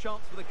out. Much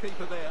chance for the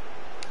keeper there.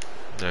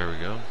 There we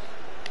go.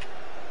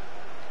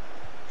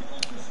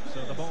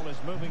 So the ball is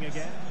moving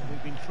again.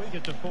 We've been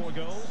treated to 4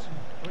 goals.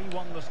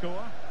 3-1 the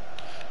score.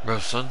 Bro,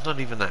 Son's not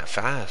even that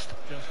fast.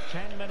 Just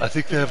 10 minutes I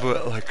think they have to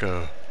go. like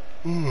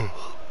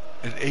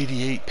an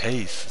 88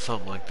 pace,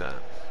 something like that.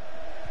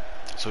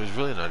 So he's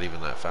really not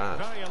even that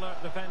fast. Very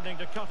alert defending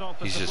to cut off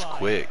the He's just supply.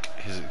 quick.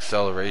 His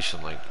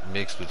acceleration, like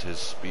mixed with his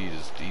speed,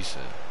 is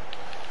decent.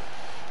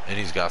 And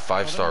he's got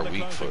 5-star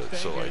weak foot,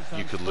 so like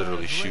you could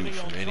literally shoot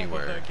from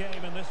anywhere.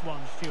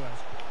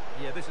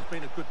 Yeah, this has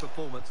been a good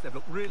performance. They've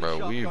looked really Bro,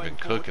 sharp we've going been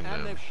forward, cooking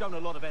and them. they've shown a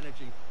lot of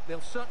energy. They'll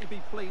certainly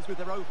be pleased with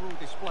their overall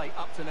display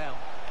up to now.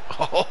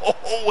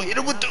 Oh, hit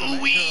him with the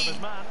ooey!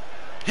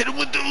 Hit him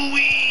with the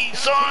ooey,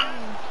 son!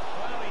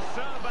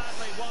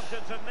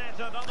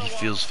 He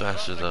feels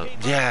faster though.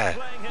 Yeah,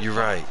 you're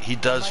right. He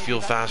does feel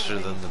faster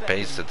than the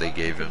pace that they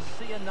gave him.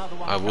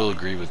 I will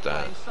agree with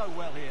that.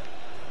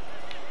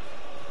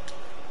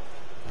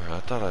 Bro, I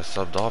thought I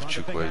subbed off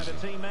Chukwueze.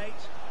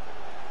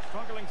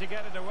 Struggling to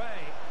get it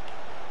away.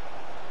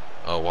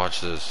 Oh, watch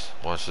this.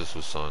 Watch this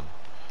with Son.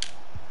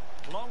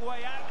 Long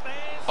way out there.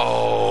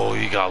 Oh,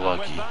 he got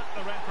lucky.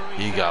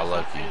 He got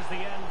lucky.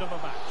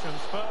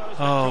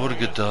 Oh, what a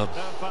good dub.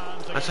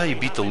 That's how you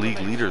beat the league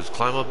leaders.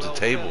 Climb up the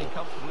table.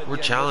 We're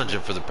challenging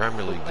for the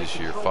Premier League this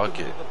year. Fuck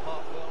it.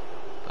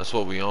 That's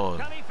what we on.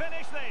 Can he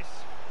finish this?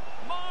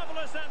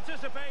 Marvelous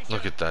anticipation.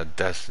 Look at that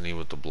Destiny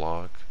with the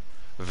block.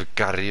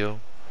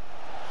 Vicario.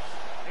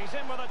 He's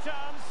in with a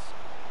chance.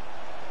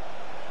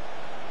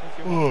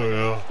 Oh,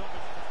 yeah.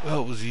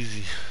 That was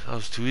easy. That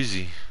was too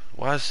easy.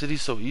 Why is City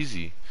so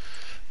easy?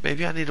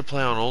 Maybe I need to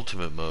play on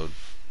Ultimate Mode.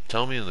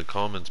 Tell me in the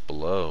comments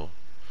below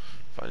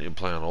if I need to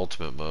play on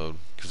Ultimate Mode,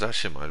 because that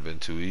shit might have been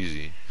too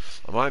easy.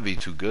 I might be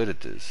too good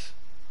at this.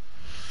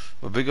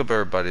 But big up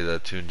everybody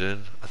that tuned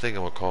in. I think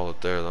I'm going to call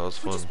it there. That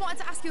was We fun. just wanted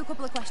to ask you a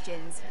couple of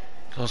questions.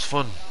 That was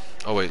fun.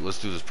 Oh, wait.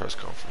 Let's do this press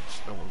conference.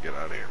 Then we'll get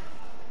out of here.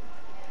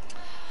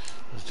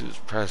 Let's do this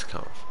press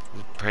conference.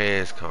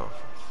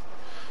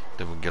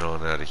 Then we'll get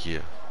on out of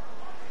here.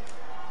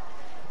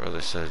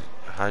 Brother said,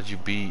 how'd you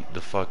beat the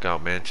fuck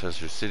out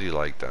Manchester City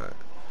like that?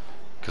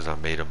 Because I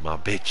made them my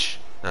bitch.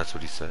 That's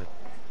what he said.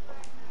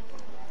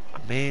 I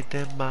made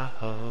them my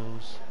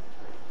hoes.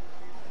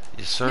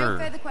 Yes, sir.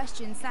 No further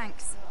questions,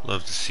 thanks.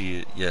 Love to see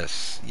it.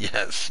 Yes.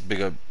 Yes.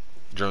 Big up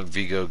Drunk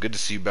Vigo. Good to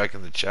see you back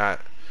in the chat.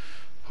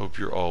 Hope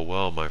you're all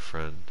well, my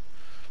friend.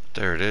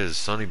 There it is.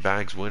 Sonny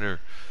Bags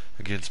winner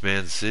against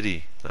Man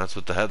City. That's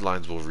what the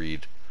headlines will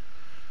read.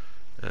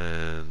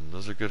 And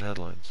those are good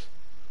headlines.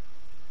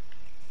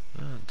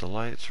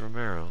 Delights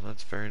Romero.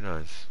 That's very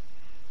nice.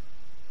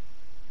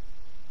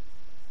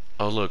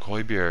 Oh, look.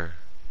 Højbjerg.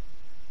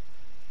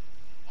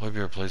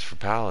 Højbjerg plays for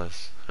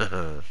Palace.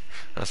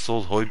 I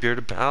sold Højbjerg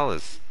to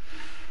Palace.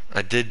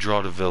 I did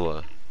draw to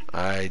Villa.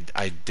 I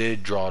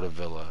did draw to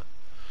Villa.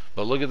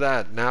 But look at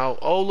that. Now,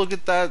 oh, look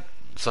at that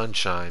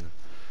sunshine.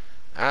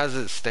 As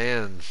it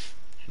stands,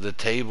 the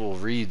table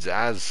reads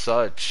as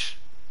such.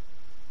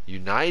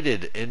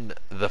 United in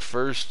the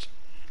first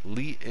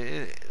league.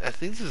 I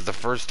think this is the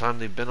first time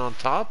they've been on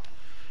top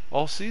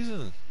all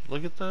season.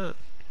 Look at that.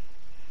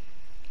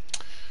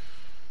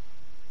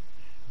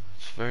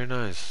 It's very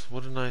nice.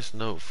 What a nice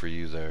note for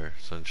you there,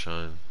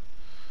 Sunshine.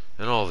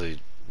 And all the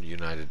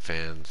United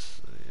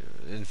fans.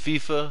 In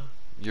FIFA,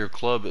 your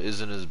club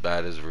isn't as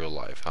bad as real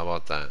life. How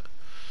about that?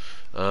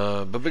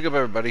 But big up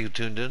everybody who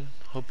tuned in.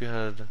 Hope you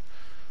had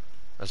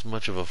as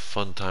much of a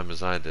fun time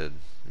as I did.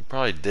 You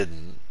probably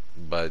didn't,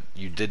 but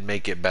you did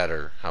make it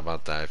better. How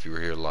about that if you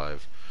were here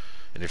live?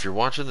 And if you're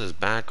watching this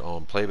back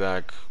on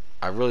playback,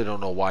 I really don't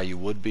know why you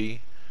would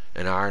be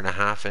an hour and a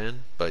half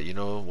in, but you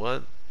know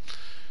what?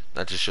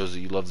 That just shows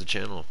that you love the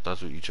channel.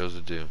 That's what you chose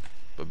to do.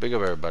 But big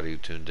up everybody who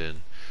tuned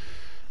in.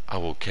 I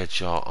will catch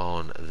y'all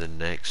on the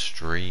next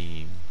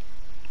stream.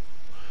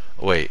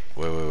 Wait.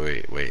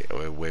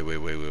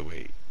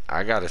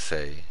 I gotta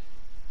say,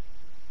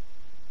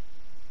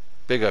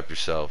 big up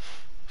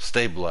yourself.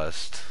 Stay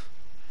blessed.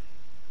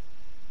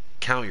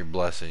 Count your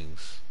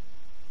blessings.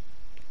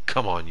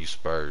 Come on, you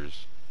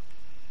Spurs.